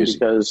successful. Crazy.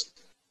 Because,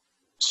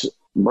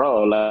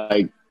 bro,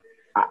 like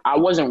I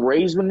wasn't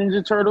raised with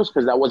Ninja Turtles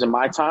because that wasn't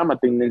my time. I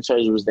think Ninja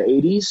Turtles was the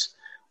 80s,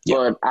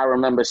 but I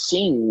remember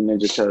seeing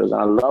Ninja Turtles and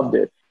I loved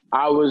it.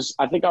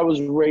 I think I was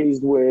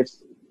raised with,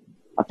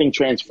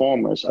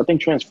 Transformers. I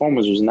think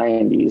Transformers was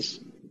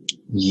 90s.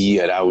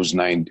 Yeah, that was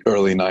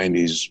early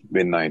 90s,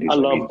 mid 90s.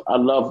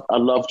 I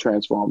love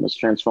Transformers.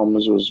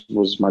 Transformers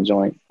was my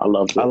joint. I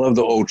loved it. I love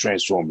the old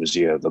Transformers.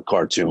 Yeah, the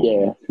cartoon.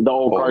 Yeah, the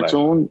old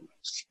cartoon. That.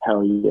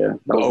 Hell yeah,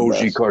 the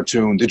OG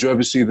cartoon. Did you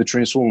ever see the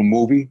Transformer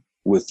movie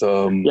with?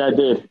 Yeah, I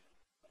did.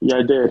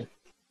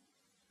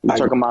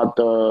 You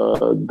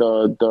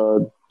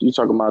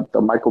talking about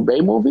the Michael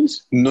Bay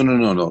movies? No.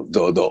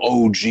 The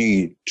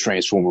OG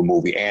Transformer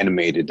movie,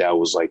 animated. That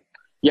was like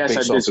yes,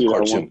 I did see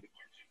that one.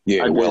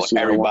 Yeah, well,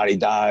 everybody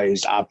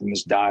dies.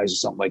 Optimus dies or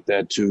something like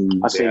that too.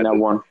 I seen that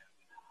one.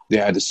 They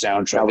had the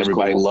soundtrack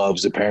everybody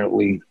loves.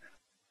 Apparently,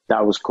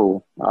 that was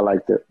cool. I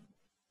liked it.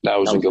 That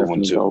was a good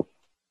one too. Dope.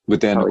 But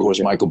then, of course,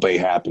 Michael Bay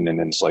happened, and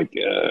then it's like,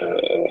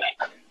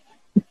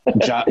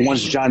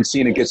 once John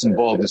Cena gets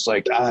involved, it's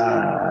like,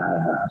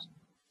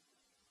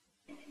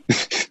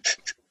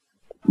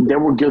 There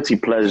were guilty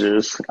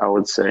pleasures, I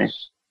would say.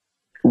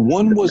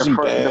 One wasn't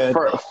bad.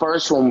 The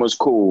first one was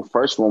cool.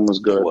 First one was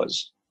good. It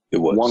was.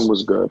 One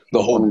was good.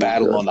 The whole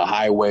battle on the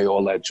highway,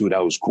 all that too,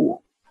 that was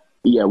cool.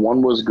 Yeah,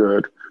 one was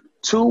good.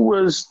 Two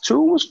was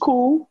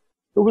cool.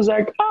 It was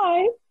like, all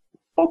right,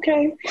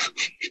 okay,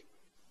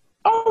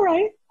 all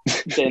right.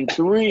 Then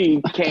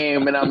 3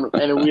 came,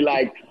 and we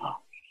like,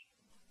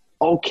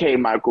 okay,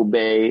 Michael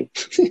Bay,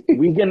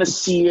 we're gonna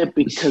see it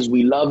because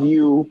we love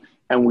you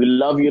and we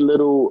love your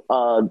little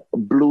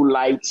blue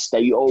lights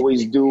that you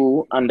always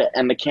do on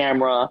the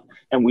camera,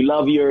 and we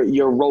love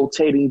your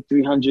rotating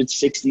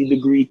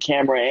 360-degree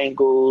camera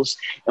angles,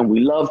 and we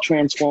love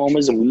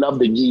Transformers, and we love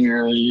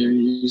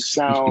the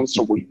sound.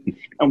 So we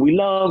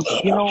love,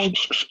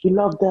 we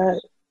love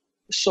that.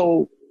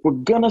 So we're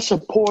gonna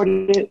support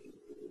it,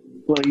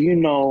 but let us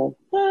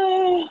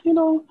We're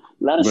know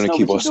gonna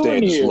keep what our you're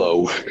doing standards here.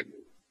 low.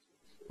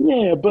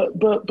 Yeah,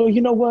 but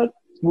you know what?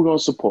 We're gonna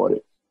support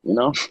it.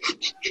 Your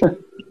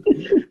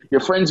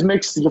friend's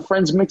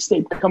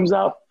mixtape comes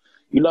out.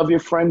 You love your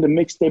friend. The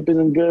mixtape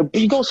isn't good,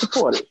 but you go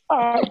support it. All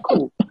right,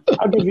 cool.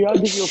 I'll give you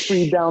a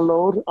free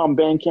download on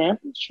Bandcamp.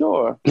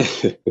 Sure.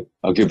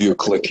 I'll give you a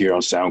click here on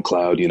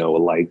SoundCloud. A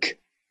like.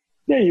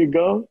 There you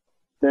go.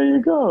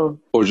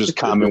 Or just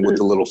comment with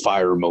the little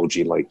fire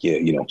emoji, like,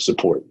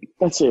 support.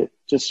 That's it.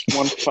 Just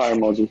one fire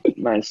emoji.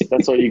 Nice.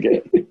 That's all you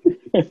get.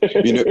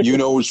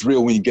 It's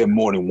real when you get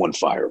more than one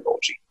fire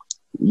emoji.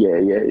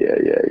 Yeah.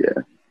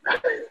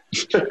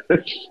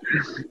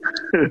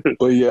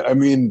 But yeah, I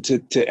mean,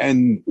 to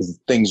end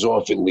things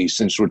off, at least,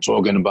 since we're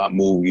talking about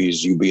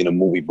movies, you being a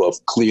movie buff,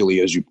 clearly,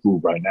 as you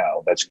prove right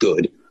now, that's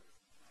good.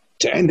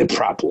 To end it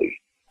properly,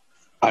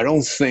 I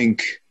don't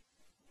think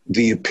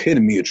the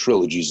epitome of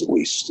trilogies, at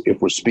least,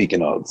 if we're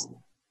speaking of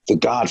The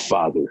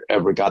Godfather,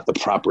 ever got the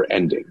proper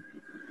ending.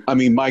 I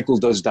mean, Michael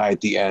does die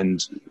at the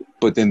end,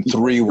 but then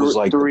 3 was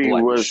like three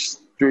was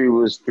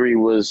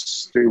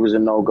a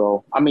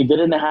no-go. I mean,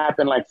 didn't it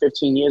happen like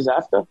 15 years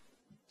after?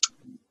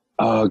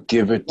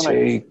 Give or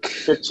take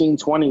 15,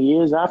 20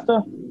 years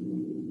after?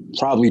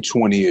 Probably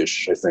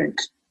 20-ish, I think.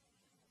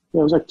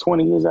 Yeah, it was like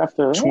 20 years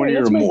after. 20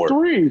 or more.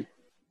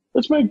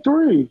 Let's make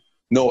 3.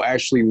 No,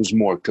 actually it was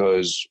more,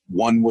 because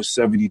 1 was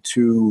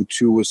 72,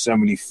 2 was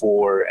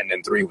 74, and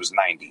then 3 was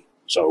 90.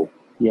 So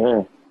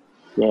yeah,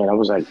 that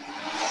was like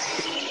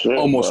shit,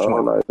 almost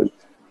 20.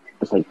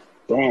 It's like,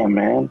 damn,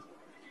 man.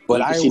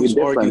 But I always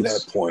argue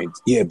that point.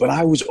 Yeah, but I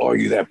always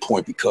argue that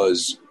point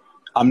because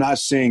I'm not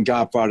saying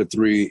Godfather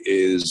 3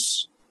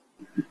 is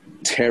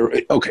terrible.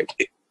 Okay,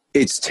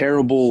 it's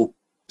terrible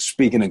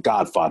speaking of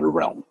Godfather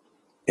realm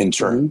in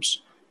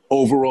terms.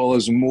 Overall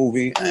as a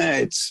movie,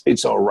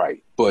 it's all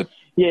right. But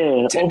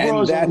yeah,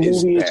 overall as a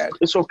movie, bad.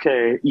 It's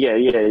okay.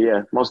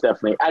 Yeah, most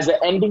definitely. As an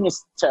ending,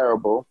 it's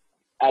terrible.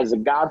 As a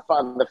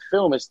Godfather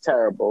film, it's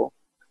terrible.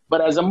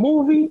 But as a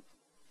movie,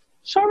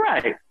 it's all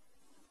right.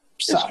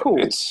 It's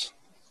cool.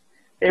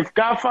 If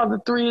Godfather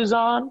 3 is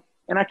on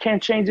and I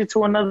can't change it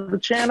to another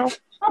channel,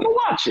 I'm going to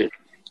watch it.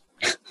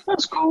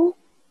 That's cool.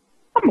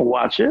 I'm going to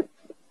watch it.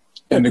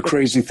 And the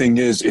crazy thing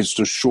is, it's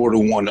the shorter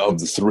one of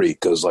the 3,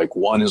 because like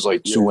 1 is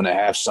like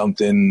 2.5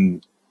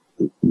 something.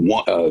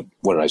 What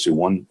did I say?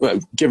 1?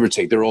 Give or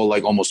take. They're all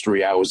like almost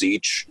 3 hours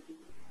each.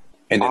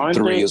 And then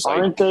 3 is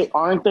like...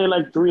 Aren't they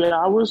like 3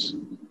 hours?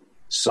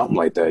 Something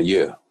like that,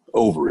 yeah.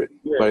 Over it.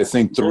 Yeah. But I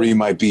think 3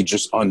 might be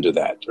just under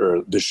that,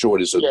 or the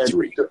shortest of the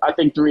 3. I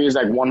think 3 is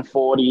like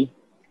 140,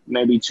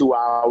 maybe 2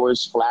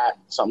 hours flat,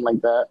 something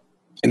like that.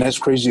 And that's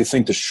crazy to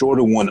think, the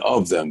shorter one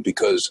of them,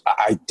 because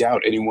I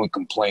doubt anyone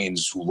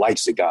complains who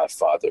likes The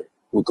Godfather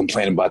will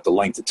complain about the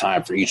length of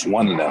time for each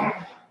one of them.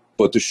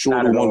 But the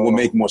shorter one will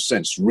make more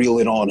sense. Reel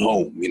it on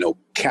home,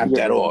 cap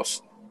that off.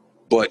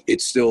 But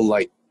it's still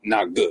like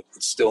not good.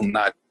 It's still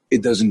not,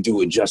 it doesn't do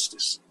it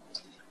justice.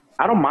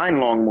 I don't mind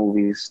long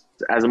movies.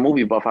 As a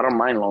movie buff, I don't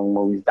mind long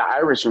movies. The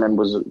Irishman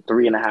was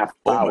 3.5 hours.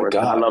 Oh my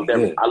God,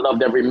 I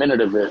loved every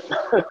minute of it.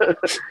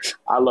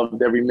 I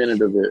loved every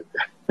minute of it.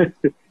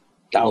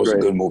 That was a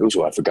good movie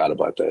too. I forgot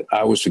about that.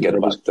 I always forget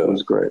about that. It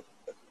was great.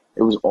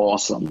 It was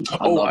awesome.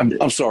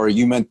 I'm sorry.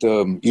 You meant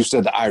you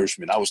said The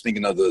Irishman. I was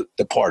thinking of The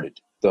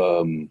Departed,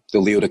 the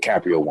Leo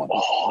DiCaprio one.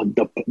 Oh,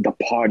 The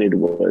Departed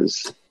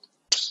was...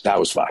 That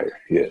was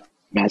fire. Yeah.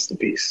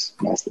 Masterpiece.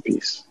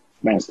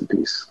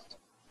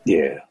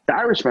 Yeah. The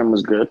Irishman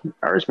was good.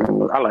 I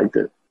liked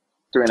it.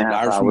 3.5 hours. The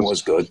Irishman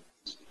was good.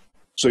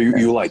 So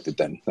you liked it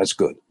then. That's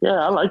good. Yeah,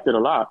 I liked it a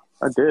lot.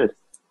 I did.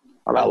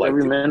 I liked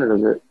every minute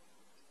of it.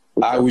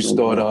 I always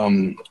thought,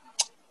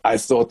 I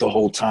thought the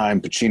whole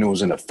time Pacino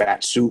was in a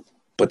fat suit,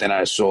 but then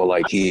I saw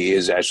like he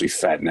is actually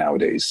fat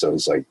nowadays. So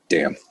it's like,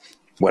 damn,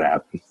 what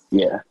happened?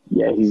 Yeah,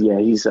 he's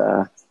gained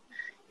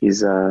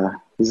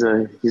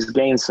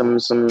some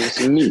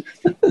meat.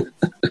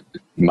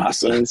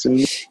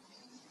 Masa.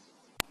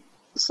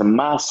 Some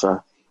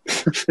masa.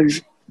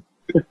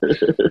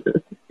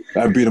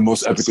 That'd be the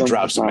most epic of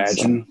drops.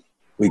 Imagine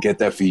we get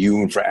that for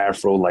you and for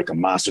Afro, like a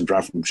masa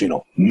drop from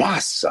Pacino.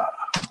 Masa.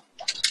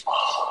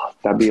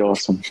 That'd be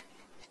awesome.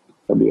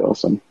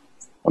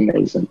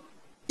 Amazing.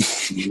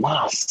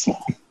 Masa.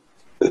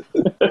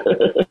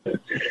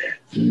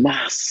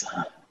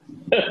 Masa.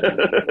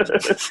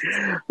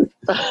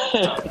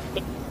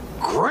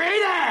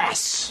 Great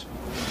ass!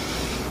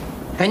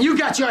 And you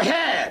got your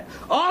head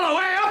all the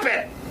way up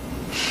it!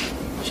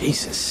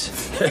 Jesus.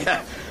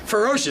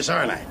 Ferocious,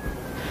 aren't I?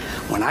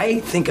 When I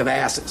think of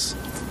asses,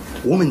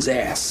 woman's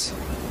ass,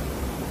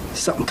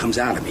 something comes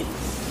out of me.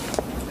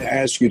 I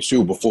ask you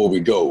too before we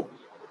go.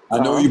 I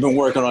know you've been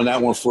working on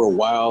that one for a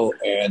while,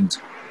 and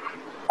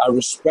I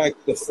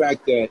respect the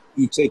fact that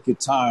you take your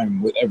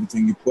time with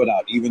everything you put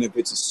out, even if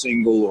it's a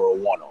single or a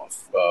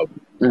one-off,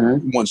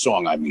 one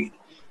song, I mean.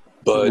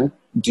 But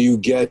do you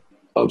get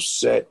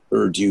upset,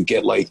 or do you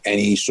get like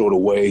any sort of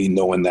way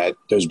knowing that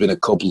there's been a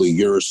couple of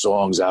your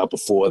songs out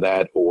before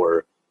that,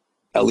 or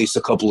at least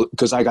a couple,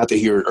 because I got to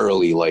hear it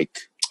early. Like,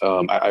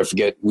 I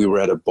forget, we were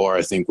at a bar,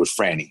 I think, with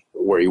Franny,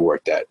 where he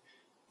worked at,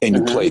 and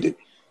you played it.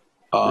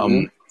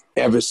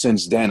 Ever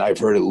since then, I've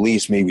heard at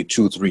least maybe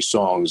 2-3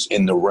 songs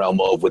in the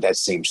realm of with that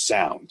same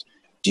sound.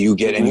 Do you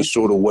get any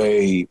sort of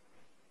way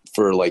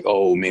for like,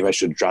 oh, maybe I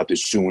should drop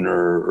this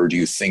sooner, or do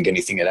you think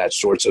anything of that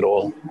sorts at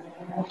all?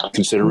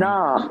 Considering?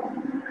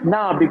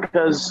 Nah,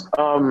 because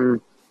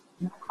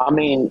I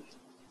mean,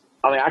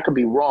 I could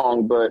be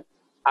wrong, but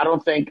I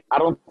don't think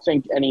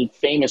any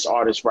famous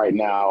artist right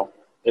now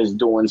is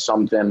doing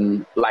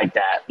something like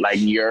that. Like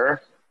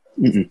you're,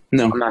 no,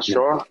 I'm not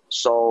sure.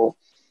 So,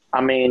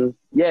 I mean,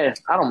 yeah,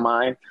 I don't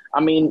mind. I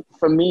mean,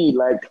 for me,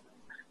 like,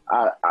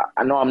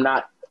 I know I'm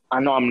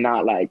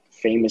not like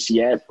famous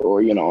yet,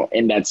 or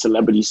in that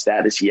celebrity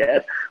status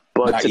yet.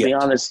 But Not to yet. be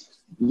honest,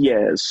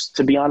 yes,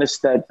 to be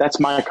honest, that's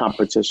my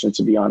competition.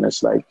 To be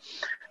honest, like,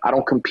 I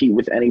don't compete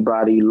with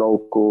anybody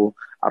local.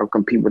 I don't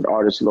compete with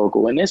artists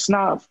local, and it's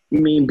not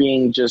me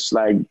being just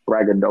like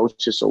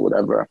braggadocious or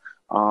whatever.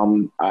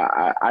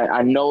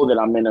 I know that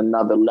I'm in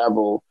another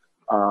level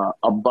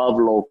above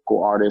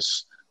local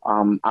artists.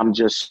 I'm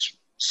just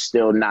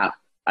still not,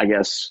 I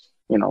guess,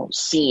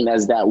 seen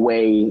as that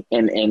way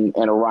in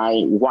a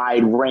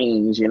wide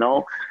range,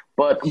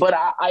 But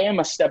I am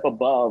a step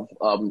above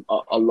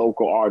a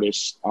local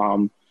artist.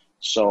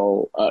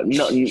 So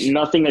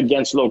nothing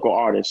against local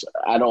artists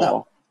at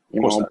all,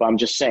 not. But I'm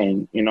just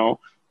saying,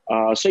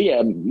 So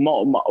yeah,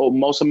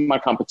 most of my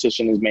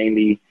competition is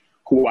mainly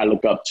who I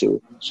look up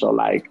to. So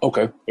like,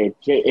 Okay.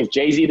 if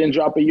Jay-Z didn't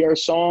drop a Your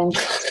song,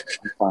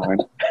 I'm fine.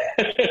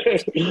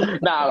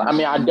 Nah, I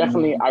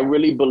mean, I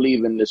really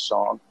believe in this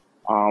song.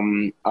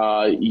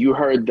 You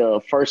heard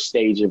the first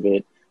stage of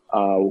it.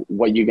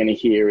 What you're gonna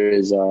hear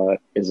is a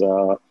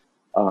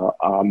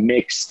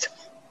mixed,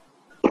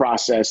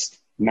 processed,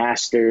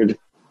 mastered,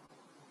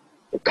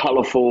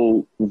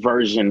 colorful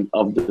version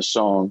of the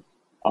song.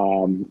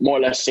 More or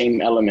less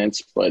same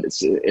elements, but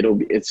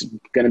it's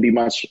gonna be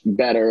much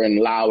better and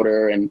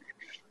louder and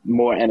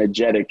more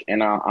energetic.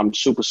 And I'm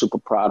super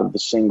proud of the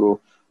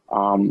single.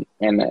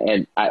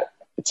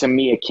 To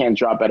me, it can't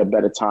drop at a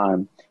better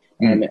time.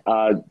 And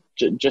I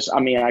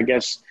mean, I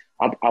guess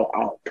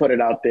I'll put it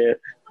out there,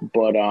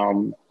 but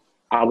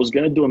I was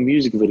gonna do a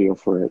music video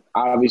for it.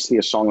 Obviously,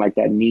 a song like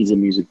that needs a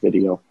music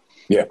video.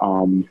 Yeah.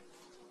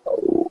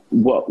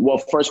 Well,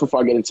 first,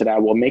 before I get into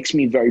that, what makes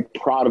me very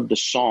proud of the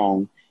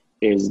song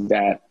is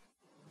that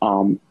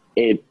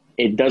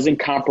it doesn't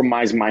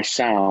compromise my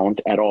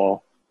sound at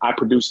all. I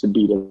produce the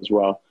beat as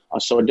well.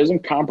 So it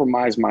doesn't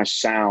compromise my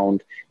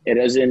sound. It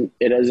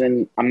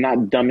doesn't, I'm not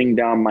dumbing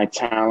down my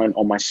talent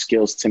or my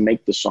skills to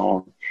make the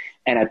song.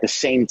 And at the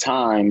same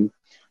time,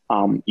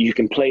 you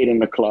can play it in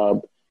the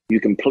club. You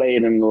can play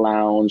it in the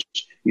lounge.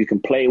 You can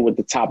play it with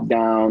the top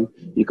down.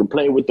 You can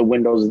play it with the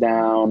windows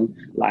down.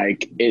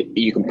 Like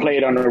you can play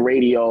it on the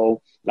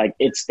radio. Like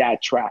it's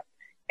that track.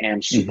 And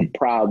I'm super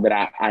proud that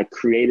I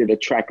created a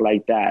track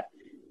like that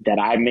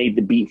I made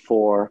the beat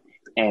for,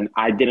 and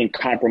I didn't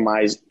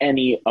compromise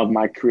any of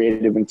my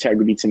creative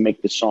integrity to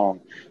make the song.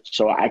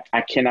 So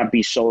I cannot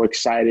be so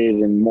excited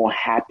and more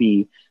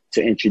happy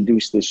to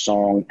introduce this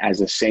song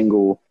as a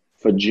single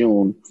for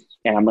June.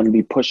 And I'm going to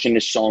be pushing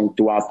this song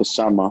throughout the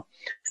summer.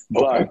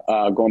 Okay.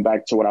 But going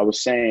back to what I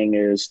was saying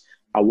is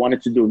I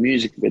wanted to do a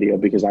music video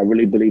because I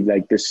really believe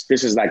like this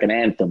is like an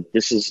anthem.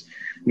 This is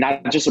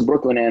not just a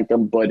Brooklyn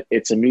anthem, but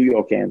it's a New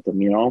York anthem,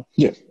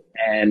 Yeah.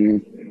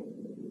 And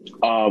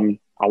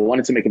I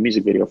wanted to make a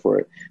music video for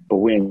it, but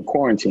we're in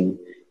quarantine.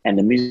 And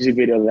the music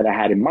video that I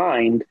had in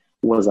mind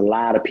was a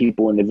lot of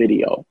people in the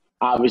video.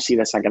 Obviously,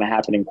 that's not going to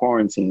happen in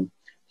quarantine.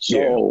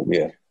 So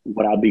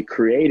what I'll be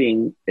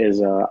creating is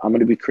I'm going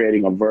to be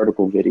creating a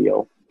vertical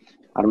video.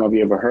 I don't know if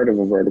you ever heard of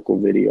a vertical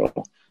video.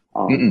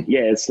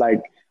 Yeah, it's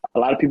like a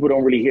lot of people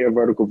don't really hear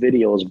vertical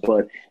videos,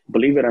 but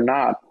believe it or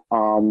not,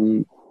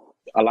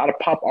 a lot of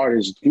pop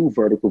artists do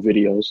vertical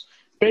videos.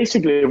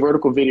 Basically, a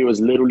vertical video is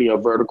literally a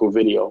vertical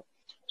video.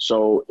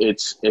 So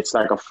it's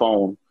like a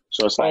phone.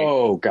 So it's like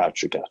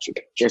gotcha.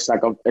 It's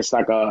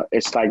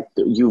like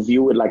you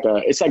view it like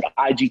it's like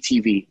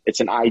IGTV. It's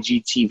an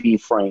IGTV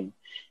frame,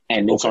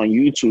 and it's on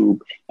YouTube.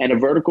 And a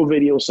vertical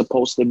video is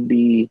supposed to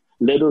be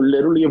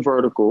literally a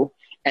vertical.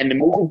 And the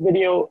music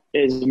video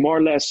is more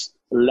or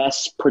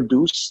less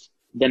produced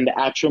than the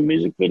actual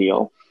music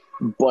video,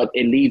 but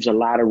it leaves a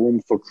lot of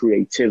room for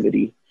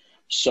creativity.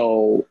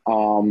 So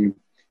when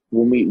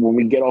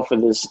we get off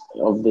of this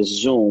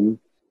Zoom,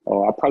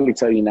 or I'll probably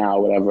tell you now,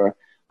 whatever,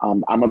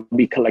 I'm gonna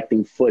be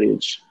collecting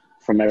footage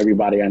from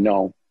everybody I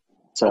know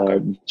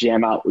to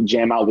jam out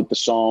with the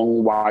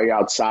song while you're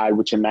outside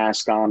with your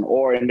mask on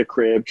or in the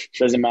crib.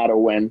 Doesn't matter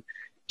when.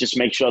 Just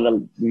make sure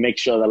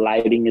the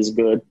lighting is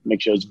good.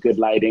 Make sure it's good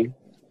lighting.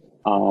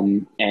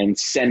 And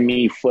send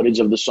me footage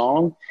of the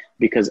song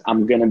because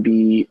I'm gonna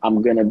be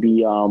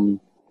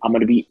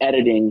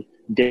editing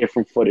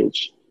different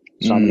footage.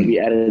 So I'm gonna be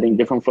editing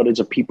different footage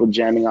of people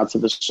jamming out to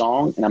the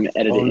song, and I'm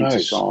editing into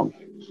the song.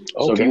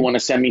 So if you want to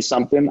send me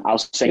something, I'll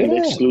send you the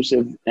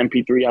exclusive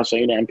MP3. I'll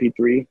send you the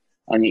MP3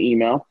 on your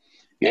email,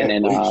 and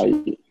then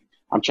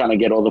I'm trying to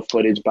get all the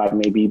footage by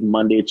maybe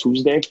Monday,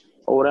 Tuesday,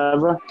 or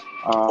whatever.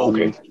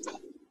 Okay.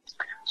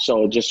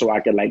 So just so I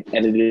could like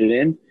edit it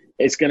in.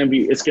 It's gonna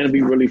be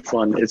really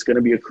fun. It's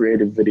gonna be a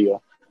creative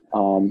video.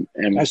 And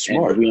That's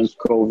smart. And we in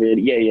COVID.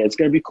 Yeah, it's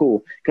gonna be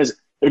cool because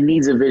it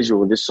needs a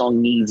visual. This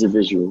song needs a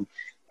visual.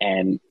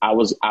 And I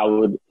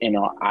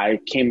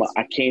came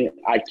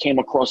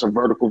across a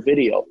vertical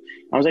video.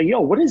 I was like, yo,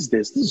 what is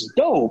this? This is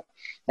dope.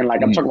 And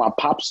like, I'm talking about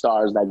pop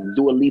stars like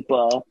Dua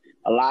Lipa.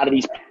 A lot of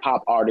these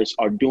pop artists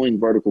are doing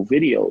vertical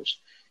videos.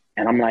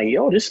 And I'm like,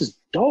 yo, this is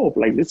dope.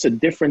 Like, it's a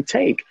different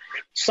take.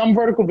 Some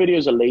vertical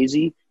videos are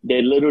lazy.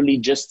 They literally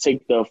just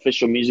take the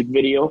official music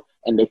video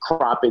and they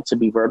crop it to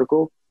be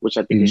vertical, which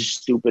I think is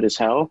stupid as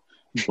hell.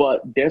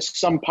 But there's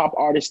some pop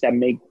artists that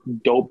make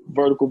dope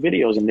vertical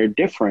videos and they're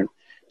different.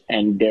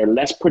 And they're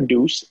less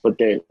produced, but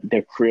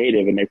they're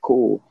creative and they're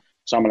cool.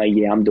 So I'm like,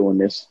 yeah, I'm doing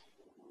this.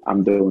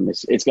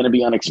 It's going to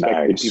be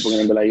unexpected. Nice. People are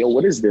going to be like, yo,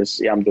 what is this?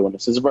 Yeah, I'm doing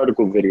this. It's a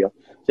vertical video.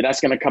 So that's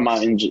going to come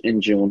out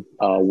in June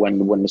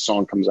when the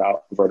song comes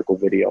out, vertical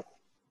video.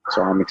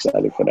 So I'm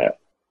excited for that.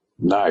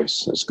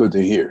 Nice. That's good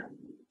to hear.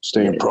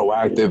 Staying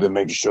proactive and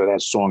making sure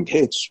that song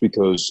hits,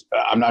 because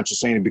I'm not just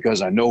saying it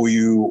because I know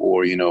you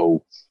or, you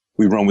know,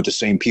 we run with the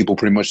same people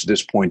pretty much at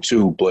this point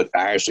too, but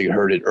I actually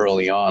heard it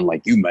early on,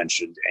 like you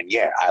mentioned, and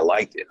yeah, I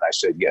liked it. I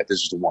said, yeah,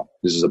 this is the one.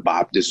 This is a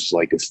bop. This is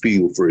like a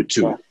feel for it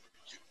too.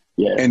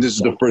 Yeah. And this is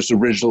the first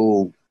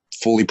original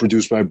fully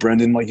produced by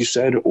Brendan, like you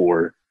said,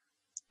 or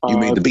you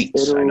made the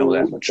beats. I know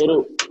that much.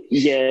 It'll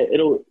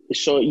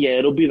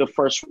be the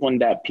first one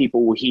that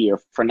people will hear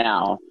for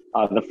now.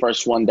 The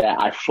first one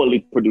that I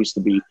fully produced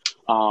the beat.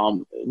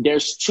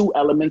 There's two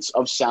elements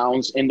of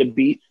sounds in the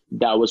beat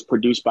that was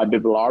produced by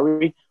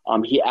Bibilari.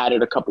 He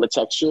added a couple of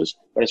textures,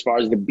 but as far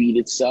as the beat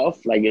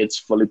itself, like it's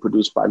fully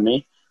produced by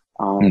me.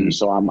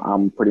 So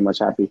I'm pretty much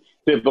happy.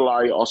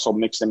 Bibilari also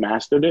mixed and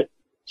mastered it.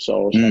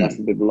 So that's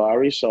the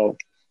Bibilari. So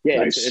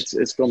yeah, nice.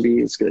 it's gonna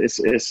be good.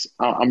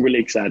 I'm really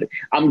excited.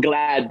 I'm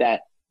glad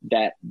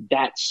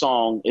that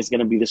song is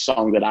gonna be the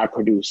song that I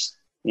produce.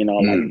 You know,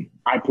 like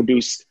I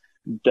produced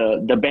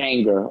the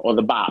banger or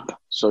the bop.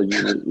 So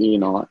you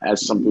know,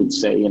 as some would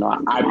say, you know,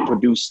 I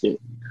produced it.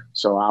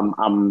 So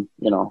I'm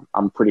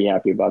pretty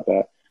happy about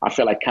that. I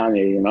feel like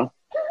Kanye, you know.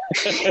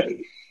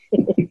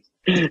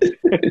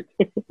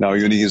 Now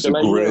you need is a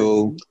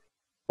grill.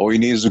 All you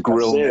need is a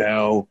grill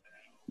now.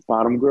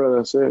 Bottom grill,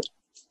 that's it.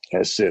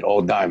 That's it.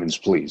 All diamonds,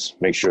 please.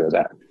 Make sure of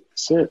that.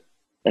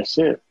 That's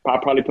it. I'll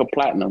probably put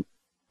platinum.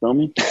 Feel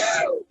me?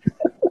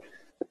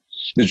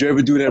 Did you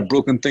ever do that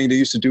Brooklyn thing they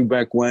used to do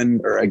back when?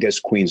 Or I guess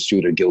Queens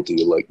too, they're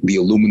guilty of like the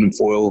aluminum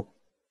foil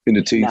in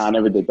the teeth? Nah, I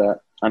never did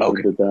that.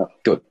 Did that.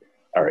 Good.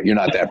 All right. You're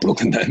not that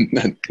Brooklyn then.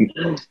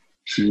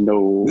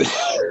 No.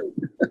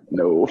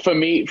 No. For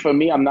me,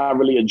 I'm not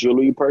really a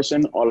jewelry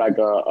person or like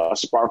a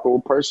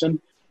sparkle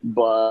person.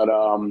 But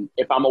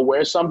if I'm gonna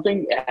wear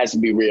something, it has to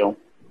be real.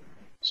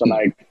 So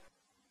like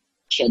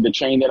the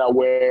chain that I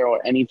wear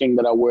or anything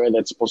that I wear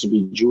that's supposed to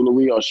be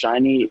jewelry or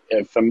shiny,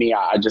 for me,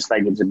 I just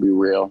like it to be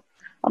real.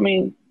 I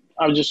mean,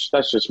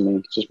 that's just me.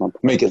 It's just my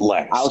point. Make it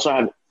last. I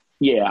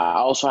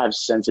also have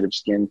sensitive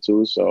skin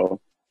too, so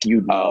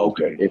you know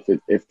if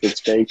it's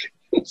fake.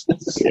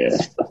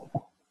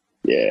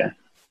 Yeah.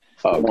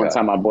 One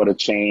time I bought a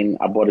chain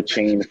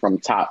from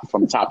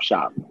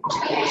Topshop,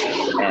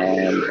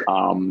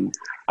 and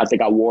I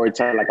think I wore it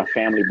to like a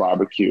family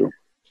barbecue.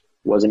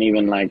 Wasn't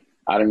even like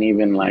I didn't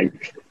even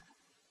like,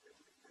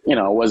 you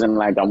know, it wasn't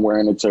like I'm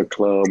wearing it to a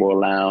club or a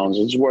lounge.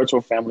 I just wore it to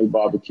a family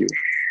barbecue.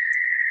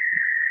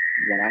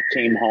 When I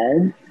came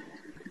home,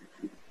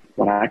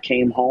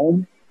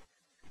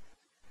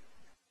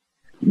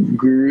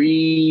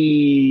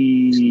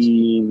 green.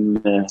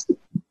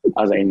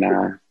 I was like,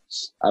 nah.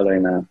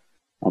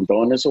 I'm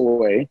throwing this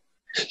away,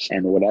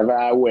 and whatever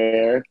I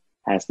wear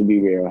has to be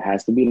real. It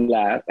has to be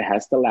it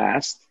has to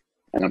last.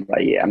 And I'm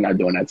like, yeah, I'm not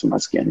doing that to my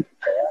skin.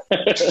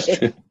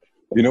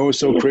 You know what's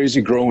so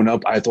crazy? Growing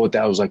up, I thought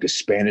that was like a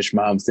Spanish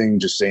mom thing,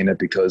 just saying that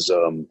because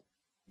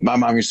my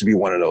mom used to be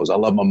one of those. I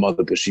love my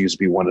mother, but she used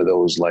to be one of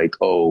those like,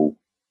 oh,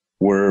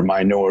 we're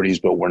minorities,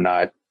 but we're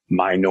not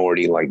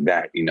minority like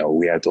that. You know,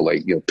 we have to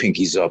like, you know,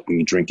 pinkies up when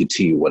you drink your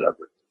tea or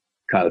whatever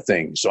kind of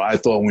thing. So I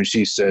thought when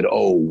she said,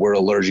 oh, we're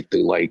allergic to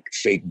like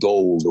fake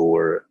gold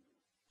or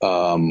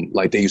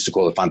like they used to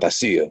call it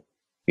fantasia,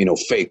 you know,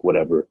 fake,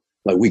 whatever.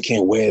 Like, we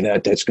can't wear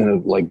that. That's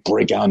going to like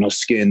break out our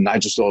skin. I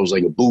just thought it was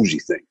like a bougie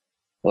thing.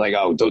 Like,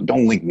 oh,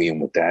 don't link me in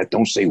with that.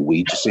 Don't say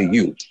we, just say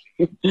you.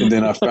 And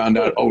then I found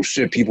out, oh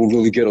shit, people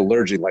really get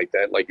allergic like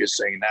that, like you're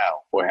saying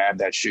now, or have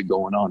that shit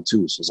going on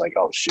too. So it's like,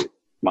 oh shit,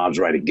 mom's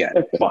right again.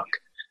 Fuck.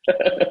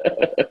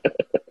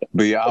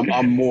 But yeah,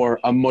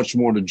 I'm much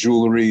more the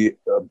jewelry,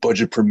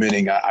 budget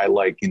permitting. I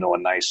like, you know, a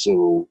nice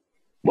little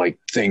like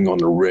thing on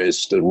the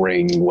wrist, the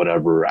ring,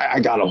 whatever. I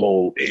got a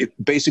whole,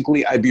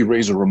 basically I'd be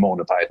Razor Ramon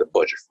if I had the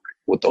budget for it,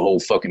 with the whole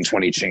fucking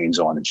 20 chains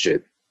on and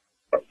shit.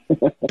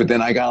 But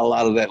then I got a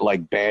lot of that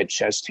like bad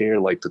chest hair,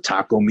 like the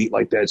taco meat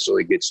like that, so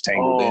it gets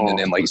tangled in and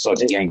then like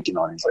starts yanking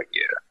on it. It's like,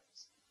 yeah.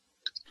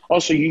 Oh,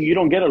 so you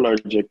don't get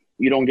allergic?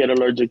 don't get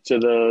allergic to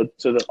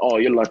the. Oh,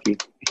 you're lucky.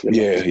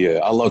 Yeah.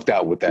 I lucked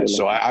out with that.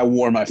 So I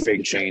wore my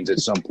fake chains at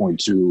some point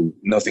too.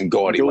 Nothing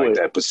gaudy like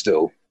that, but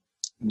still.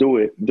 Do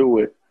it.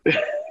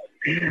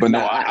 But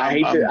no, I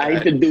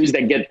hate the dudes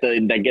that get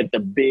the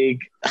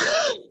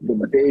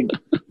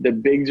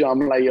big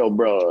jump. I'm like, yo,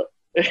 bro,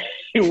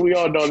 we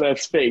all know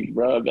that's fake,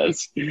 bro.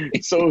 That's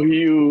so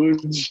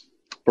huge.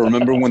 But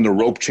remember when the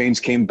rope chains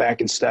came back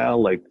in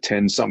style like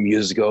 10 something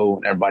years ago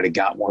and everybody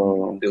got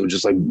one? It was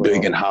just like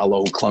big and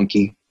hollow,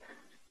 clunky.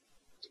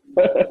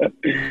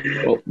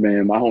 Oh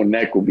man, my whole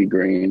neck will be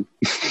green.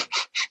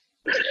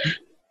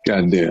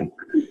 Goddamn.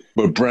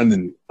 But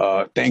Brendan,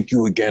 thank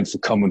you again for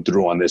coming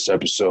through on this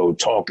episode,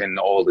 talking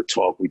all the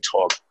talk we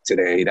talked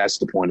today. That's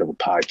the point of a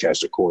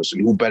podcast, of course.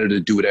 And who better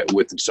to do that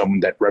with than someone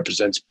that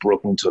represents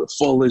Brooklyn to the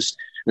fullest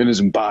in his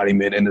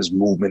embodiment and his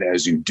movement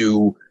as you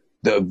do.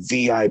 The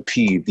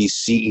VIP, the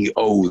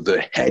CEO,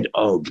 the head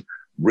of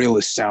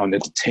Realist Sound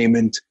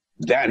Entertainment,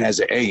 that has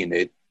an A in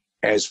it.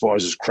 As far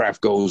as his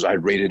craft goes, I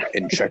rated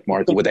and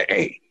checkmarked with an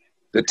A.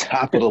 The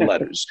top of the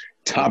letters.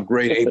 Top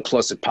grade, A+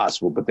 if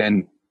possible. But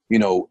then, you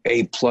know,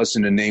 A+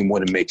 in the name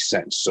wouldn't make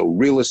sense. So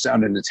Realist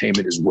Sound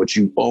Entertainment is what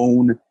you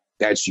own.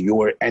 That's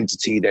your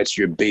entity. That's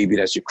your baby.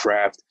 That's your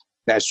craft.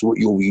 That's what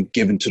you'll be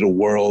given to the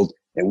world.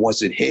 And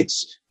once it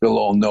hits, they'll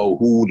all know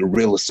who the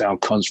Realist Sound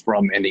comes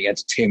from and the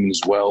entertainment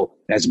as well.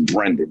 That's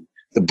Brendan.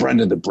 The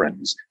Brendan of the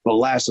Brendans. The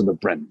last of the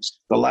Brendans.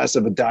 The last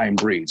of a dying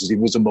breed. If he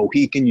was a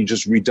Mohican, you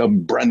just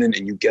redub Brendan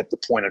and you get the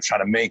point I'm trying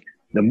to make.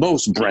 The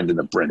most Brendan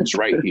of Brendans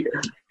right here.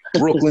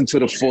 Brooklyn to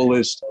the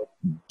fullest.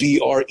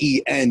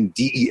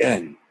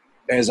 BRENDEN.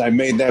 As I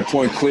made that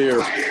point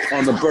clear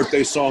on the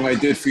birthday song I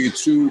did for you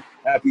too.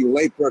 Happy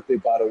late birthday,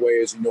 by the way,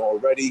 as you know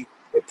already.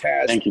 It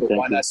passed, but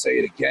why not say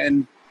it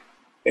again?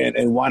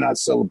 And why not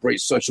celebrate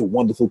such a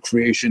wonderful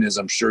creation, as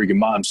I'm sure your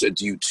mom said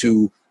to you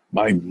too.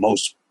 My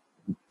most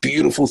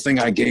beautiful thing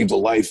I gave to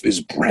life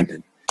is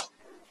Brendan.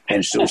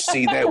 And she'll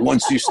see that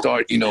once you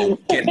start, you know,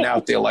 getting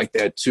out there like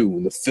that too,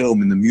 in the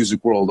film, in the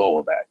music world, all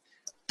of that.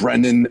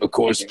 Brendan, of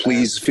course,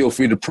 please feel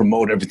free to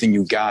promote everything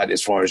you got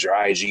as far as your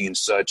IG and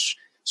such,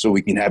 so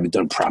we can have it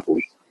done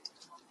properly.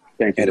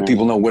 Thank you, and the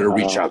people know where to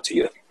reach out to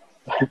you.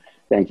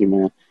 Thank you,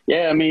 man.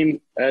 Yeah, I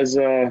mean, as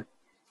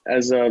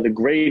the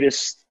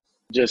greatest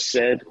just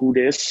said, who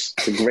this?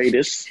 The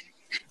greatest.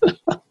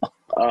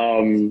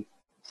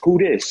 Who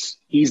this?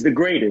 He's the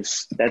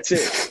greatest. That's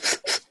it.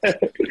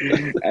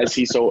 As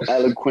he so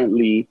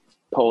eloquently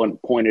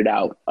pointed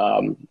out,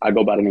 I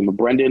go by the name of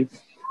Brendan,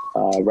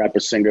 rapper,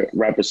 singer,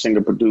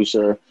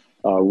 producer,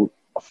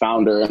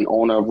 founder and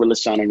owner of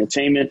Realist Sound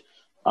Entertainment.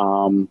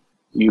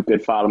 You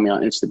could follow me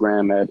on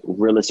Instagram at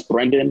Realist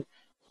Brendan,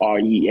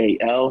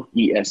 RealestBrendan.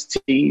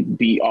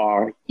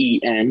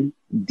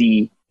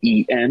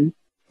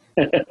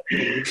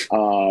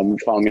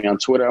 Follow me on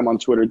Twitter. I'm on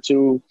Twitter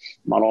too.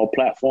 I'm on all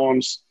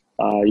platforms.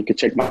 You can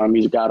check my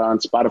music out on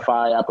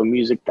Spotify, Apple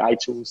Music,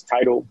 iTunes,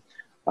 Tidal.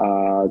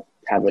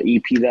 Have an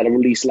EP that I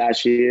released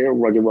last year,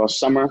 Rugged Raw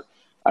Summer.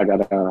 I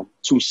got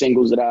 2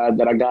 singles that I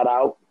got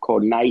out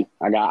called Night.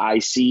 I got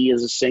IC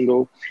as a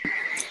single.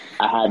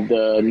 I had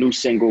the new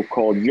single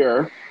called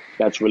Your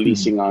that's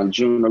releasing on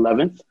June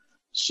 11th.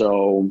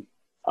 So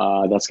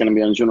that's going to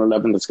be on June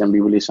 11th. It's going to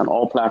be released on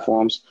all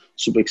platforms.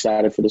 Super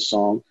excited for the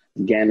song.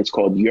 Again, it's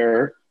called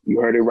Your. You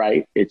heard it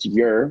right. It's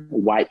Your,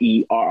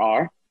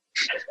 YERR.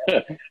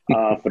 For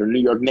the New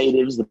York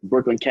natives, the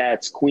Brooklyn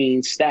Cats,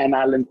 Queens, Staten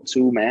Island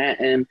too,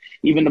 Manhattan,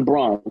 even the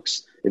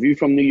Bronx. If you're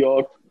from New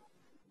York,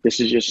 this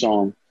is your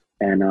song.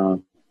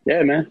 And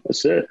yeah, man,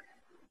 that's it.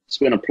 It's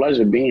been a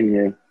pleasure being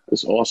here.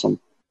 It's awesome.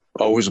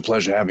 Always a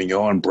pleasure having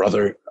you on,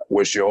 brother.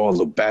 Wish you all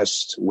the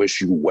best.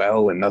 Wish you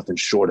well and nothing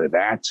short of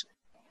that.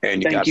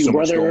 And you got so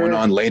much going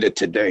on later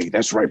today.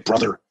 That's right,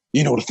 brother.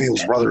 You know the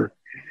feels, brother.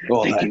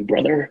 Thank you,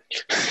 brother.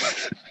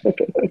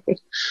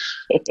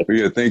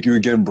 Yeah, thank you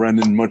again,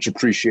 Brendan. Much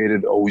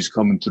appreciated. Always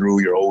coming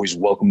through. You're always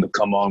welcome to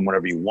come on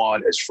whenever you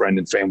want as friend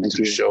and family to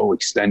the show,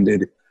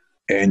 extended.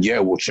 And yeah,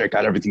 we'll check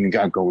out everything you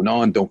got going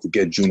on. Don't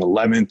forget June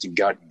 11th, you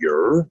got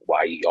Your,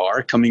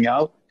 YER, coming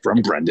out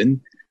from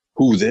Brendan.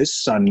 Who this?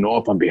 Signing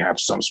off on behalf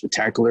of Something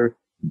Spectacular.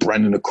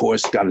 Brendan, of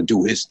course, got to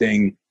do his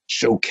thing,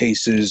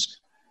 showcases,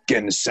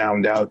 getting the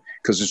sound out,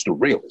 because it's the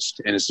realest,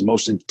 and it's the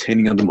most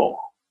entertaining of them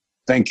all.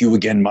 Thank you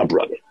again, my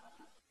brother.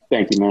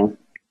 Thank you, man.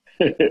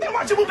 Why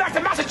don't you move back to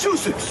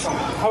Massachusetts?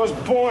 I was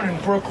born in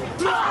Brooklyn.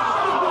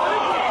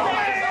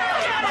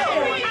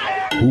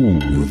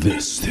 Ooh,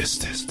 this.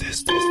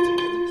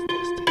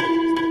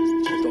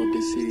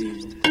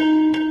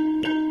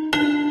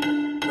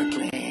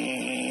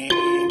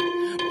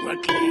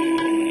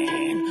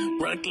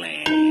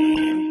 Brooklyn.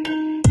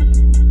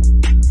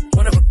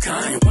 One of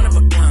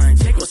a kind.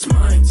 Take what's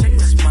mine.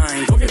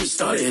 Don't get me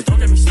started.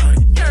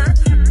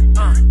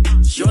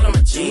 She all on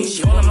my jeans,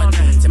 she all on my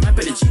jeans. Am I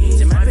better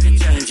jeans? Am I better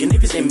jeans? You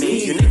niggas ain't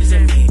me, Yeah.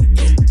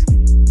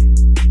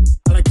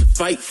 I like to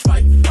fight,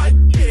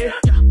 yeah.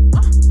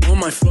 All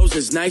my flows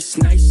is nice,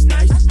 yeah.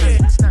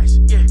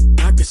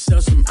 I could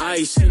sell some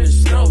ice in a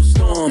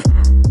snowstorm.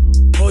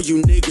 All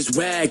you niggas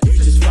wag, you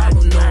just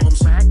follow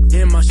norms.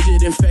 And my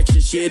shit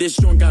infectious, yeah, this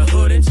joint got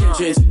hood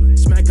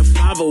intentions. Smack a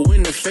 5-0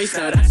 in the face,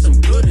 now that's some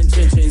good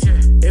intentions.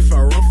 If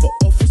I run for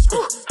office,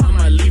 I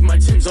might leave my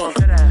Timbs on.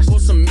 Pull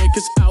some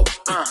makers out,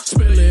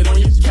 spill it on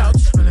your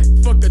couch.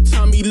 Fuck a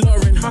Tommy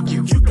Lauren,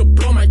 you could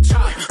blow my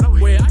top.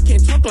 Where I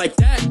can't talk like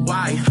that,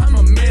 why? I'm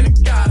a man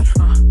of God.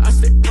 I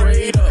stay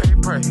prayed up,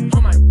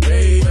 on my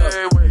way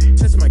up.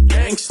 Test my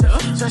gangster,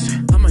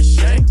 I'm a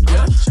shank,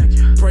 yeah.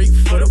 Pray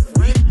for the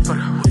weak,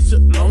 it's a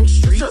long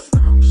street.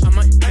 I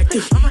might act the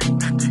heat,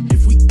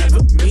 if we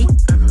ever meet.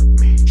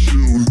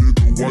 Chill,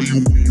 nigga, why you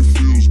when your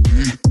feels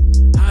beat?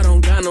 I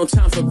don't got no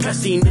time for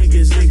pesty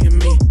niggas licking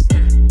me.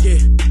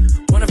 Yeah,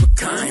 one of a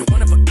kind,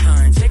 one of a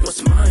kind. Take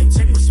what's mine,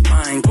 take what's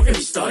mine. Don't get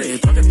me started,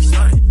 don't get me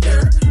started.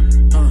 Yeah,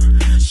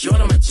 she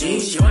all on my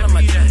jeans, she all on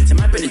my jeans. It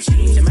might be the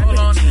jeans, it might be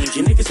the jeans.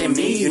 You niggas ain't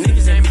me, you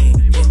niggas ain't me.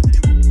 Yeah,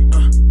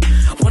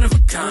 one of a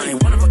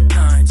kind, one of a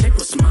kind. Take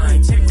what's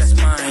mine, take what's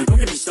mine. Don't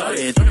get me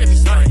started, don't get me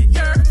started.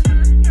 Yeah,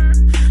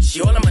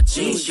 she all on my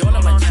jeans, she all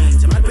on my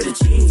jeans. It might be the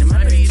jeans, it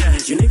might be the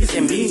jeans. You niggas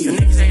ain't me, you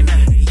niggas ain't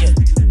me. Yeah,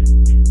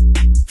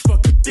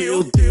 fuck a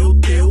deal,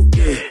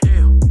 yeah.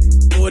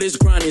 Boy, this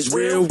grind is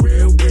real,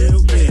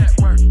 yeah.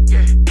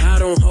 I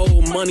don't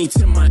hold money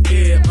to my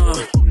ear,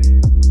 but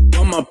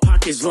my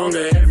pocket's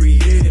longer every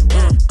year,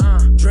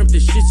 Dreamt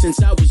this shit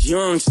since I was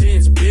young,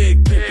 since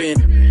big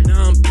pippin'.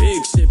 Now I'm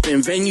big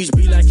sippin', venues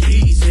be like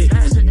he's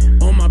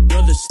hittin'. All my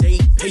brothers stay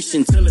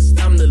patient till it's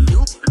time to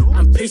loot.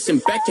 I'm pacing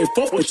back and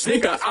forth with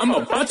nigga, I'm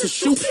about to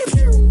shoot.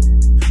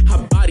 I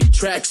body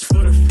tracks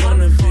for the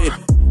fun of it.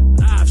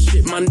 Live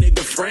shit, my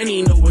nigga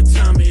Franny know what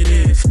time it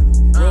is.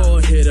 Raw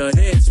hitter,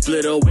 head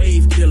splitter,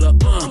 wave killer,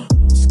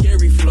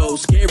 Scary flow,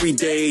 scary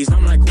days,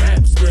 I'm like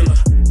rap thriller.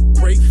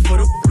 Break for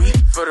the week,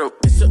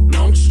 it's a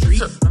long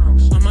street.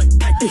 I might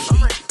pack the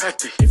heat,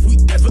 if we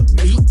ever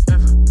meet.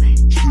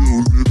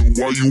 Chill, nigga,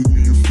 why you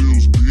when your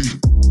feels beat?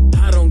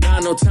 I don't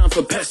got no time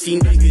for pesty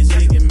niggas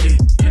digging me.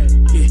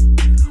 Yeah,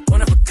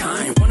 one of a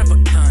kind, one of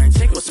a kind.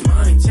 Take what's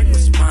mine, take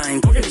what's mine.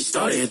 Don't get me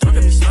started, don't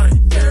get me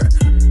started. Yeah,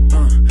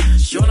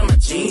 she all on my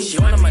jeans, she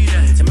all on my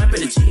jeans. It might be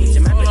the jeans,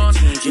 it might be the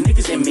jeans. You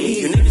niggas ain't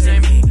me, you niggas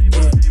ain't me.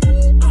 Yeah,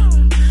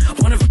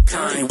 one of a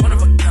kind, one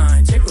of a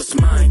kind. Take what's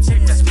mine,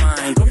 take what's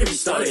mine. Don't get me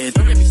started,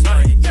 don't get me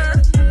started.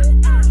 Yeah,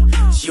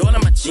 she all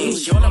on my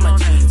jeans, she all on my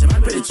jeans. It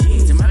might be the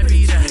jeans, it might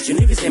be the jeans. You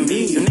niggas ain't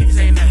me, you niggas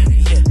ain't me.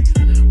 Yeah.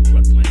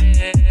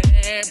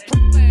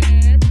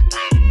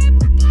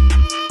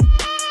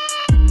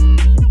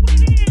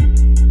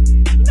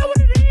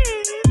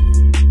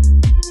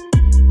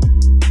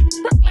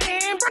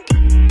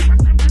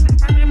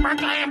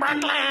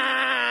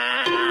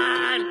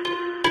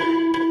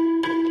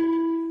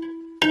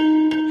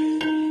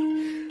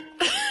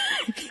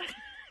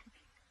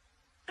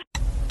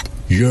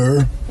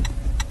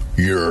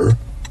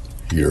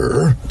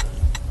 You're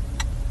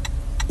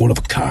one of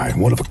a kind,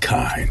 one of a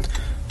kind.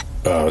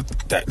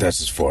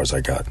 That's as far as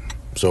I got.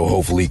 So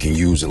hopefully you can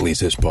use at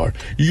least this part.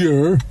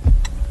 You're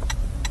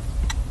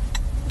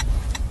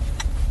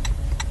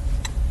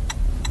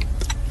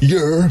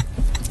yeah.